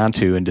hang on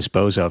to and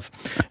dispose of,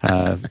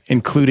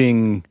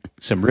 including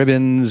some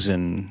ribbons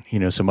and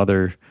some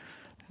other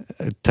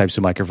types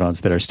of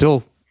microphones that are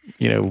still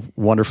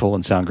wonderful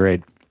and sound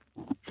great.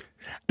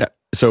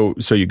 So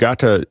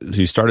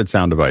you started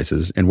Sound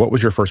Devices, and what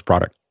was your first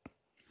product?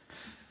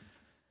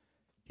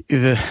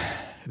 The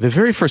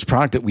very first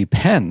product that we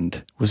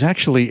penned was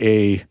actually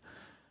a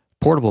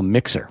portable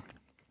mixer,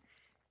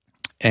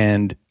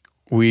 and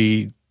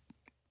we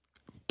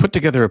put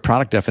together a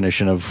product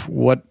definition of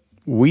what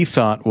we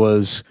thought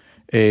was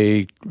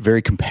a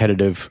very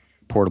competitive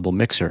portable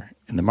mixer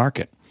in the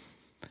market.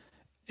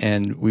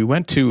 And we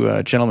went to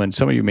a gentleman,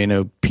 some of you may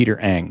know Peter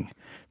Eng.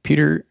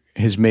 Peter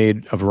has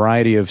made a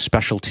variety of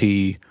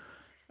specialty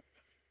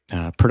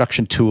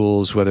production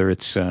tools, whether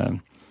it's the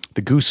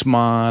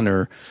Goosemon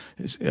or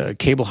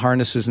cable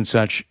harnesses and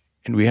such.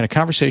 And we had a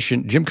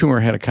conversation, Jim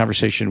Coomer had a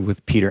conversation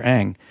with Peter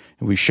Eng,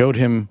 and we showed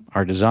him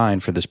our design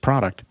for this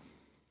product.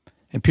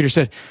 And Peter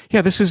said,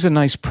 yeah, this is a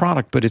nice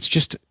product, but it's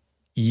just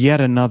yet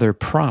another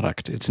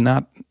product. It's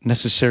not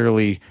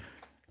necessarily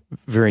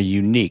very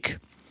unique.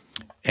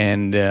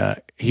 And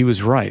he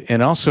was right.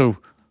 And also,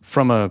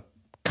 from a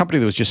company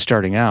that was just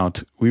starting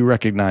out, we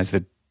recognized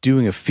that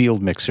doing a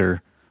field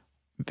mixer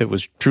that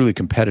was truly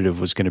competitive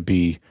was going to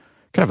be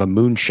kind of a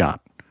moonshot.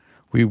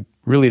 We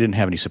really didn't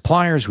have any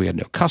suppliers. We had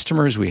no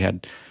customers. We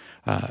had,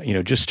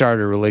 just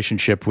started a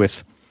relationship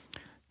with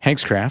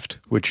Hankscraft,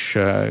 which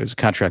is a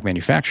contract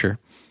manufacturer,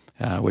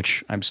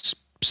 which I'm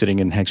sitting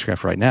in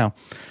Hankscraft right now.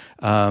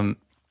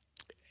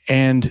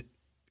 And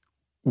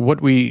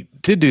what we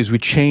did do is we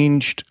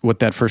changed what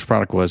that first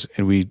product was,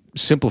 and we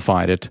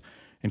simplified it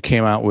and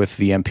came out with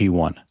the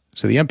MP1.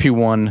 So the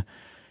MP1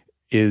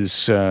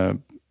 is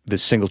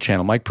this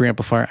single-channel mic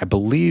preamplifier. I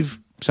believe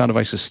Sound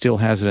Devices still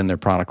has it in their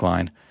product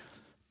line.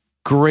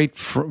 Great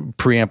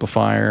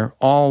preamplifier,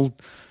 all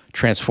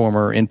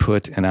transformer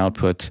input and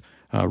output,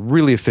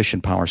 really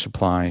efficient power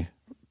supply,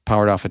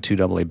 powered off of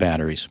 2 AA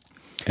batteries.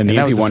 And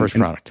that was the first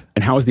product.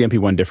 And how is the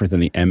MP1 different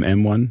than the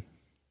MM1?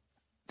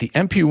 the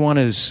MP1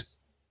 is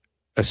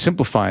a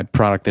simplified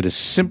product that is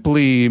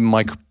simply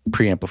mic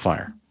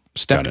preamplifier.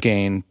 Stepped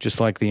gain,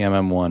 just like the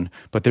MM1,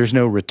 but there's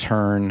no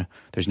return,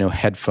 there's no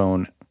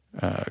headphone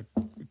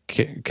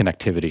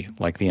connectivity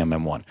like the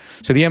MM1.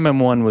 So the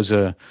MM1 was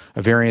a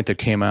variant that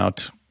came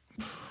out,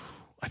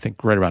 I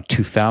think, right around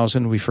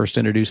 2000. We first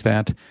introduced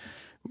that.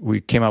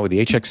 We came out with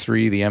the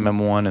HX3, the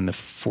MM1, and the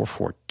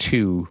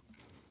 442.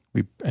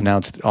 We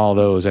announced all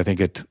those, I think,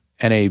 at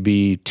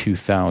NAB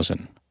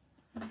 2000.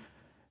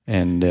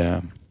 And,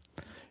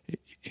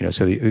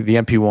 so the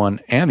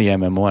MP1 and the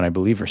MM1, I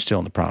believe, are still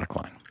in the product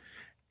line.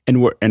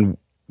 And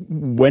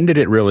when did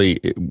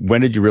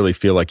you really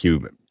feel like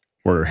you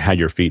had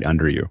your feet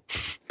under you?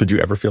 Did you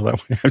ever feel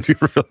that way? Did you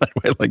ever feel that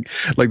way?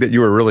 Like that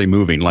you were really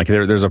moving? Like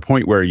there's a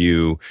point where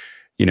you're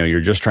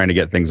just trying to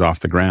get things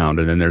off the ground.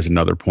 And then there's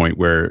another point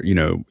where,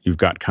 you've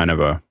got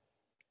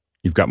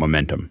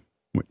momentum.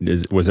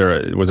 Was there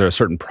a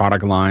certain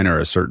product line or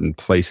a certain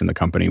place in the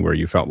company where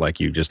you felt like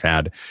you just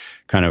had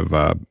kind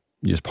of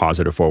just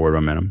positive forward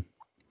momentum?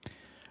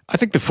 I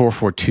think the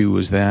 442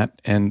 was that.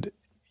 And,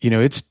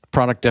 its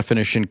product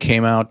definition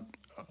came out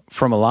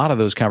from a lot of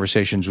those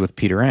conversations with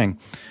Peter Eng.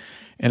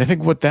 And I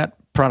think what that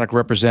product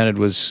represented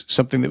was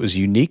something that was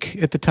unique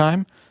at the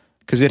time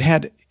because it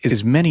had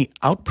as many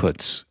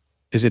outputs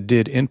as it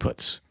did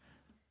inputs.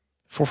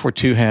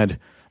 442 had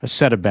a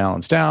set of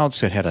balanced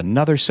outs. It had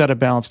another set of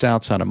balanced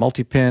outs on a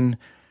multi-pin.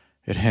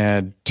 It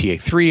had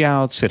TA3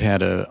 outs. It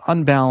had a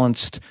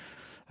unbalanced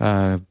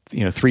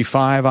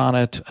 3.5 on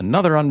it,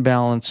 another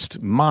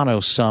unbalanced mono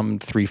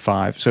summed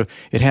 3.5. So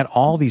it had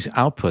all these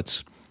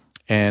outputs,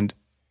 and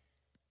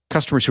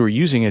customers who were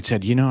using it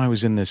said, I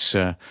was in this,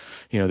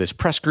 this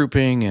press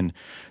grouping, and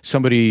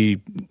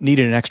somebody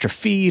needed an extra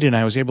feed, and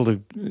I was able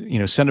to,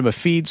 send them a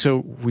feed. So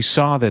we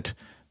saw that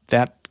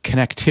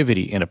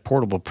connectivity in a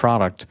portable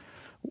product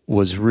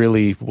was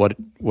really what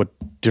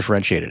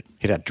differentiated it.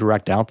 It had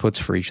direct outputs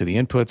for each of the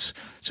inputs,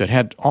 so it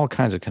had all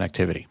kinds of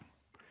connectivity.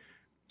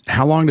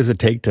 How long does it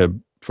take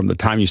from the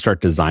time you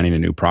start designing a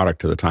new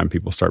product to the time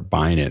people start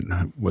buying it?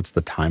 What's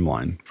the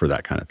timeline for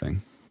that kind of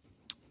thing?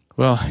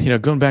 Well,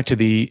 going back to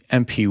the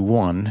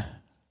MP1,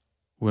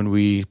 when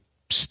we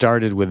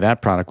started with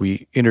that product,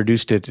 we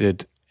introduced it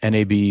at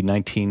NAB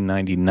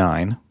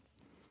 1999,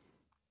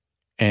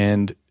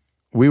 and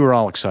we were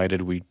all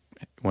excited. We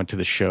went to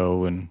the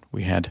show, and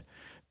we had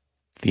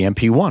the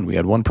MP1. We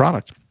had one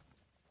product,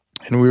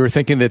 and we were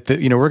thinking that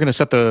we're going to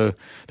set the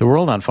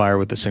world on fire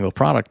with the single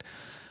product.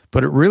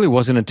 But it really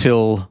wasn't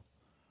until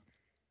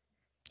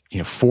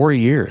 4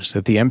 years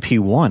that the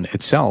MP1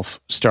 itself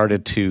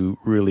started to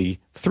really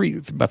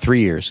about 3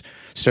 years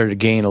started to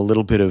gain a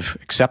little bit of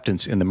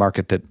acceptance in the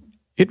market that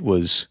it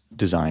was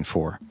designed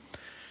for,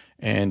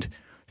 and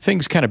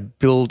things kind of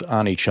build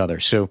on each other.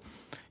 So,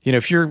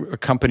 if you're a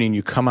company and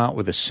you come out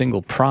with a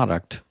single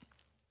product,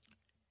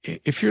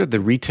 if you're the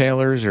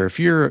retailers or if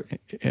you're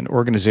an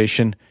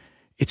organization,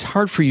 it's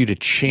hard for you to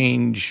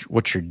change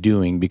what you're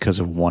doing because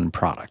of one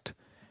product.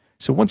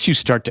 So once you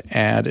start to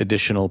add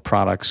additional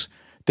products,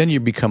 then you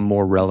become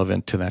more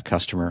relevant to that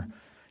customer.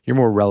 You're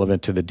more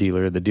relevant to the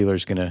dealer. The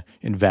dealer's going to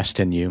invest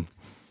in you.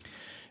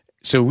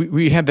 So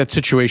we had that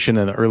situation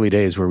in the early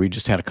days where we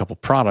just had a couple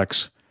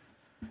products.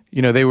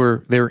 They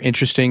were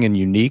interesting and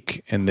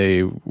unique, and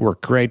they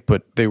worked great,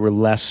 but they were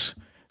less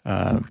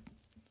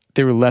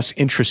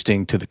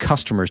interesting to the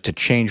customers to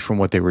change from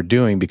what they were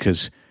doing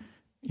because,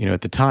 at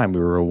the time we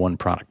were a one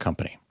product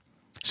company.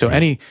 So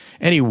any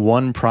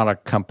one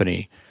product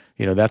company,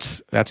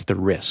 that's the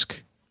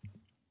risk.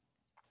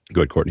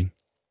 Go ahead, Courtney.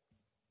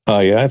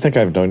 Yeah, I think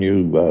I've known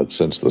you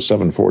since the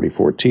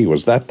 744T.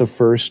 Was that the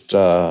first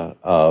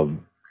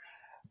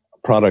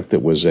product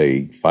that was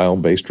a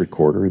file-based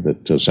recorder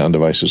that Sound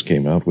Devices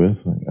came out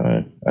with?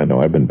 I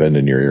know I've been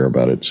bending your ear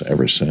about it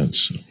ever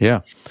since.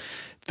 Yeah.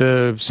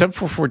 The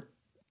 744,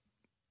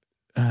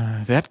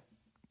 that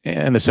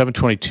and the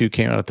 722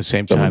 came out at the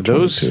same time.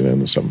 Those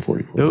and the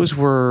 744. Those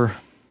were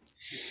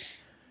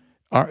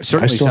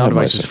certainly Sound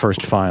Devices'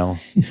 first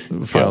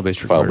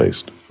file-based recorder.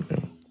 File-based, yeah.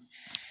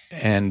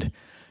 And,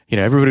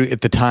 everybody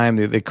at the time,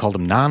 they called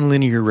them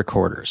nonlinear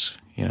recorders,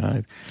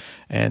 and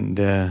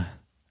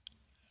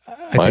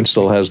mine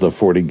still has the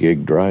 40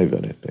 gig drive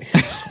in it.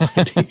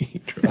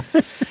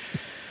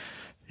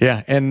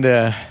 Yeah, and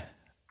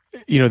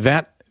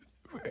that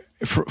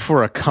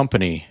for a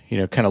company,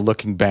 kind of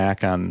looking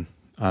back on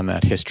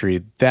that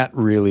history, that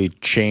really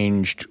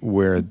changed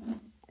where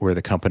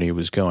the company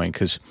was going,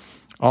 because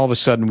all of a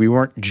sudden we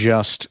weren't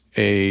just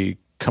a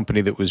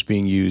company that was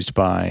being used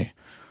by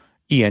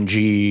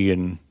ENG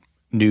and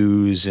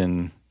news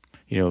and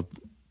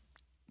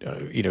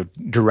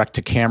direct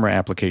to camera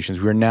applications.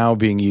 We were now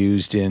being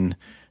used in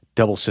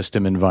double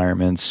system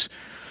environments.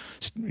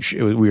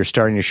 We were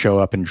starting to show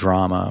up in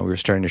drama. We were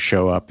starting to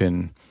show up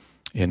in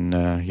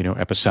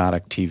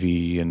episodic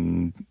TV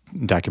and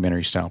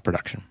documentary style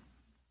production.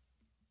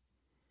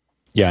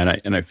 Yeah,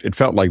 and it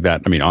felt like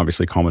that. I mean,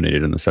 obviously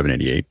culminated in the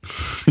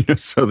 788.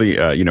 So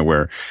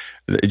where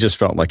it just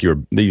felt like a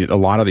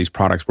lot of these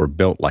products were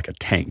built like a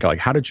tank. Like,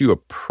 how did you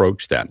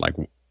approach that? Like,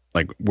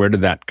 Like, where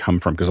did that come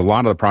from? Because a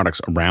lot of the products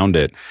around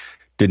it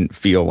didn't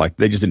feel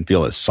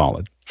as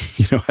solid,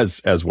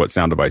 as what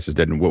Sound Devices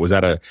did. And what was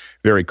that a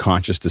very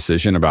conscious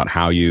decision about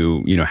how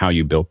you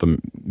built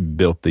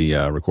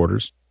the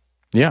recorders?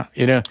 Yeah,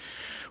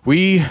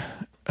 we,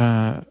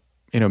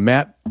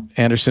 Matt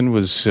Anderson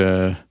was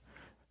the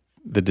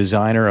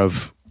designer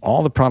of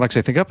all the products,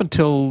 I think, up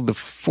until the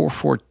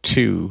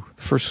 442,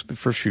 the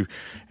first few,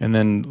 and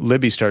then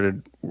Libby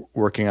started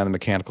working on the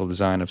mechanical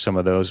design of some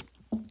of those.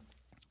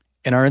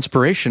 And our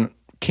inspiration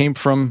came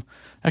from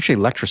actually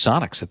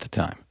Electrosonics at the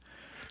time.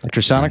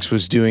 Electrosonics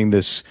was doing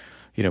this,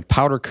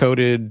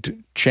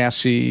 powder-coated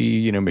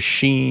chassis,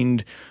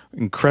 machined,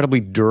 incredibly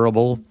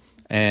durable,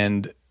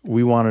 and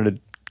we wanted to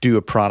do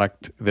a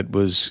product that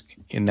was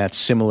in that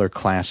similar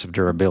class of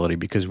durability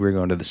because we were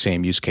going to the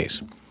same use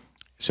case.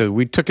 So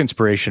we took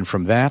inspiration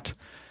from that,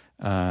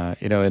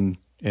 and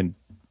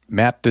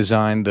Matt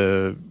designed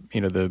the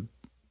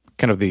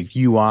kind of the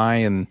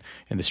UI and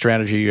the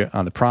strategy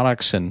on the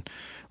products, and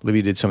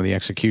Libby did some of the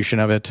execution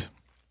of it,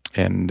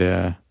 and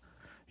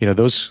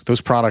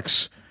those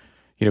products,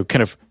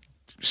 kind of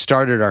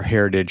started our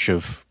heritage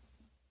of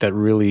that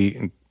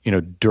really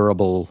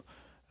durable,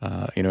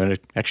 and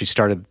it actually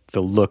started the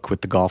look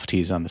with the golf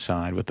tees on the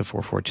side with the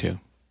 442.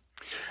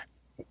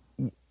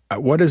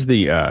 What is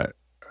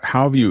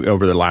how have you,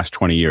 over the last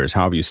 20 years,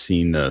 how have you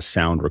seen the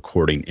sound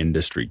recording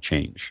industry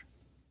change?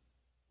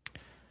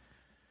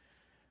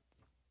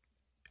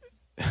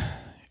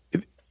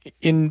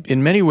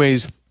 In many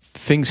ways,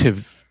 things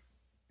have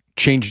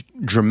changed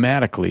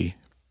dramatically,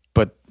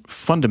 but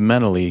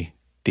fundamentally,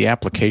 the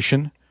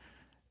application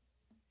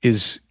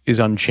is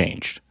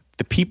unchanged.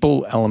 The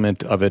people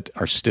element of it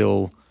are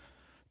still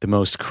the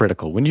most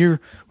critical. When you're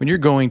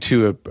going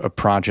to a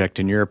project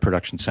and you're a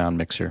production sound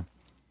mixer,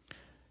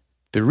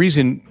 the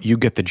reason you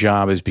get the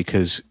job is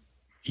because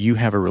you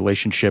have a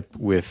relationship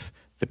with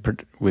the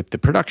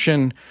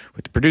production,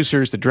 with the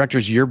producers, the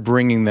directors. You're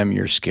bringing them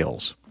your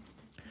skills.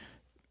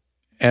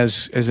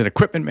 As an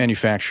equipment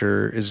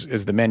manufacturer,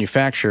 as the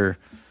manufacturer,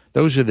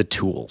 those are the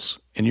tools,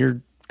 and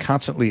you're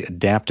constantly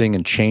adapting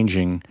and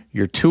changing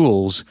your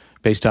tools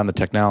based on the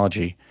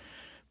technology.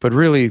 But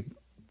really,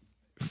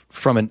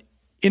 from an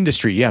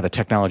industry, the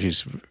technology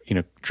is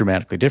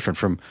dramatically different.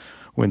 From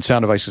when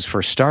Sound Devices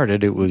first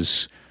started, it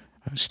was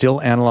still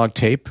analog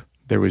tape.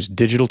 There was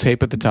digital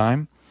tape at the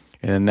time,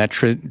 and then that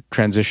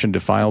transitioned to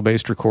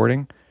file-based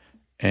recording,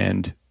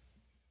 and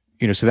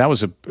so that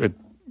was a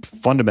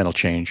fundamental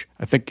change.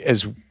 I think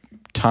as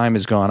time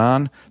has gone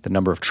on, the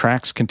number of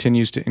tracks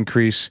continues to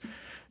increase,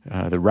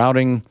 the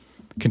routing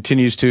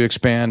continues to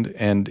expand,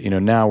 and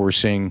now we're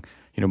seeing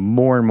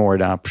more and more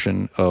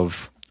adoption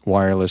of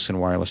wireless and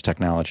wireless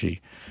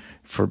technology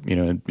for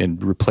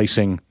and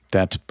replacing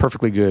that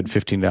perfectly good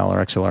 $15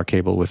 XLR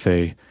cable with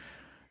a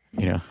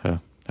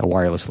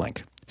wireless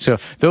link. So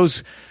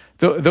those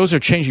are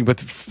changing, but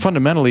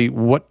fundamentally,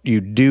 what you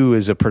do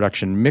as a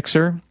production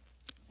mixer,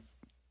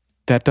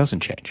 that doesn't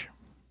change.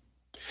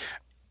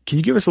 Can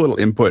you give us a little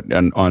input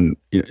on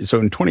so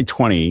in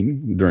 2020,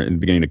 during the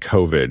beginning of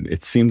COVID,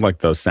 it seemed like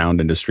the sound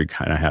industry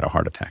kind of had a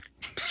heart attack.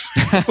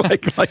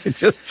 like it's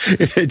just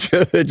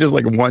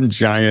like one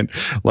giant,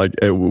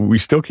 we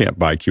still can't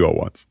buy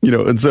QL1s,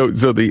 and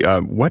so the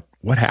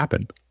what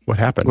happened? What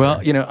happened?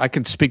 Well, I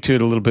can speak to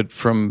it a little bit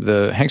from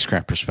the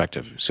Hankscraft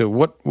perspective. So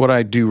what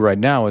I do right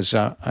now is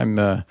I'm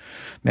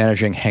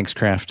managing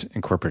Hankscraft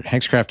Incorporated.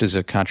 Hankscraft is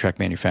a contract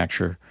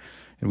manufacturer,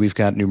 and we've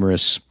got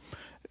numerous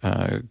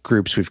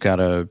groups. We've got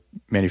a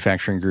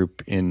manufacturing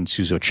group in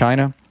Suzhou,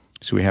 China.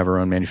 So we have our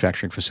own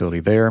manufacturing facility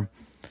there.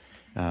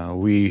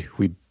 We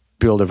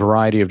build a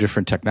variety of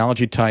different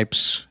technology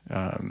types.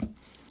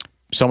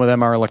 Some of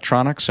them are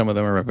electronic, some of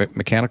them are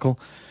mechanical.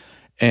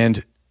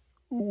 And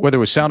whether it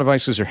was Sound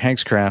Devices or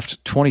Hankscraft,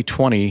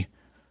 2020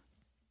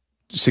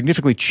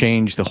 significantly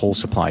changed the whole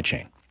supply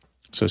chain.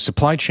 So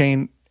supply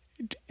chain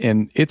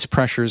and its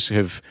pressures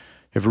have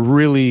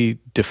really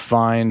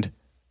defined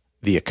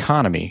the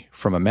economy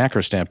from a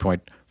macro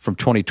standpoint from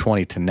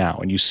 2020 to now.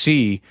 And you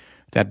see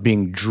that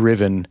being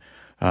driven,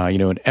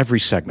 in every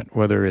segment,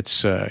 whether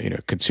it's,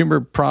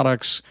 consumer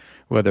products,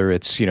 whether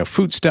it's,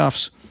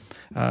 foodstuffs.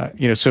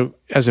 So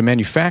as a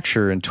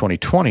manufacturer in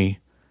 2020,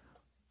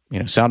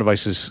 Sound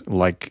Devices,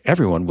 like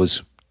everyone,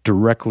 was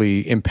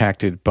directly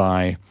impacted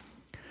by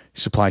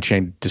supply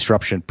chain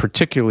disruption,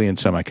 particularly in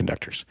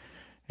semiconductors.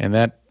 And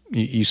that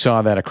you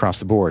saw that across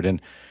the board. And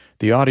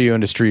the audio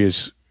industry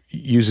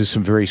uses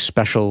some very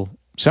special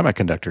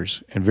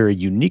semiconductors and very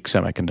unique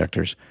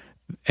semiconductors.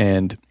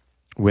 And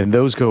when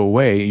those go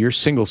away, you're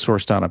single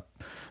sourced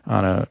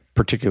on a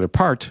particular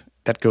part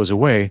that goes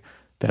away.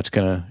 That's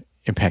going to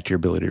impact your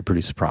ability to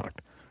produce a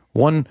product.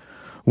 One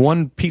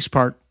piece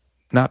part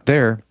not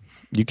there,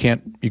 you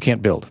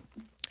can't build.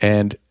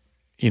 And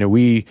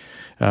Sound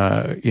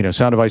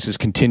Devices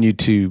continue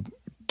to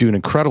do an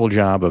incredible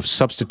job of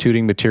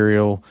substituting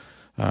material,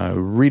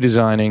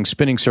 redesigning,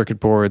 spinning circuit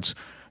boards.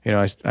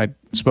 I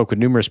spoke with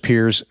numerous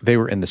peers. They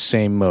were in the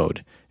same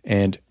mode.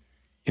 And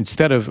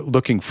instead of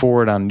looking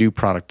forward on new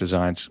product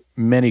designs,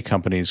 many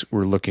companies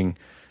were looking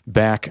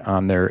back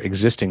on their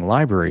existing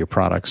library of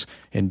products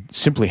and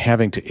simply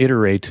having to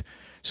iterate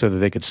so that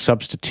they could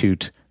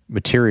substitute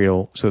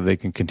material so that they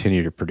can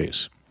continue to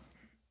produce.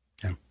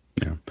 Yeah.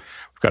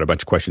 We've got a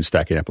bunch of questions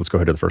stacking up. Let's go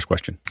ahead to the first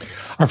question.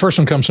 Our first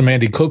one comes from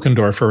Andy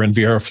Kokendorfer in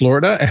Viera,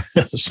 Florida.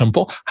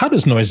 Simple. How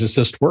does Noise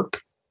Assist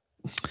work?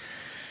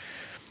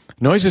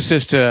 Noise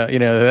Assist,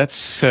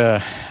 that's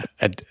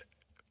it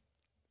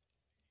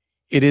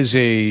is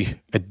a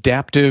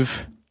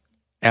adaptive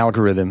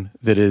algorithm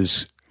that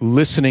is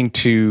listening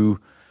to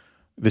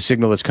the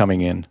signal that's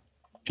coming in,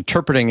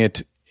 interpreting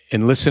it,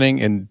 and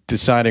listening and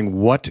deciding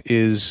what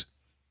is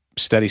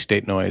steady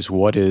state noise,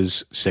 what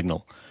is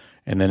signal,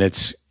 and then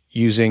it's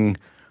using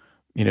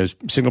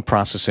signal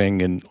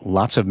processing and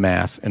lots of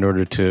math in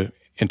order to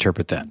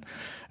interpret that.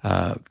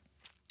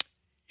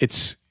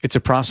 It's a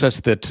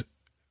process that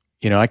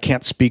I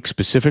can't speak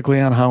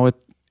specifically on how it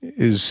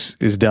is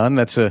done.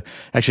 That's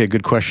actually a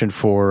good question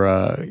for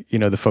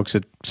the folks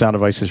at Sound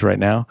Devices right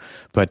now.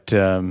 But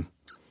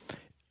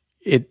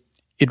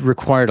it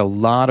required a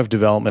lot of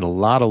development, a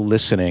lot of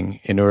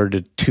listening in order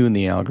to tune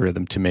the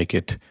algorithm to make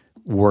it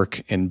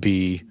work and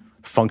be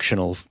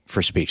functional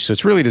for speech. So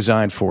it's really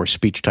designed for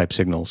speech type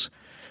signals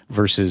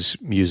versus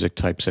music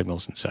type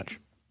signals and such.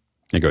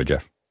 You go,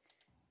 Jeff.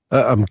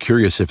 I'm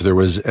curious if there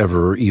was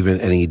ever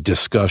even any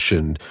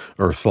discussion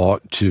or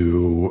thought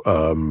to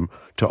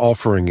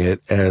offering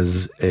it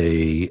as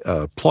a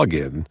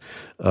plug-in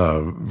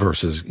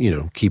versus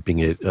keeping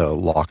it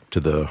locked to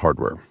the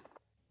hardware.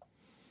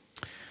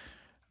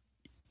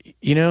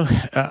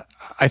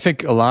 I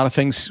think a lot of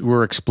things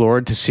were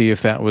explored to see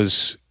if that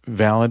was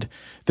valid.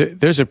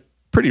 There's a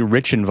pretty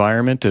rich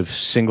environment of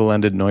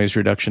single-ended noise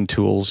reduction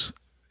tools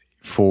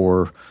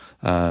for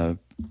that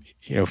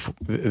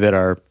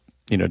are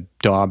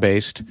DAW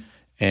based,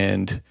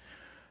 and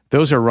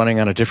those are running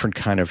on a different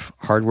kind of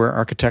hardware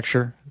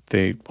architecture.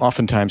 They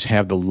oftentimes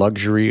have the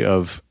luxury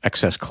of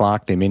excess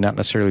clock. They may not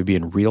necessarily be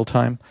in real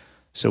time.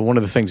 So one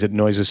of the things that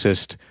Noise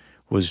Assist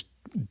was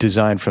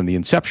designed from the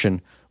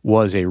inception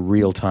was a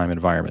real time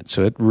environment.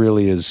 So it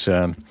really is,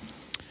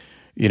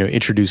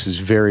 introduces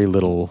very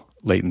little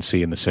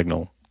latency in the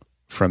signal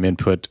from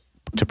input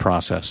to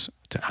process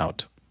to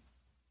out.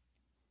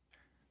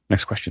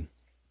 Next question.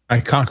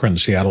 Mike Cochran,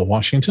 Seattle,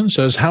 Washington,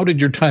 says, how did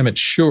your time at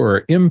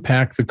Shure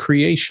impact the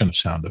creation of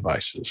Sound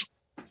Devices?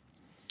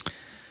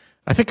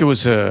 I think it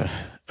was a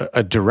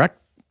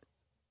direct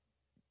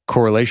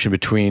correlation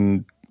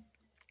between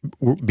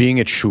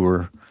being at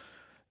Shure,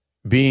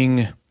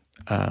 being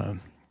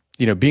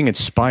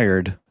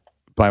inspired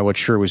by what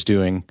Shure was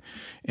doing,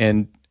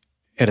 and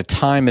at a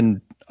time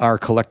in our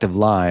collective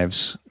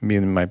lives, me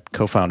and my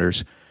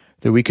co-founders,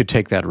 that we could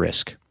take that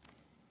risk.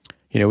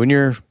 When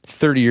you're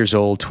 30 years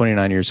old,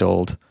 29 years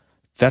old,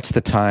 that's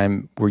the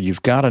time where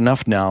you've got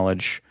enough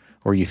knowledge,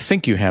 or you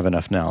think you have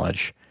enough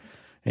knowledge,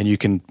 and you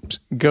can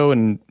go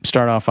and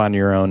start off on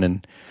your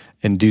own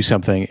and do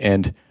something.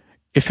 And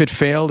if it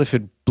failed, if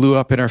it blew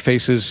up in our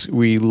faces,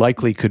 we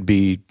likely could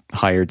be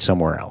hired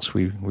somewhere else.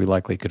 We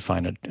likely could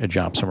find a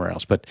job somewhere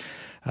else. But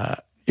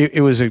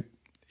it was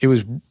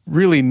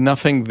really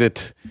nothing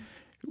that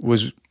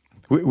was.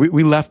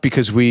 We left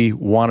because we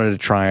wanted to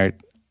try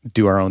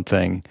do our own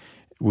thing.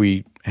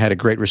 We had a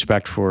great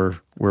respect for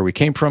where we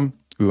came from.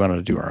 We wanted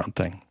to do our own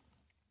thing.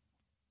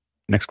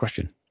 Next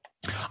question.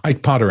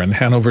 Ike Potter in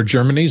Hanover,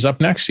 Germany is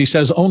up next. He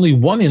says only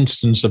one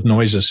instance of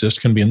Noise Assist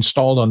can be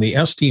installed on the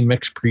ST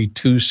MixPre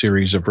 2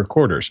 series of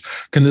recorders.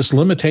 Can this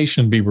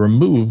limitation be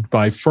removed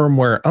by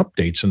firmware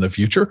updates in the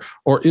future,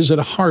 or is it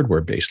a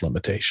hardware-based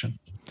limitation?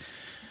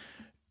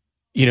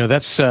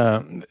 That's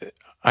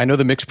I know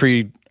the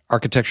MixPre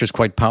architecture is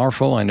quite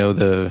powerful. I know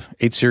the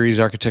 8 series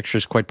architecture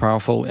is quite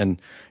powerful,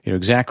 and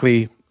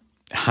exactly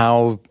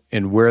how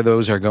and where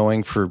those are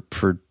going for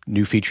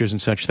new features and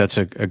such, that's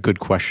a good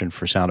question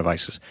for Sound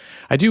Devices.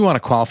 I do want to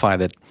qualify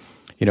that,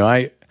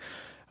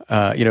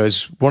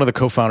 as one of the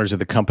co-founders of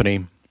the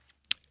company,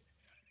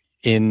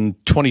 in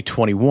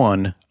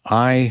 2021,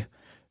 I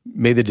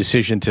made the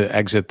decision to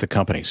exit the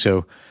company.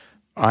 So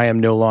I am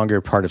no longer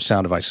part of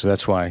Sound Devices. So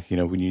that's why,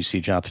 when you see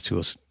Jon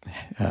Tatooles,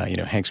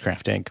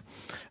 Hankscraft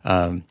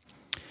Inc.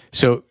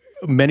 So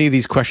many of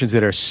these questions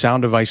that are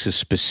Sound Devices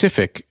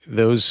specific,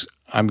 those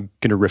I'm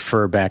going to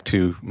refer back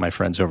to my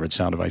friends over at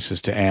Sound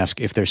Devices to ask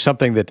if there's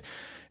something that,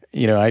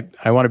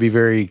 I want to be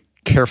very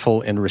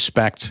careful and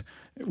respect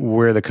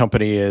where the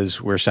company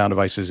is, where Sound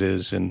Devices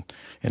is, and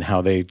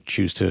how they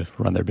choose to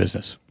run their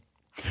business.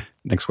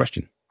 Next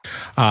question.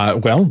 You're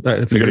going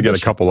to get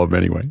a couple of them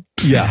anyway.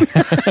 Yeah.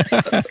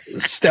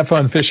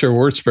 Stefan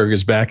Fischer-Wurzburg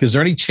is back. Is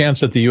there any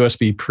chance that the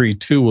USB Pre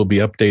 2 will be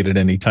updated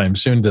anytime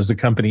soon? Does the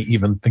company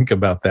even think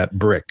about that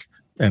brick?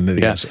 And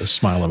then a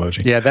smile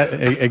emoji. Yeah, that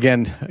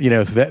again,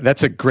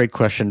 that's a great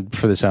question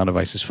for the Sound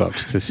Devices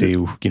folks to see.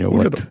 We'll get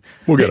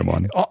them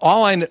on.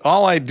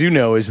 All I do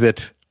know is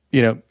that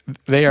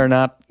they are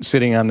not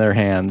sitting on their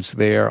hands.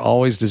 They are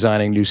always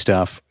designing new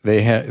stuff.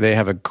 They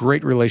have a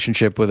great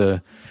relationship with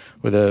a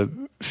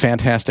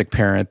fantastic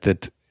parent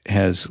that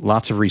has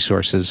lots of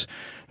resources.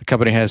 The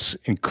company has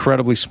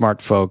incredibly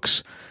smart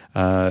folks.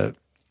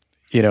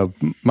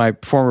 my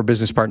former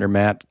business partner,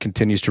 Matt,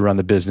 continues to run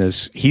the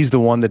business. He's the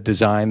one that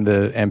designed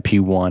the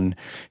MP1.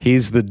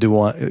 He's the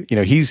one,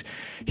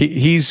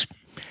 he's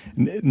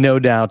no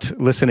doubt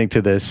listening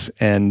to this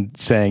and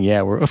saying,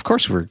 yeah, of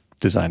course we're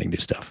designing new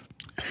stuff.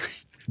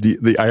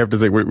 I have to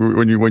say,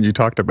 when you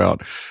talked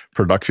about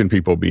production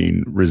people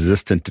being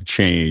resistant to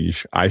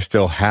change, I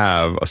still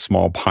have a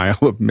small pile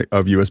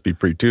of USB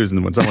pre-2s,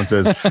 and when someone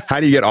says, "How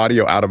do you get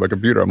audio out of a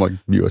computer?" I'm like,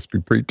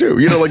 USB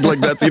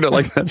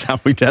pre-2. That's how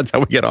we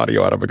get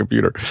audio out of a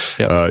computer.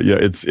 Yep.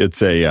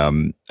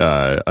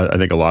 I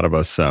think a lot of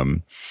us are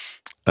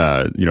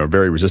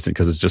very resistant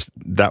because it's just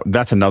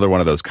that's another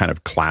one of those kind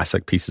of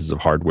classic pieces of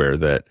hardware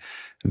that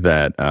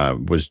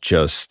was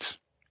just.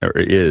 Or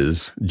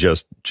is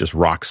just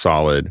rock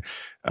solid.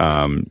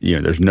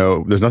 There's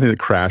nothing that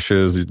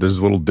crashes.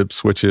 There's little dip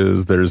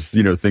switches. There's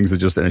things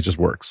that and it just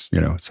works.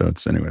 So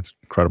it's an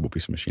incredible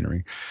piece of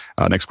machinery.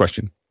 Next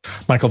question.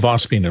 Michael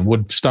Vospein in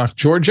Woodstock,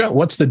 Georgia.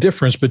 What's the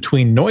difference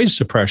between noise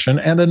suppression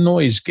and a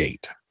noise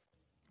gate?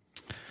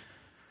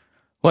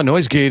 Well,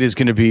 noise gate is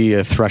going to be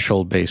a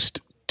threshold-based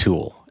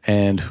tool,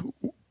 and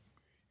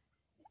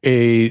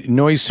a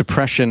noise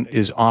suppression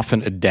is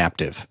often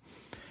adaptive,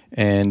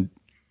 and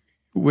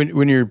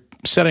when you're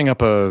setting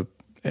up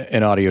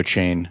an audio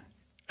chain,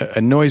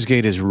 a noise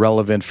gate is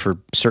relevant for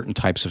certain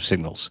types of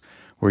signals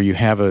where you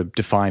have a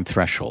defined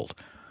threshold.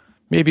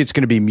 Maybe it's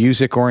going to be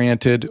music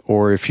oriented,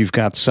 or if you've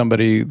got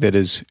somebody that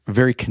is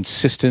very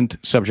consistent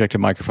subject to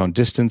microphone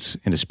distance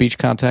in a speech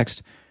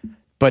context,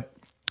 but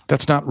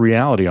that's not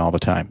reality all the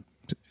time.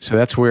 So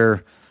that's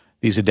where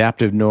these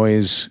adaptive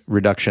noise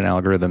reduction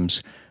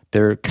algorithms,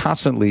 they're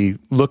constantly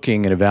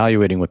looking and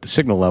evaluating what the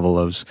signal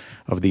level is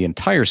of the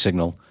entire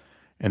signal,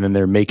 and then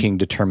they're making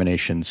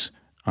determinations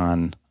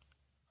on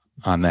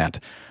that.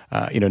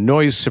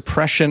 Noise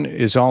suppression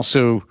is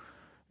also,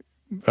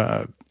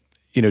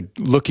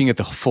 looking at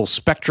the full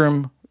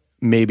spectrum,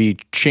 maybe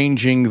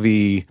changing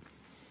the,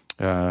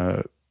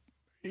 how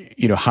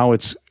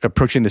it's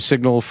approaching the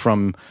signal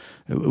from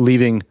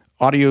leaving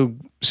audio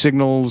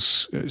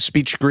signals,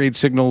 speech grade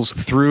signals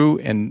through,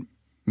 and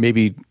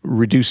maybe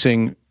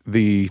reducing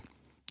the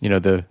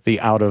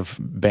out of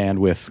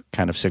bandwidth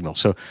kind of signal.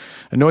 So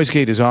a noise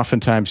gate is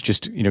oftentimes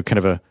just, kind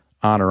of a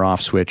on or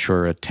off switch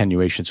or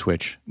attenuation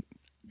switch.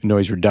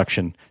 Noise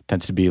reduction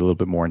tends to be a little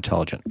bit more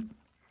intelligent.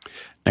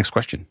 Next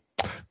question.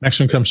 Next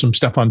one comes from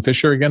Stefan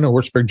Fischer again in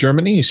Würzburg,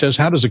 Germany. He says,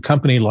 how does a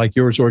company like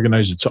yours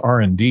organize its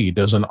R&D?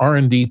 Does an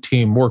R&D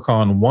team work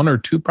on one or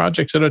two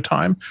projects at a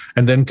time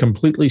and then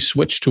completely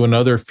switch to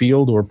another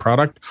field or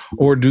product?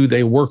 Or do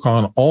they work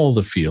on all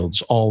the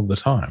fields all the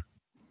time?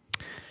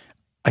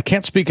 I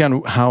can't speak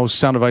on how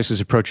Sound Devices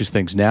approaches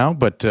things now,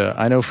 but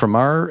I know from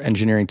our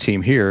engineering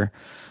team here,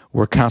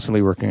 we're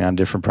constantly working on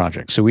different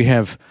projects. So we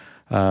have,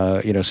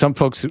 some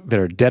folks that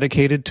are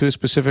dedicated to a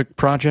specific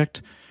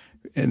project,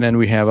 and then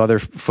we have other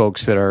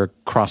folks that are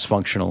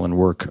cross-functional and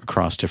work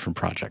across different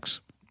projects.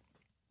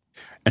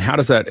 And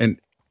how's the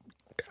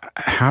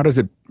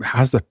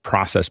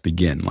process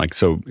begin? Like,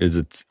 so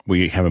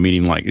we have a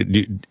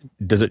meeting,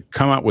 does it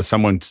come out with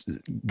someone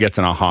gets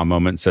an aha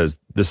moment and says,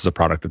 this is a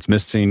product that's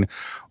missing,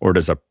 or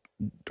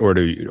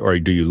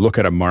do you look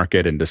at a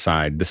market and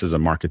decide this is a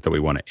market that we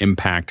want to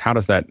impact?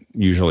 How's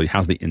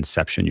the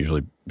inception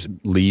usually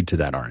lead to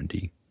that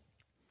R&D?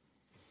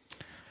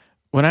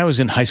 When I was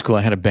in high school,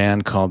 I had a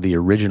band called the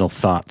Original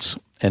Thoughts,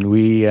 and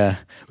we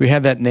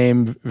had that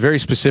name very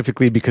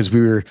specifically because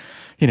we were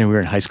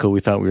in high school.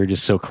 We thought we were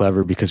just so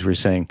clever because we were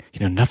saying,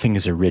 nothing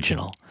is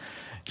original,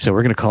 so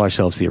we're going to call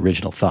ourselves the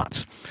Original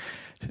Thoughts.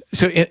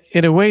 So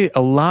in a way,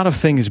 a lot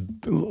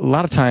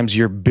of times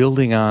you're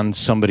building on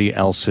somebody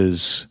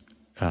else's,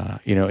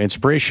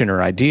 inspiration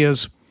or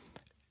ideas,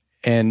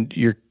 and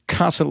you're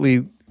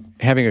constantly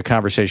having a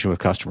conversation with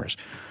customers.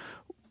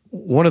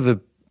 One of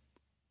the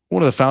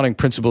founding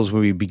principles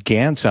when we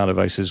began Sound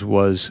Devices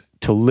was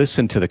to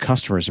listen to the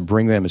customers and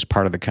bring them as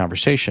part of the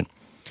conversation.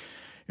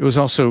 It was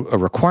also a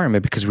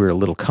requirement because we were a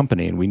little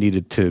company and we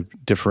needed to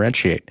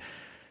differentiate.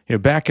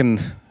 Back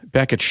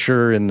at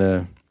Shure in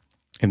the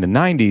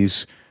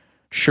 90s,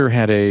 Shure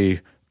had a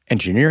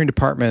engineering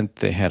department,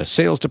 they had a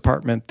sales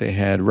department, they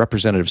had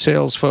representative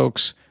sales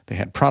folks, they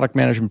had product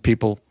management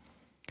people,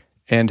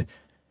 and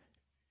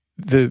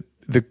the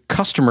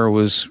customer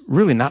was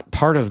really not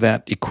part of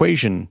that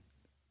equation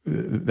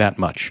that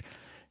much.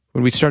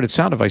 When we started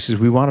Sound Devices,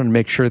 we wanted to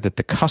make sure that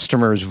the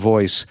customer's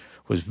voice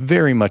was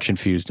very much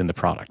infused in the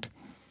product.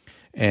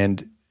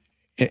 And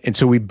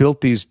so we built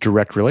these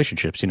direct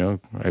relationships.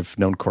 I've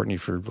known Courtney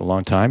for a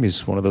long time.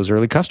 He's one of those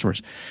early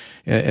customers.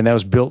 And that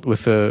was built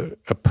with a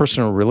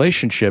personal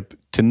relationship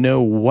to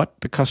know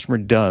what the customer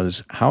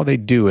does, how they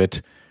do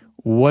it,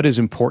 what is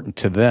important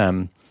to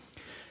them,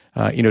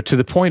 to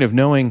the point of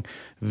knowing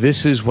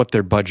this is what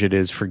their budget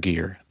is for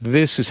gear.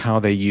 This is how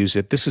they use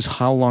it. This is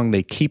how long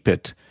they keep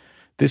it.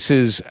 This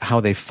is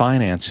how they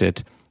finance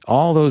it.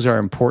 All those are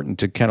important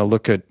to kind of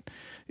look at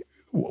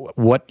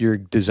what you're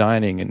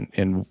designing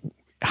and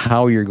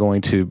how you're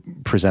going to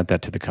present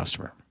that to the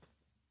customer.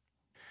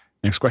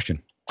 Next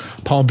question.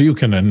 Paul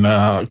Buchanan,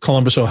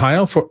 Columbus,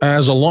 Ohio.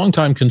 As a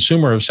longtime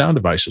consumer of Sound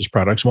Devices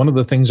products, one of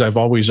the things I've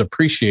always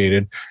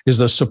appreciated is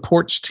the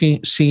support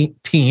team,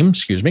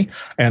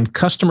 and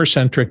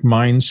customer-centric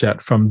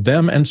mindset from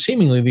them and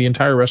seemingly the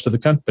entire rest of the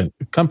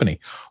company.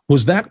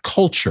 Was that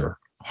culture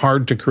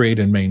hard to create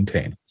and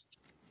maintain?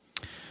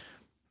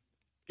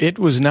 It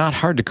was not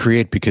hard to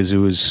create because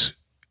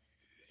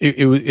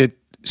it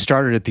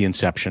started at the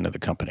inception of the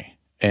company,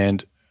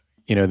 and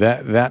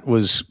that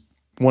was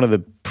one of the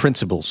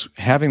principles,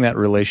 having that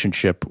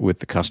relationship with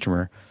the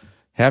customer,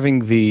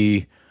 having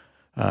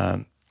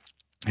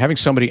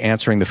somebody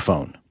answering the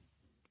phone.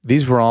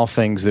 These were all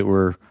things that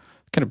were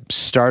kind of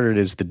started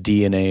as the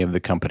DNA of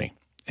the company.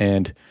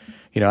 And,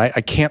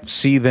 I can't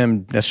see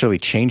them necessarily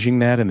changing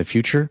that in the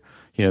future.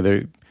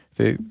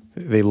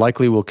 They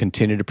likely will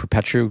continue to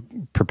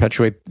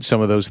perpetuate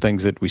some of those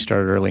things that we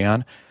started early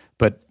on.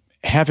 But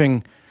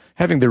having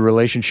the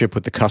relationship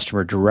with the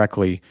customer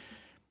directly,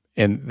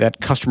 and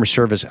that customer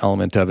service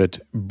element of it,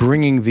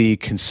 bringing the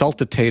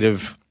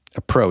consultative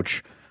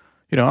approach.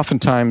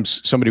 Oftentimes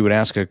somebody would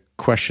ask a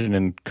question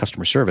in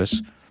customer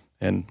service,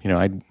 and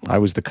I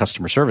was the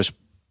customer service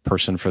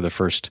person for the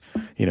first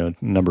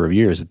number of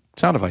years at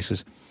Sound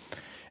Devices,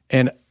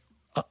 and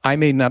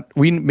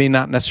we may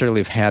not necessarily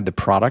have had the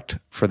product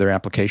for their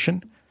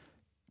application,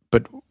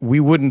 but we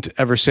wouldn't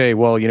ever say,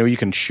 well, you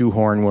can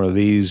shoehorn one of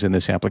these in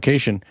this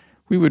application.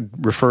 We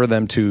would refer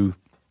them to,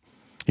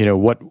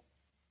 what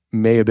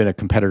may have been a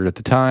competitor at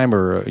the time,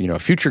 or a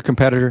future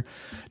competitor,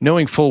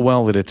 knowing full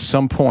well that at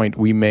some point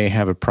we may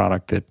have a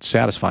product that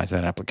satisfies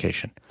that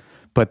application.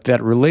 But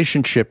that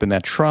relationship and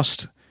that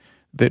trust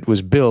that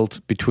was built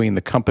between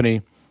the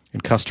company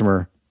and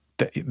customer,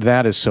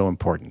 that is so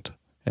important.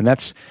 And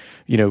that's,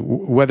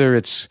 whether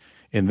it's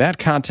in that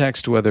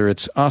context, whether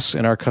it's us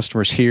and our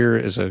customers here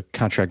as a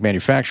contract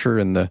manufacturer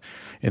and the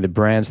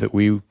brands that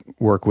we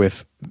work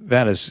with,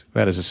 that is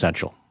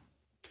essential,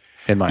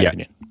 in my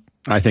opinion.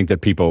 I think that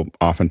people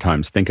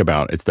oftentimes think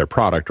about it's their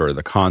product or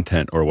the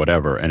content or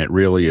whatever, and it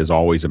really is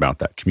always about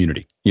that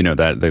community.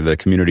 That the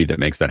community that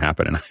makes that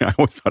happen. And I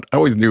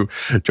always knew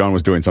Jon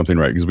was doing something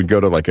right, because we'd go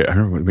to I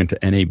remember we went to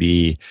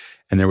NAB,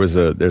 and there's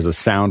a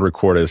sound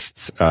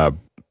recordists.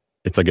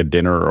 It's like a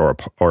dinner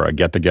or a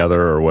get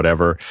together or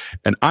whatever.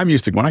 And I'm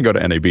used to, when I go to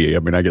NAB,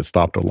 I get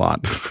stopped a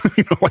lot,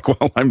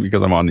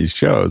 because I'm on these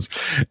shows,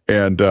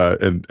 and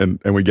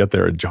we get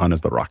there and Jon is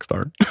the rock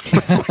star.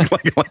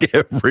 like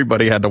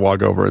everybody had to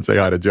walk over and say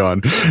hi to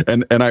Jon.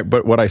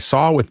 But what I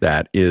saw with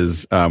that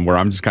is, where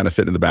I'm just kind of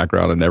sitting in the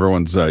background and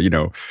everyone's,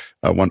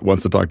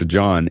 wants to talk to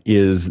Jon,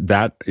 is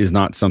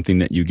not something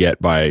that you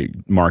get by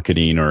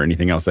marketing or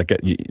anything else. They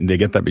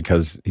get that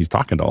because he's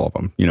talking to all of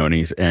them,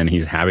 and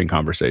he's having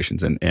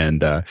conversations, and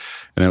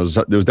there was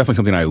definitely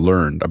something I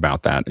learned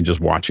about that, and just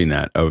watching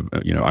that. I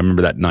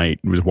remember that night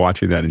was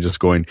watching that and just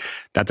going,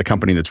 that's a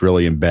company that's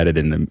really embedded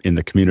in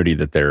the community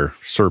that they're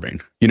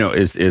serving.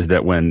 Is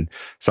that when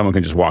someone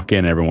can just walk in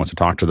and everyone wants to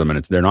talk to them,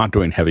 and they're not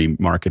doing heavy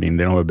marketing,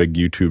 they don't have a big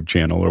YouTube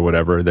channel or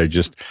whatever.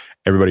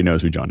 Everybody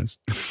knows who Jon is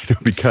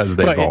because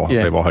they've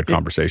all had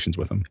conversations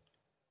with him.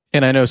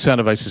 And I know Sound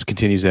Devices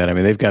continues that.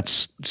 They've got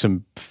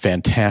some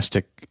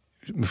fantastic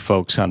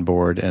folks on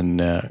board, and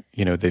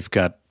they've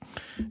got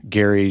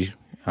Gary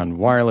on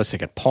wireless. They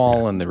got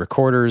Paul and the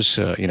recorders.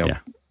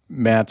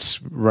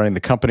 Matt's running the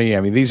company.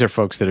 These are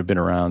folks that have been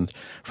around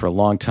for a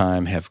long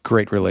time, have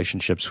great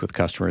relationships with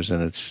customers,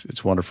 and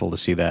it's wonderful to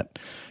see that.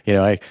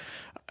 I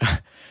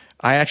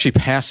actually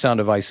pass Sound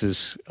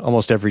Devices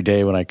almost every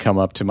day when I come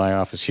up to my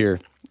office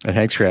here at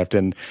Hankscraft,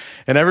 and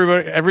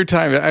everybody, every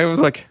time I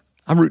was like,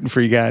 I'm rooting for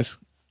you guys.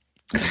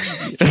 We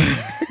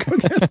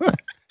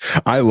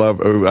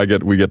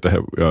get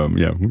to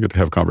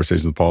have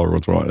conversations with Paul every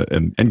once in a while,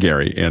 and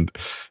Gary, and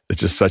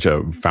it's just such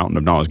a fountain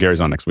of knowledge. Gary's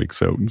on next week,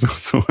 so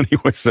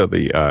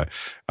the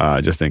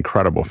just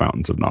incredible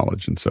fountains of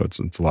knowledge, and so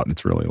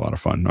it's really a lot of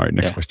fun. All right,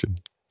 next question.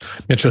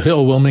 Mitchell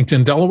Hill,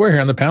 Wilmington, Delaware,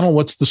 here on the panel.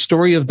 What's the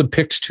story of the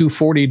PIX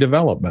 240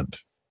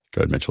 development?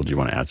 Go ahead, Mitchell. Do you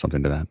want to add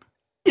something to that?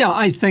 Yeah,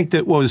 I think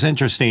that what was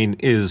interesting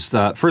is,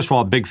 first of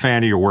all, a big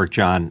fan of your work,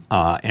 Jon,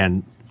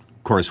 and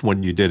of course,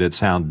 when you did at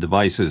Sound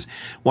Devices.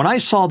 When I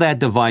saw that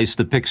device,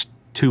 the PIX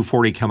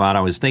 240, come out,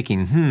 I was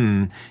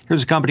thinking,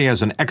 here's a company that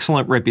has an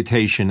excellent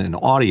reputation in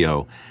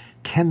audio.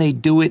 Can they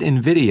do it in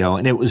video?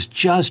 And it was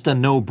just a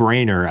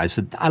no-brainer. I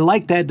said, I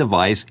like that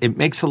device. It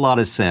makes a lot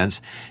of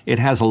sense. It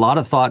has a lot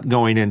of thought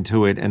going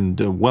into it and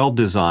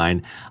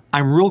well-designed.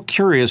 I'm real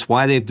curious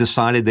why they've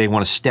decided they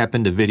want to step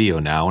into video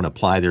now and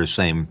apply their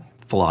same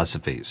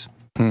philosophies.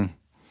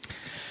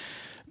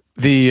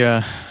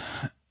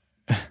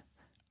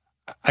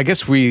 I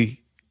guess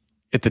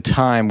at the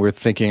time, we're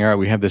thinking, all right,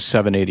 we have this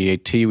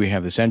 788T, we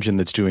have this engine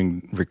that's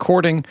doing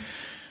recording.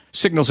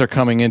 Signals are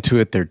coming into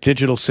it. They're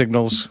digital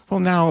signals. Well,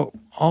 now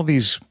all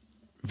these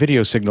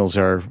video signals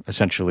are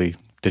essentially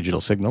digital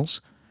signals.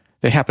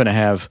 They happen to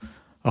have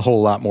a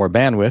whole lot more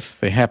bandwidth.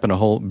 They happen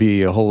to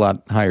be a whole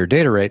lot higher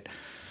data rate.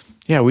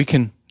 Yeah, we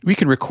can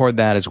record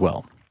that as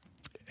well.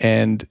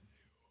 And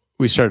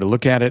we started to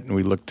look at it, and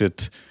we looked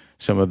at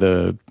some of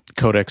the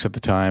codecs at the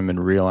time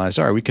and realized,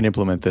 all right, we can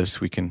implement this.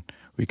 We can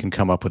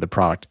come up with a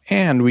product,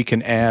 and we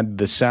can add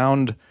the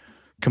sound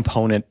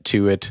component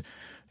to it,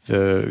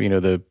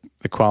 the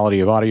quality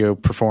of audio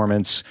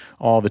performance,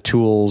 all the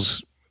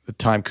tools, the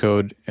time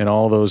code, and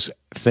all those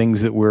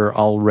things that we're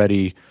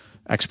already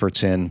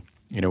experts in,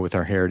 with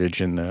our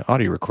heritage in the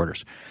audio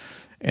recorders.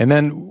 And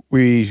then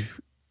we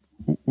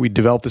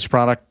developed this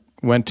product,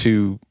 went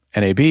to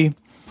NAB,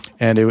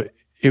 and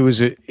it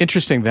was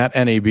interesting. That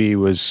NAB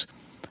was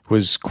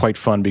quite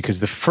fun because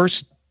the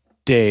first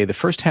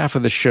half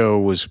of the show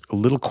was a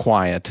little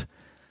quiet,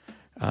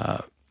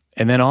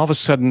 and then all of a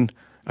sudden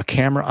a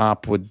camera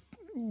op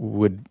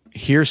would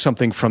hear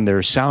something from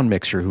their sound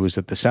mixer who was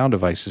at the Sound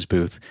Devices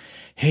booth.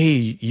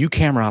 Hey, you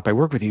camera op, I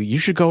work with you. You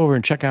should go over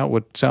and check out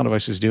what Sound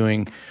Devices is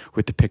doing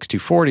with the Pix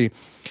 240.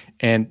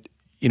 And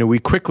we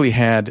quickly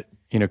had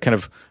kind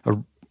of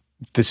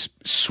this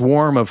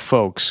swarm of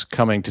folks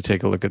coming to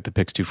take a look at the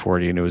Pix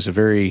 240, and it was a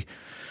very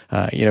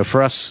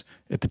for us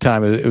at the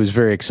time, it was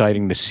very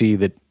exciting to see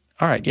that,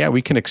 all right, yeah,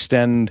 we can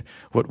extend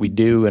what we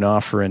do and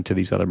offer into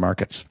these other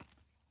markets.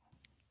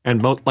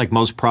 And like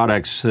most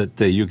products that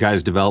you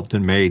guys developed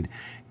and made,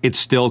 it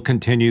still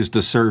continues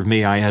to serve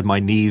me. I had my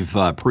Neve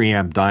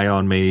preamp die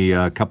on me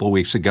a couple of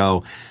weeks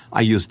ago.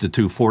 I used the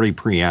 240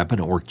 preamp,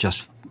 and it worked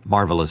just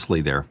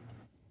marvelously there.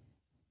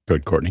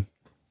 Good, Courtney.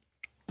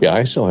 Yeah,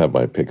 I still have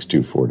my Pix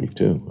 240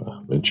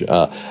 too. Mitch.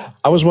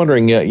 I was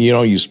wondering,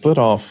 you split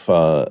off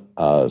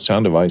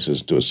Sound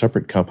Devices to a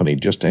separate company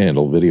just to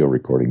handle video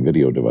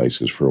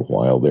devices for a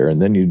while there,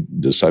 and then you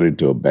decided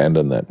to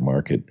abandon that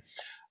market.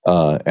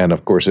 And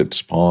of course, it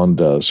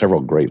spawned several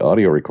great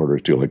audio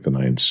recorders too, like the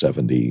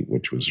 970,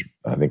 which was,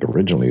 I think,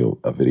 originally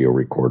a video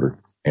recorder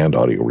and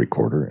audio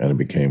recorder, and it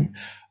became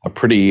a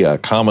pretty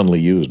commonly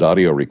used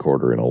audio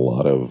recorder in a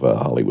lot of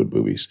Hollywood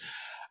movies.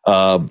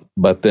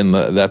 But then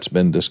that's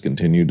been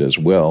discontinued as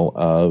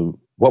well.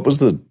 What was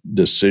the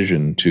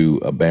decision to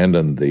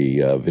abandon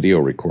the video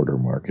recorder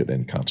market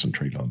and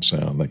concentrate on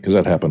sound? Because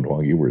that happened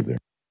while you were there.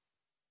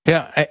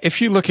 Yeah,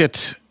 if you look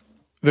at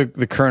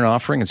the current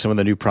offering and some of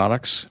the new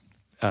products,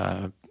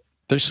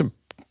 there's some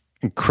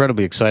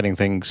incredibly exciting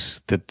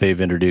things that they've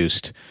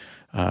introduced.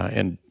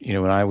 And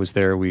when I was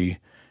there, we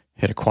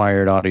had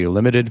acquired Audio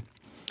Limited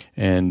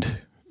and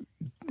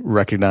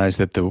recognized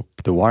that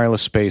the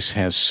wireless space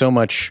has so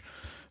much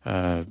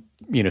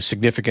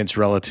significance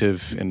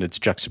relative in its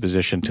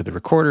juxtaposition to the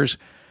recorders.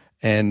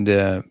 And,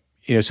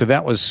 so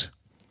that was,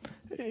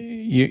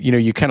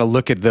 you kind of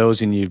look at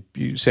those and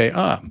you say,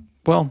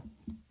 well,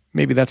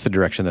 maybe that's the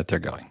direction that they're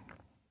going.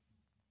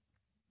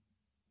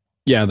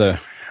 Yeah,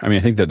 I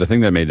think that the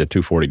thing that made the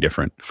 240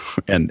 different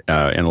and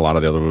a lot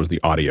of the other was the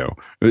audio.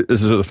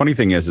 The funny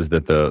thing is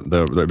that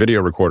the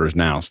video recorders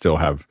now still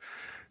have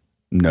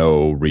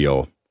no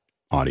real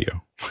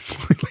audio.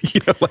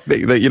 They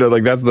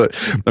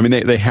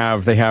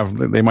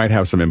might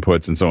have some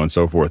inputs and so on and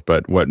so forth.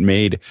 But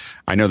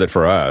I know that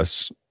for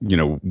us,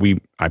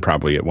 I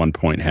probably at one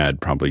point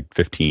had probably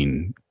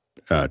 15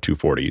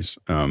 240s,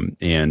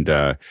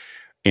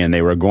 and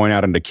they were going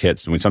out into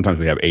kits. And sometimes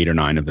we have 8 or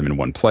 9 of them in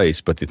one place.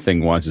 But the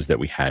thing is that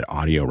we had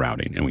audio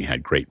routing, and we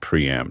had great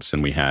preamps,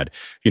 and we had,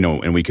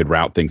 and we could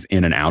route things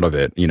in and out of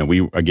it. We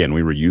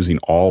were using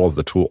all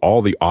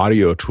the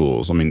audio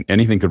tools. I mean,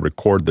 anything could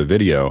record the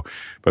video,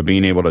 but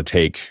being able to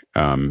take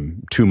 2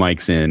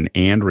 mics in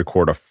and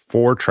record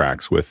 4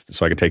 tracks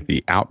so I could take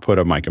the output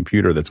of my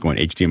computer that's going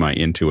HDMI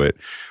into it,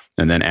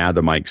 and then add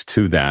the mics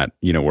to that,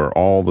 were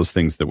all those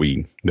things that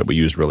we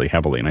used really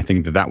heavily. And I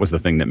think that was the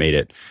thing that made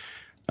it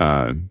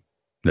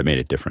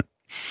different,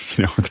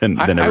 than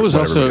what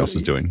everybody else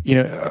is doing.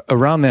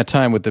 Around that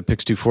time with the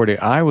Pix 240,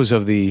 I was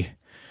of the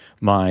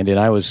mind, and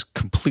I was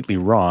completely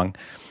wrong,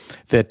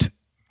 that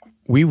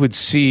we would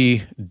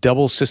see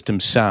double system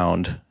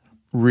sound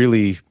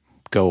really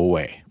go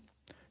away.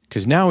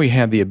 Because now we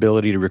have the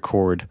ability to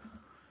record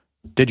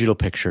digital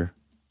picture,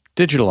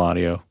 digital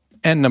audio,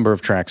 N number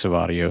of tracks of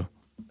audio,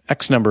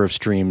 X number of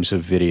streams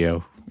of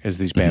video as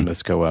these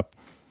bandwidths go up.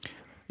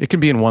 It can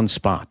be in one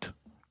spot.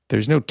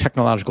 There's no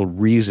technological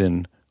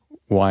reason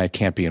why it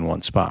can't be in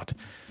one spot.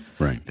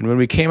 Right. And when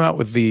we came out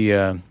with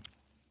the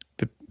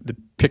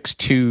Pix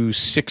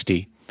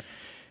 260,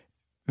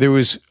 there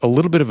was a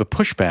little bit of a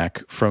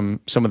pushback from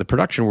some of the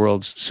production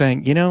worlds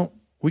saying,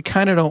 we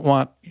kind of don't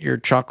want your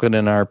chocolate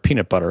and our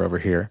peanut butter over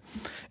here.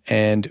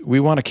 And we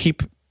want to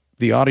keep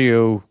the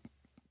audio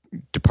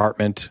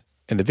department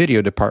and the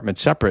video department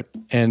separate.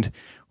 And,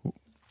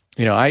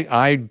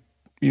 I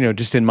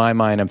just in my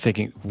mind, I'm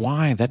thinking,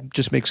 why? That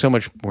just makes so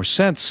much more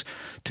sense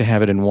to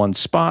have it in one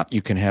spot.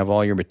 You can have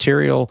all your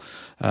material.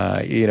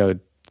 The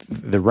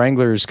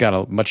Wrangler's got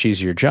a much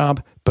easier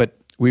job. But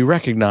we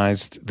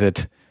recognized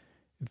that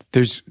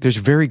there's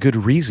very good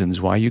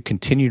reasons why you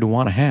continue to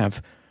want to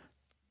have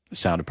the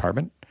sound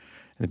department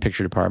and the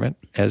picture department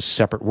as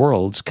separate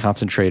worlds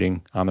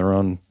concentrating on their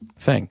own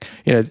thing.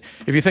 If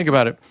you think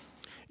about it,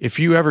 if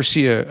you ever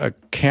see a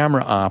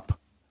camera op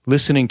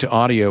listening to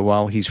audio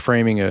while he's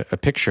framing a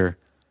picture,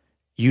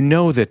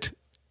 that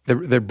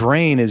their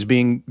brain is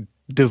being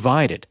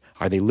divided.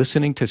 Are they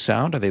listening to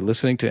sound? Are they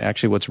listening to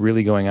actually what's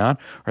really going on?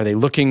 Are they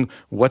looking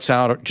what's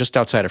out just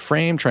outside a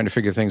frame, trying to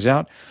figure things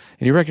out?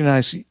 And you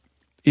recognize,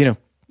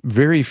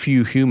 very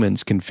few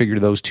humans can figure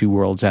those two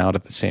worlds out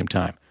at the same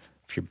time.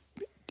 If you're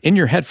in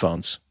your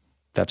headphones,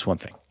 that's one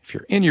thing. If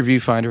you're in your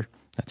viewfinder,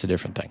 that's a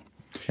different thing.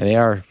 And they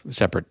are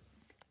separate.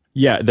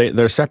 Yeah,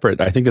 they're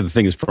separate. I think that the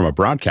thing is, from a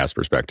broadcast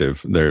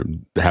perspective, they're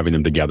having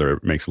them together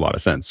makes a lot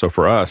of sense. So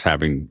for us,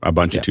 having a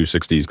bunch of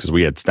 260s, because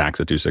we had stacks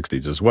of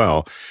 260s as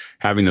well,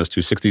 having those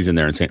 260s in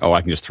there and saying, oh,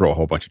 I can just throw a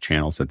whole bunch of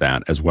channels at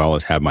that, as well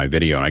as have my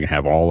video, and I can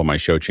have all of my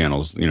show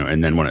channels,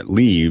 and then when it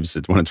leaves,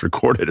 when it's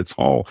recorded, it's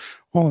all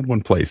in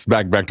one place.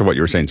 Back to what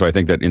you were saying. So I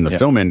think that in the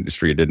film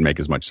industry, it didn't make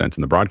as much sense.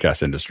 In the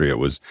broadcast industry, it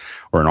was,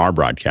 or in our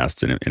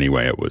broadcasts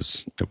anyway, it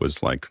was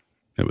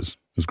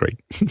great.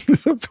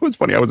 So it's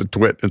funny. I was at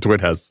Twit, and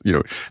Twit has,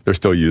 they're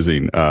still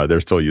using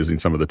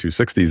some of the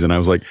 260s, and I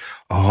was like,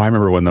 oh, I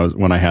remember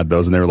when I had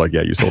those, and they were like,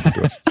 yeah, you sold them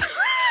to us.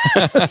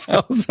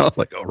 so I was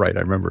like, oh, right, I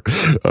remember.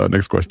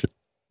 Next question.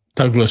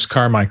 Douglas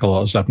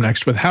Carmichael is up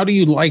next with, how do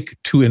you like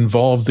to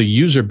involve the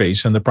user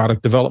base in the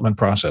product development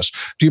process?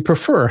 Do you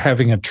prefer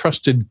having a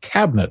trusted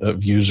cabinet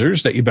of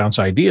users that you bounce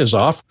ideas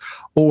off,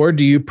 or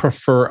do you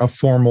prefer a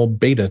formal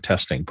beta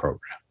testing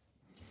program?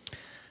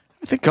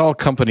 I think all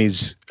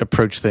companies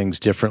approach things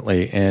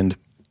differently. And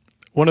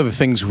one of the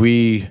things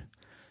we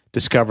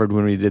discovered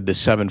when we did the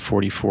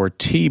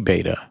 744T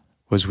beta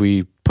was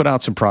we put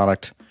out some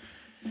product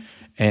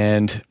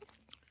and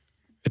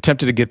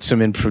attempted to get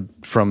some input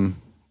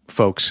from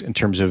folks in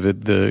terms of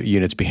the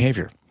unit's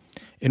behavior.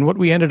 And what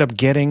we ended up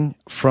getting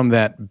from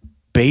that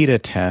beta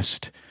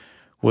test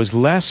was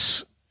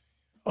less,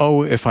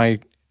 if I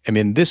am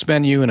in this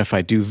menu and if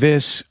I do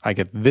this, I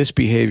get this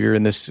behavior,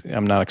 and this,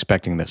 I'm not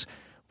expecting this.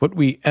 What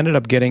we ended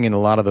up getting in a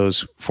lot of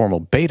those formal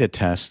beta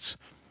tests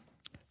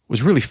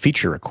was really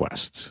feature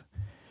requests.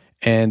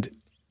 And,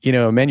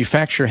 a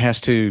manufacturer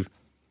you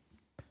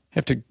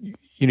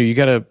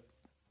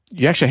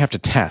actually have to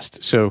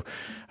test. So,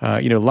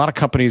 a lot of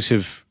companies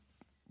have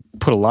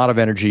put a lot of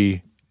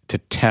energy to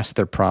test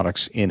their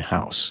products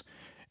in-house.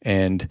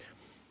 And,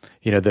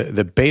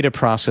 the beta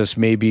process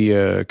may be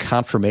a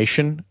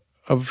confirmation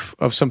of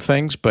some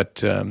things,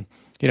 but, I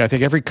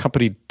think every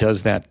company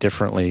does that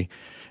differently.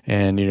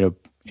 And,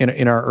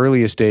 in our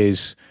earliest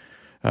days,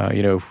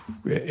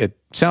 at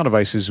Sound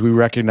Devices, we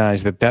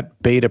recognized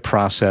that beta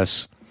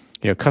process,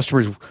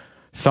 customers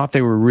thought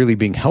they were really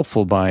being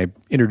helpful by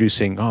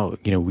introducing,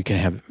 we can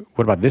have,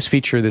 what about this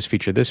feature, this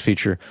feature, this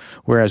feature,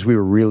 whereas we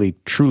were really,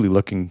 truly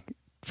looking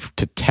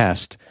to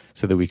test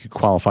so that we could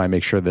qualify and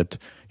make sure that,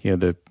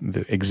 the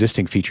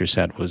existing feature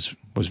set was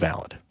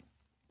valid.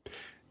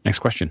 Next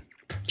question.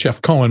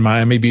 Jeff Cohen,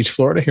 Miami Beach,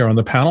 Florida, here on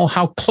the panel.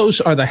 How close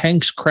are the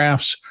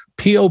Hankscraft's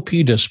POP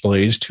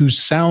displays to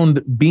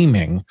sound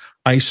beaming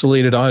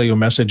isolated audio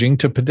messaging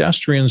to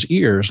pedestrians'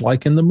 ears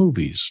like in the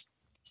movies?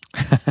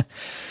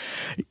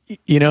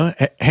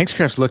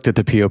 Hankscraft's looked at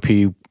the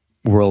POP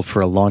world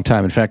for a long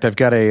time. In fact, I've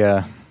got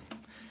this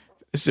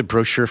is a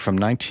brochure from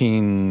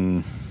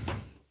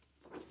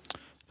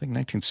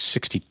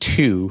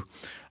 1962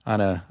 on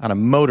a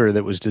motor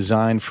that was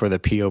designed for the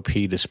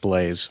POP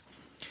displays.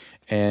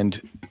 And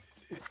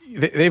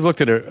they've looked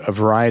at a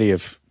variety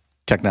of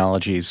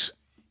technologies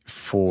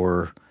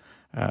for,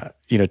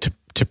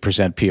 to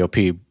present POP.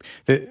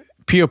 The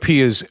POP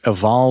has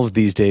evolved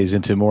these days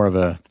into more of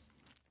a,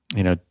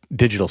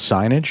 digital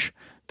signage.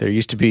 There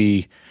used to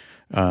be,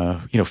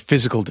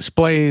 physical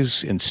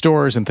displays in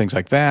stores and things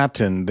like that.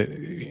 And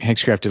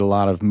Hankscraft did a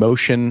lot of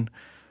motion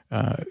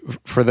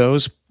for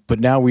those. But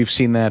now we've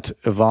seen that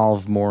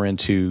evolve more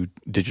into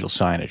digital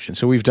signage. And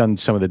so we've done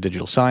some of the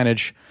digital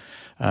signage.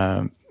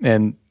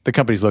 And the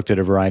company's looked at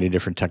a variety of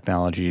different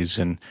technologies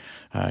and,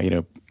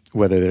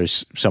 whether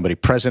there's somebody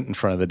present in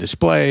front of the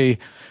display,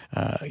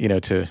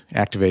 to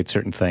activate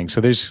certain things.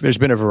 So there's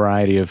been a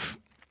variety of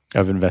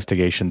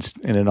investigations,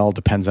 and it all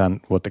depends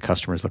on what the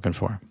customer is looking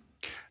for.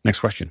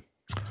 Next question.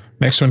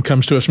 Next one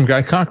comes to us from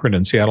Guy Cochran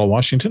in Seattle,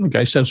 Washington. The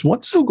guy says,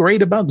 what's so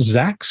great about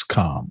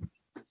Zaxcom?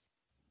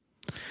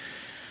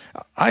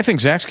 I think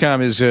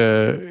Zaxcom is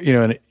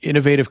an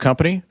innovative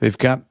company. They've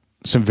got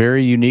some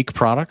very unique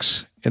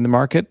products in the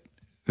market.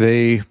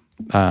 They,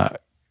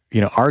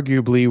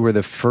 arguably were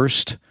the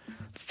first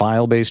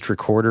file-based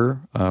recorder,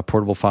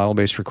 portable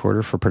file-based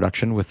recorder for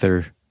production with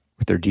their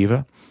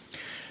Diva.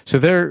 So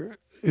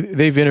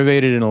they've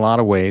innovated in a lot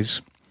of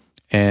ways,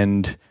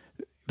 and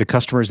the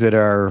customers that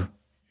are,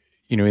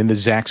 in the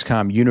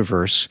Zaxcom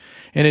universe,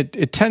 and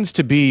it tends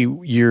to be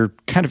you're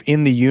kind of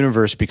in the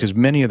universe because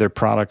many of their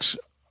products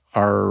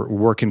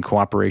work in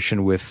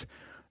cooperation with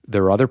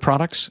their other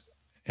products,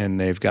 and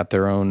they've got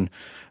their own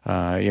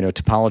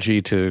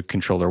topology to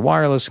control their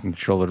wireless,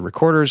 control their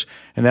recorders,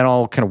 and that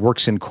all kind of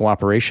works in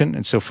cooperation.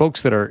 And so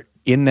folks that are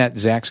in that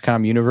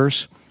Zaxcom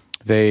universe,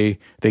 they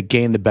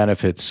gain the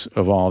benefits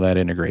of all that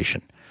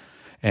integration.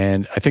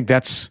 And I think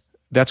that's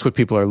what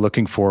people are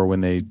looking for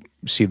when they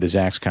see the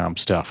Zaxcom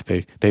stuff.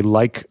 They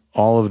like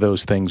all of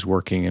those things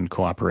working in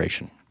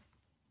cooperation.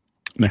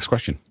 Next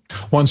question.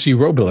 Juan C.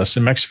 Robles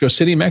in Mexico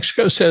City,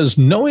 Mexico says,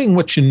 knowing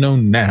what you know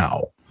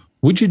now,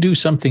 would you do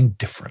something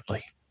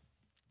differently?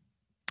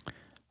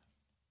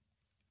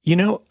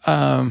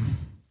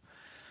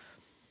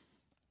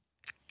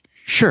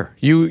 Sure.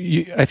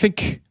 I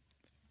think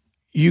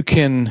you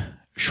can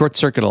short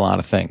circuit a lot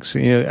of things.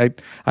 I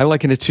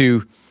liken it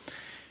to,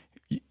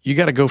 you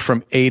got to go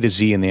from A to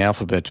Z in the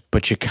alphabet,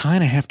 but you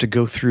kind of have to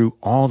go through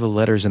all the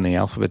letters in the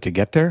alphabet to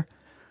get there.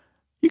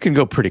 You can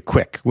go pretty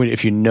quick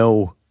if you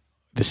know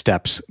the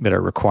steps that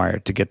are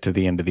required to get to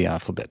the end of the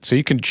alphabet. So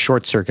you can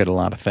short circuit a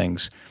lot of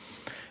things.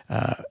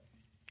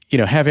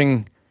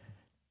 Having,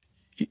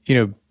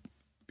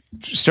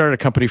 started a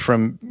company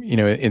from,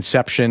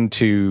 inception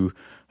to,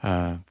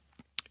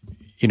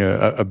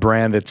 a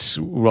brand that's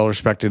well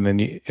respected in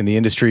the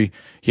industry.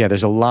 Yeah,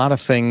 there's a lot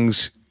of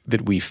things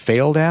that we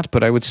failed at,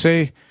 but I would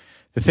say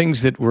the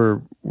things that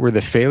were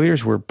the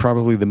failures were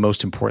probably the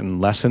most important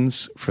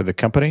lessons for the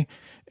company.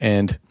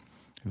 And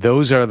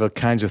those are the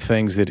kinds of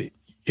things that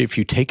if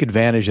you take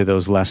advantage of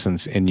those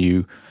lessons and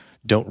you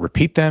don't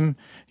repeat them,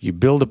 you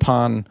build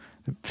upon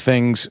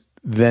things,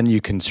 then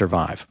you can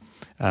survive.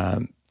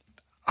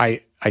 I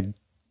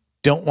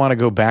don't want to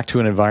go back to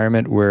an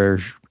environment where,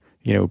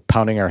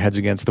 pounding our heads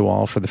against the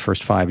wall for the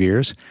first 5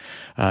 years.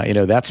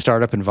 That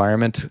startup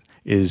environment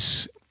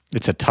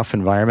it's a tough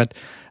environment.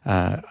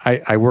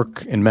 I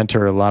work and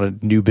mentor a lot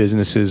of new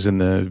businesses in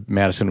the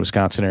Madison,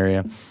 Wisconsin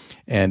area,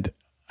 and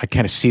I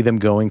kind of see them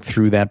going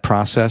through that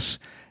process,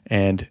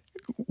 and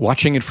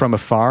watching it from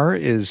afar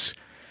is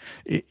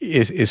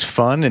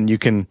fun, and you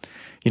can,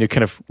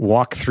 kind of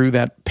walk through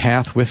that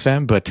path with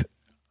them, but,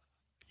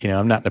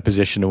 I'm not in a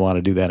position to want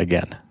to do that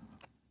again.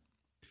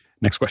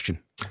 Next question.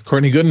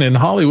 Courtney Gooden in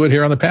Hollywood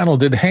here on the panel.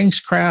 Did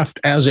Hankscraft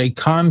as a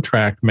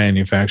contract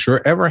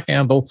manufacturer ever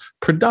handle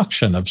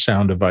production of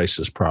Sound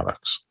Devices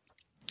products?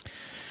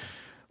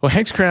 Well,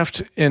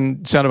 Hankscraft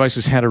and Sound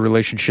Devices had a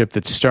relationship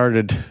that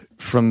started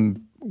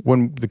from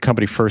when the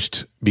company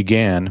first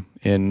began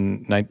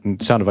Sound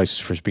Devices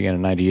first began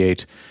in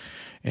 98,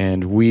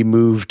 and we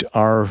moved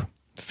our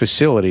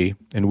facility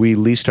and we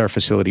leased our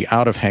facility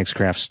out of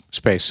Hankscraft's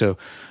space. So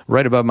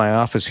right above my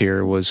office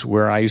here was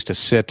where I used to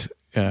sit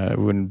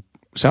when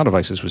Sound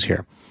Devices was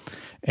here.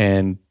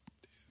 And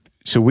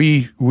so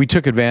we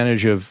took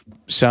advantage of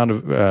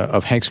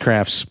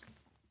Hankscraft's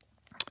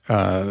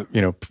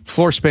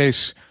floor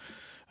space.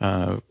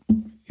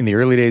 In the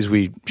early days,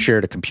 we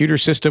shared a computer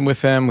system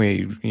with them.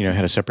 We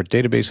had a separate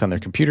database on their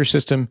computer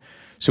system.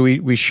 So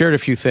we shared a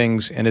few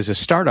things, and as a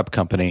startup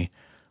company,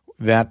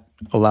 that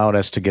allowed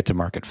us to get to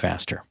market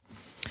faster.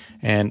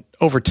 And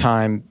over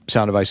time,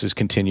 Sound Devices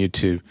continued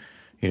to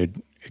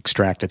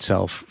extract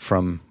itself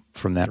from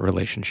that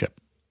relationship.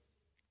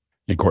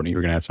 And Courtney, you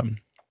were going to add something?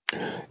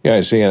 Yeah,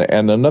 I see.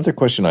 And another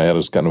question I had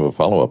is kind of a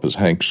follow-up is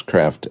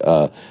Hankscraft.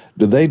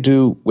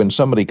 When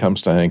somebody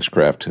comes to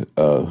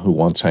Hankscraft who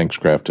wants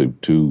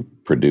Hankscraft to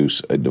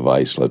produce a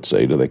device, let's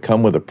say, do they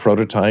come with a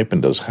prototype,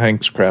 and does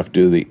Hankscraft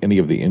do any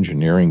of the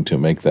engineering to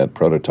make that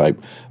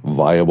prototype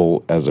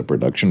viable as a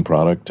production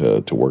product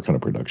to work on a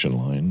production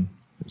line?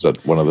 Is that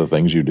one of the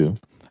things you do?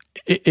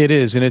 It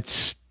is, and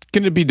it's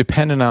going to be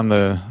dependent on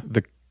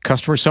the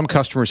customers. Some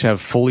customers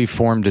have fully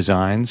formed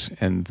designs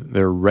and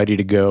they're ready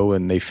to go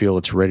and they feel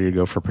it's ready to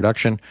go for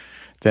production.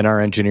 Then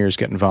our engineers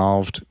get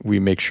involved. We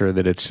make sure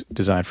that it's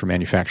designed for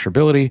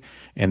manufacturability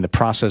and the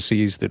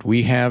processes that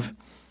we have.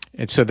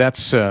 And so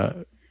that's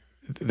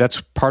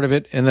part of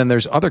it. And then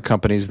there's other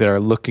companies that are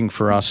looking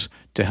for us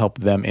to help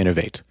them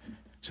innovate.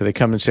 So they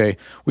come and say,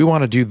 we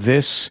want to do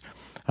this.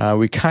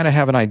 We kind of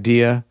have an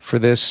idea for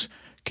this.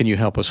 Can you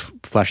help us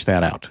flesh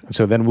that out? And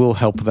so then we'll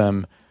help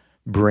them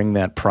bring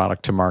that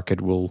product to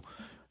market. We'll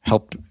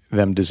help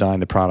them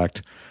design the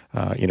product,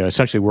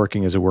 essentially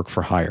working as a work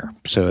for hire.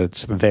 So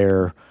it's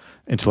their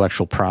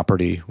intellectual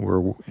property.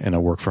 We're in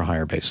a work for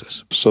hire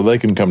basis. So they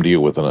can come to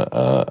you with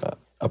a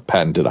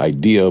patented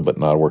idea, but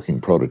not a working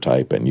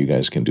prototype, and you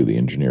guys can do the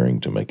engineering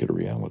to make it a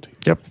reality.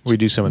 Yep, we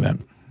do some of that.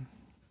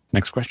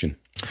 Next question.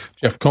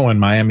 Jeff Cohen,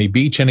 Miami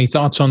Beach. Any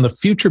thoughts on the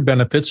future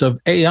benefits of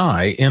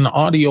AI in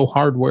audio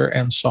hardware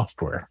and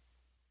software?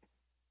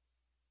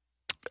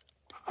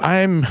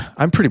 I'm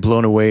pretty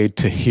blown away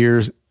to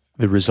hear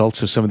the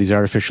results of some of these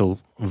artificial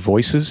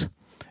voices.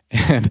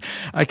 And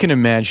I can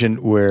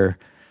imagine where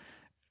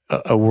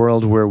a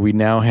world where we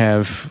now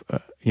have,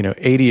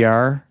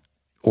 ADR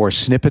or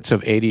snippets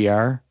of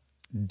ADR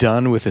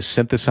done with a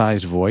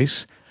synthesized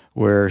voice,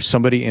 where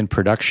somebody in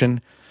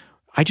production,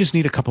 I just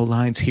need a couple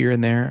lines here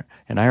and there,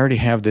 and I already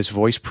have this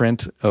voice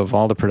print of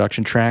all the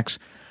production tracks.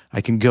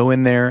 I can go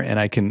in there and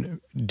I can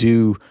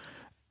do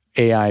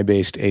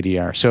AI-based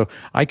ADR. So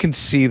I can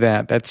see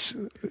that. That's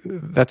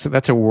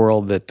a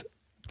world that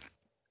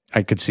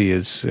I could see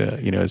as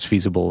as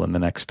feasible in the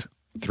next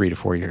 3 to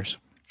 4 years.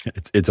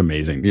 It's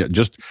amazing. Yeah,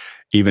 just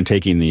even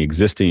taking the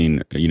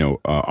existing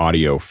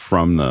audio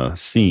from the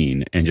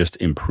scene and just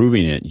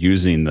improving it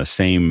using the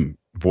same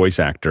voice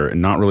actor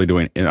and not really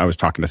doing. And I was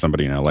talking to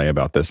somebody in LA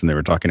about this, and they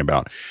were talking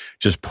about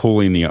just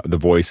pulling the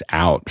voice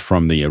out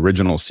from the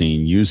original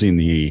scene using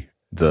the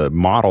the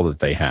model that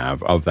they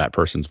have of that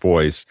person's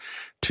voice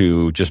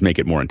to just make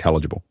it more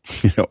intelligible,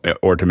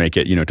 or to make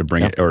it, to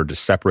bring it, or to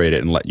separate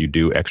it and let you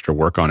do extra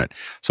work on it.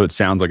 So it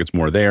sounds like it's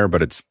more there,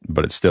 but it's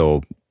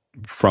still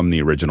from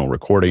the original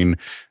recording.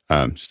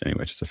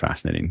 Just a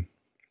fascinating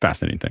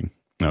thing.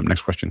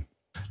 Next question.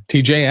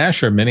 TJ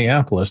Asher,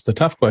 Minneapolis. The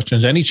tough question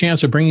is, any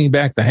chance of bringing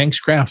back the Hanks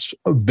Crafts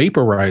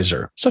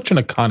vaporizer? Such an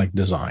iconic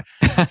design.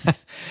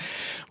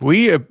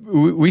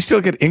 We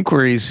still get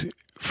inquiries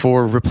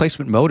for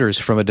replacement motors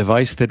from a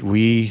device that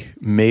we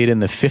made in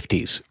the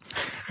 50s.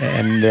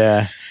 And,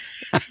 my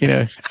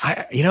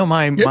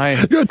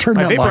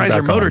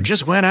vaporizer motor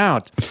just went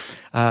out.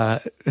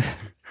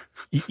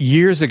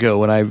 Years ago,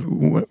 when I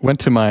went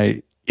to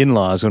my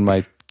in-laws, when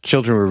my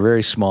children were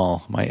very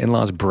small, my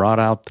in-laws brought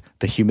out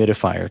the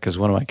humidifier because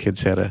one of my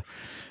kids had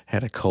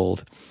a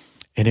cold.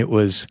 And it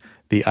was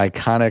the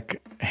iconic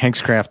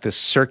Hanks Craft, this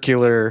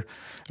circular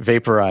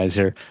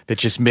vaporizer that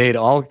just made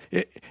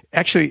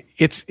actually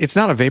it's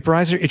not a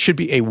vaporizer, it should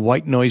be a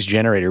white noise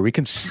generator.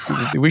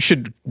 We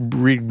should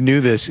renew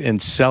this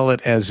and sell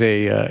it as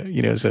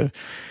a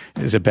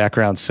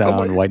background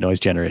sound white noise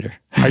generator.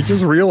 I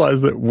just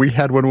realized that we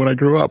had one when I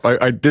grew up.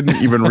 I didn't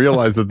even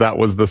realize that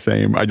was the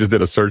same. I just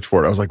did a search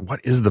for it. I was like, what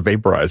is the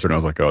vaporizer? And I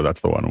was like, oh,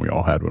 that's the one we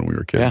all had when we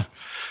were kids. Yeah.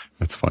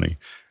 That's funny.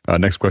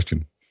 Next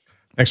question.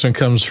 Next one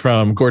comes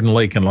from Gordon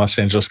Lake in Los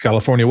Angeles,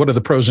 California. What are the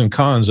pros and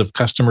cons of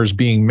customers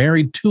being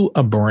married to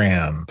a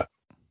brand?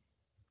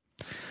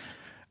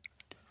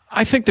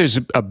 I think there's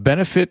a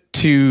benefit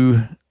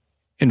to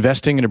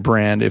investing in a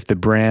brand if the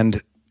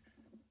brand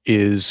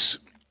is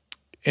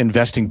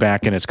investing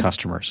back in its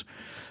customers.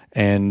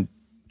 And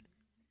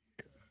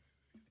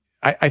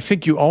I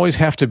think you always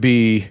have to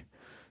be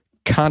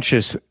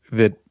conscious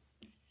that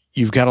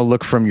you've got to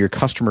look from your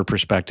customer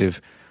perspective,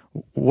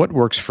 what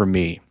works for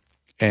me?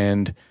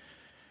 And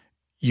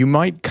you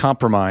might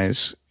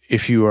compromise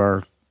if you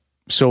are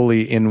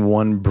solely in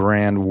one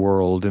brand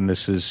world, and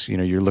this is,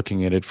 you're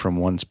looking at it from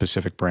one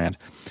specific brand.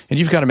 And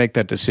you've got to make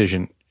that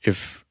decision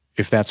if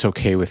that's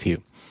okay with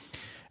you.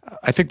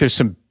 I think there's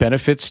some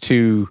benefits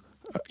to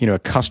a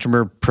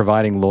customer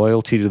providing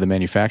loyalty to the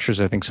manufacturers.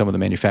 I think some of the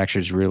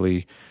manufacturers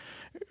really,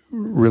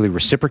 really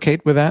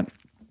reciprocate with that.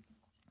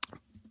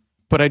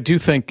 But I do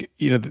think,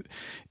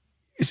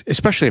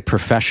 especially a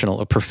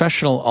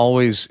professional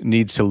always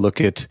needs to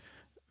look at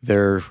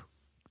their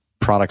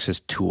products as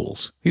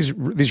tools. These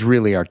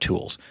really are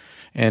tools.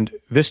 And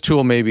this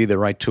tool may be the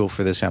right tool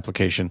for this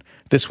application.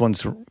 This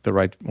one's the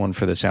right one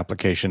for this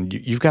application.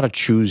 You've got to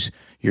choose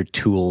your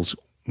tools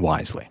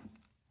wisely.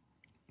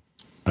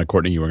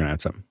 Courtney, you were going to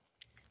add something.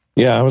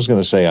 Yeah, I was going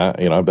to say,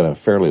 I've been a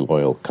fairly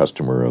loyal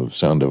customer of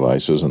Sound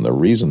Devices, and the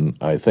reason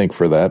I think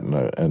for that,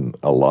 and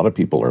a lot of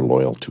people are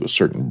loyal to a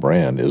certain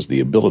brand, is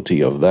the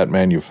ability of that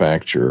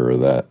manufacturer or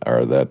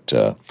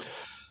that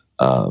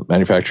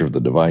manufacturer of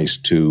the device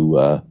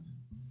to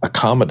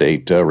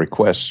accommodate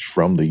requests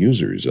from the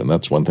users. And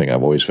that's one thing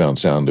I've always found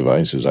Sound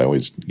Devices. I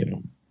always,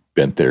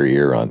 bent their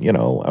ear on,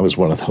 I was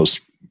one of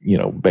those,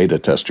 beta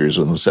testers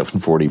on the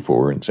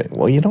 744 and saying,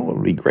 well, it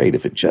would be great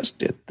if it just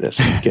did this.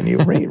 Can you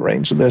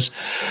rearrange this?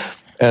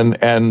 And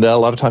a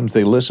lot of times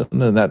they listen,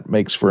 and that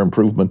makes for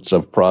improvements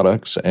of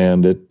products.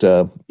 And it,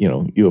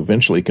 you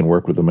eventually can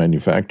work with the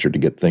manufacturer to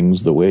get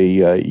things the way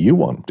you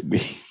want them to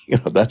be.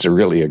 That's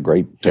a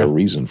great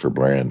reason for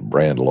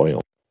brand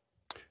loyal.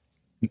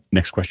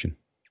 Next question.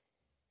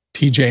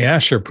 TJ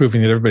Asher,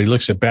 proving that everybody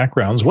looks at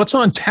backgrounds. What's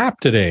on tap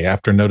today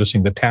after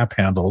noticing the tap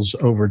handles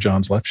over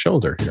John's left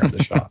shoulder here in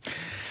the shop?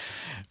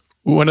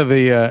 One of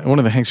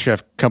the Hanks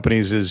Craft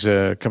companies is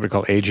a company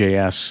called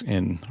AJS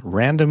in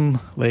Random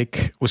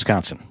Lake,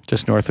 Wisconsin,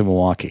 just north of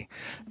Milwaukee.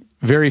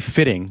 Very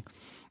fitting.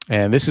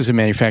 And this is a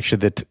manufacturer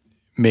that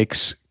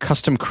makes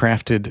custom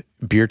crafted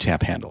beer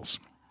tap handles.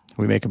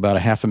 We make about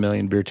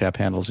 500,000 beer tap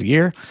handles a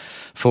year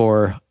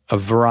for a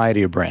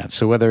variety of brands.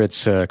 So whether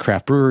it's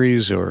craft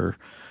breweries or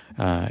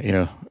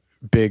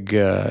big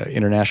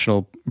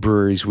international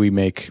breweries, we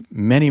make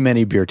many,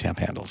 many beer tap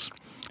handles.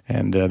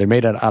 And they're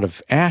made out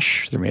of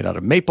ash. They're made out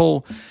of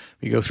maple.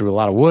 We go through a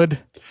lot of wood,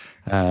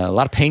 a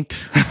lot of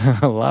paint,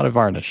 a lot of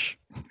varnish.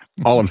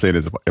 All I'm saying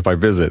is if I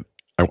visit,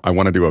 I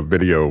want to do a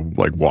video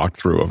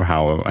walkthrough of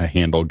how a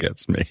handle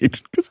gets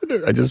made. Because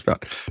I just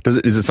found,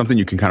 is it something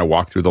you can kind of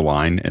walk through the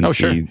line and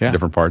see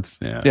different parts?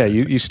 Yeah,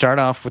 you start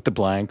off with the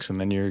blanks,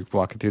 and then you're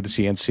walking through the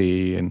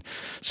CNC, and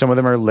some of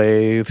them are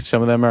lathe,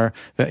 some of them are,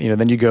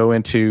 then you go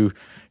into,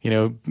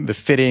 the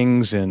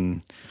fittings,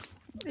 and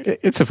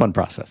it's a fun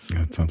process.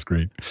 That sounds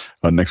great.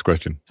 Next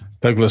question.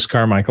 Douglas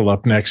Carmichael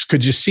up next.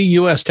 Could you see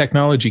U.S.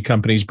 technology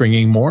companies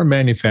bringing more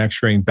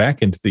manufacturing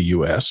back into the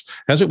U.S.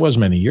 as it was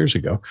many years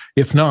ago?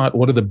 If not,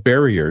 what are the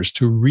barriers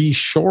to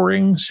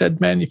reshoring said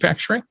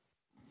manufacturing?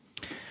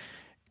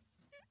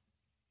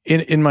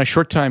 In my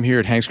short time here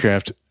at Hanks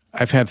Craft,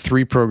 I've had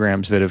 3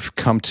 programs that have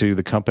come to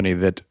the company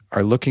that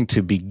are looking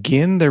to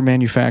begin their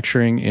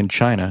manufacturing in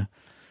China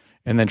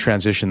and then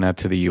transition that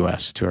to the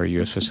U.S., to our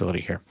U.S.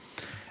 facility here.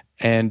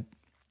 And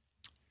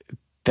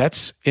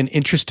that's an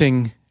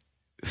interesting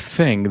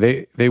thing.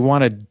 They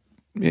want to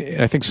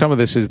I think some of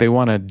this is they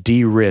want to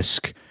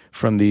de-risk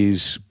from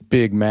these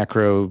big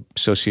macro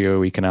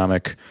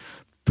socioeconomic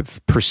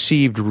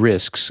perceived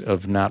risks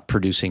of not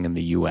producing in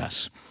the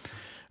U.S.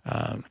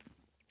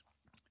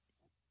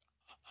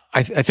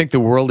 I think the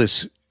world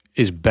is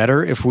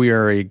better if we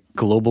are a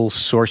global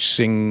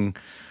sourcing,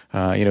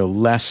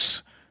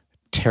 less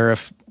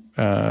tariff,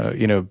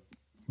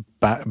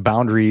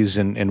 boundaries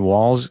and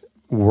walls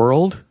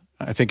world.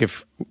 I think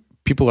if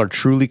people are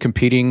truly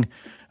competing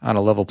on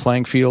a level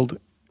playing field,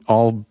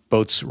 all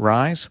boats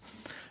rise.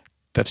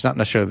 That's not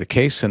necessarily the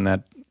case, and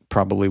that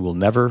probably will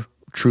never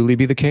truly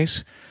be the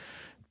case.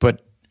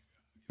 But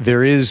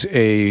there is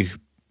a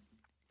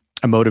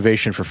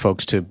motivation for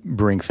folks to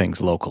bring things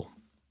local.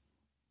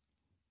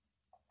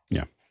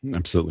 Yeah,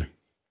 absolutely.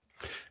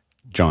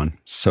 Jon,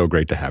 so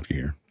great to have you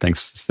here.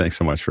 Thanks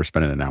so much for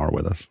spending an hour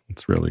with us.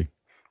 It's really,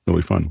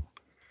 really fun.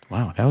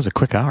 Wow, that was a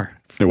quick hour.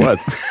 It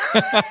was.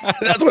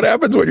 That's what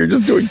happens when you're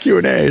just doing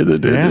Q&A.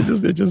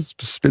 It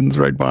just spins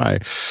right by.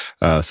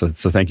 So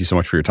thank you so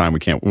much for your time.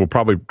 We'll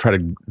probably try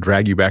to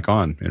drag you back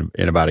on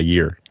in about a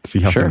year, see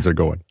how things are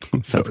going.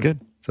 Sounds good.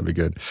 That'd be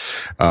good.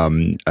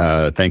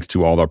 Thanks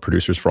to all our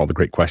producers for all the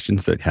great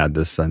questions that had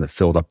this that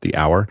filled up the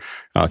hour.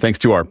 Thanks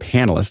to our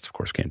panelists. Of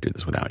course, can't do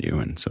this without you,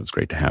 and so it's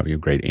great to have you.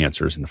 Great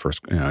answers in the first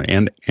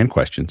and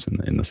questions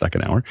in the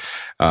second hour,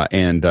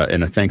 and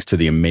a thanks to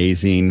the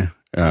amazing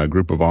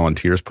group of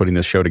volunteers putting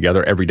this show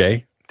together every day.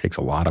 It takes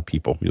a lot of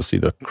people. You'll see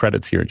the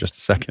credits here in just a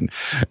second.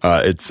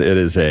 It's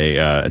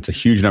a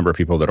huge number of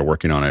people that are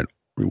working on it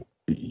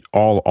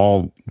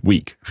all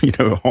week,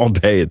 all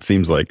day. It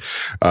seems like,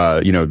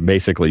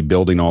 basically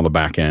building all the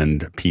back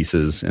end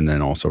pieces and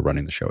then also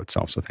running the show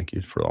itself. So thank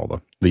you for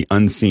all the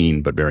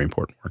unseen but very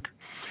important work.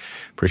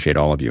 Appreciate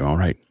all of you. All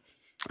right.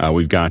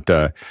 We've got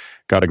a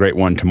great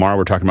one tomorrow.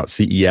 We're talking about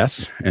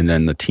CES, and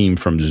then the team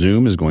from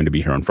Zoom is going to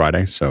be here on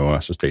Friday. So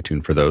stay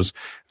tuned for those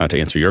to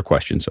answer your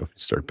questions. So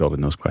start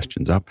building those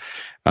questions up.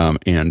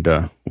 And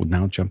we'll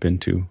now jump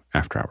into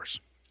After Hours.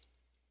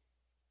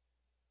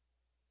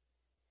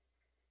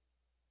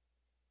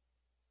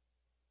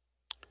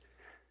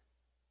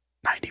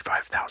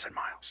 95,000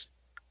 miles.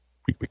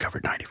 We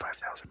covered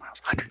 95,000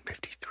 miles,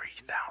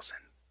 153,000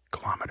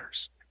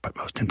 kilometers. But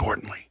most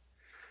importantly,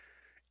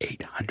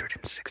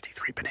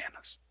 863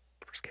 bananas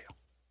for scale.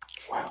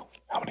 Wow.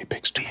 How many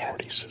Pix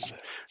 240s is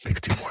that? Pix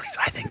 240s.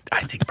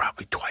 I think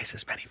probably twice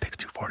as many Pix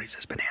 240s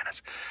as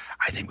bananas.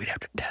 I think we'd have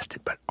to test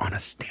it, but on a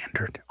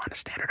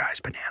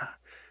standardized banana,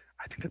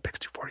 I think the Pix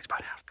 240 is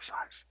about half the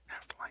size,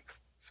 half the length.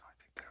 So I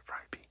think that would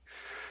probably be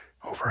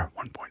over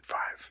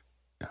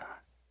 1.5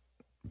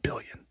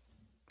 billion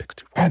Pix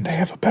 240s. And they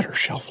have a better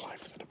shelf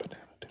life than a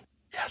banana do.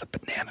 Yeah, the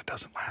banana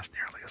doesn't last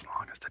nearly as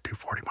long as the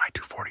 240. My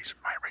 240s,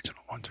 my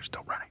original ones, are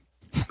still running.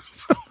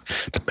 So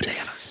the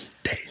bananas,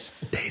 days,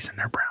 and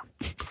they're brown.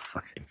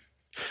 All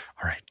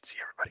right. See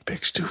you, everybody.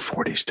 Pix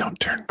 240s don't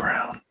turn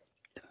brown.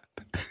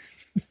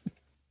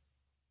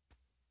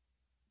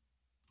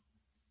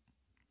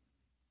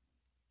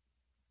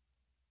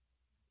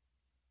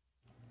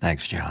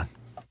 Thanks, Jon.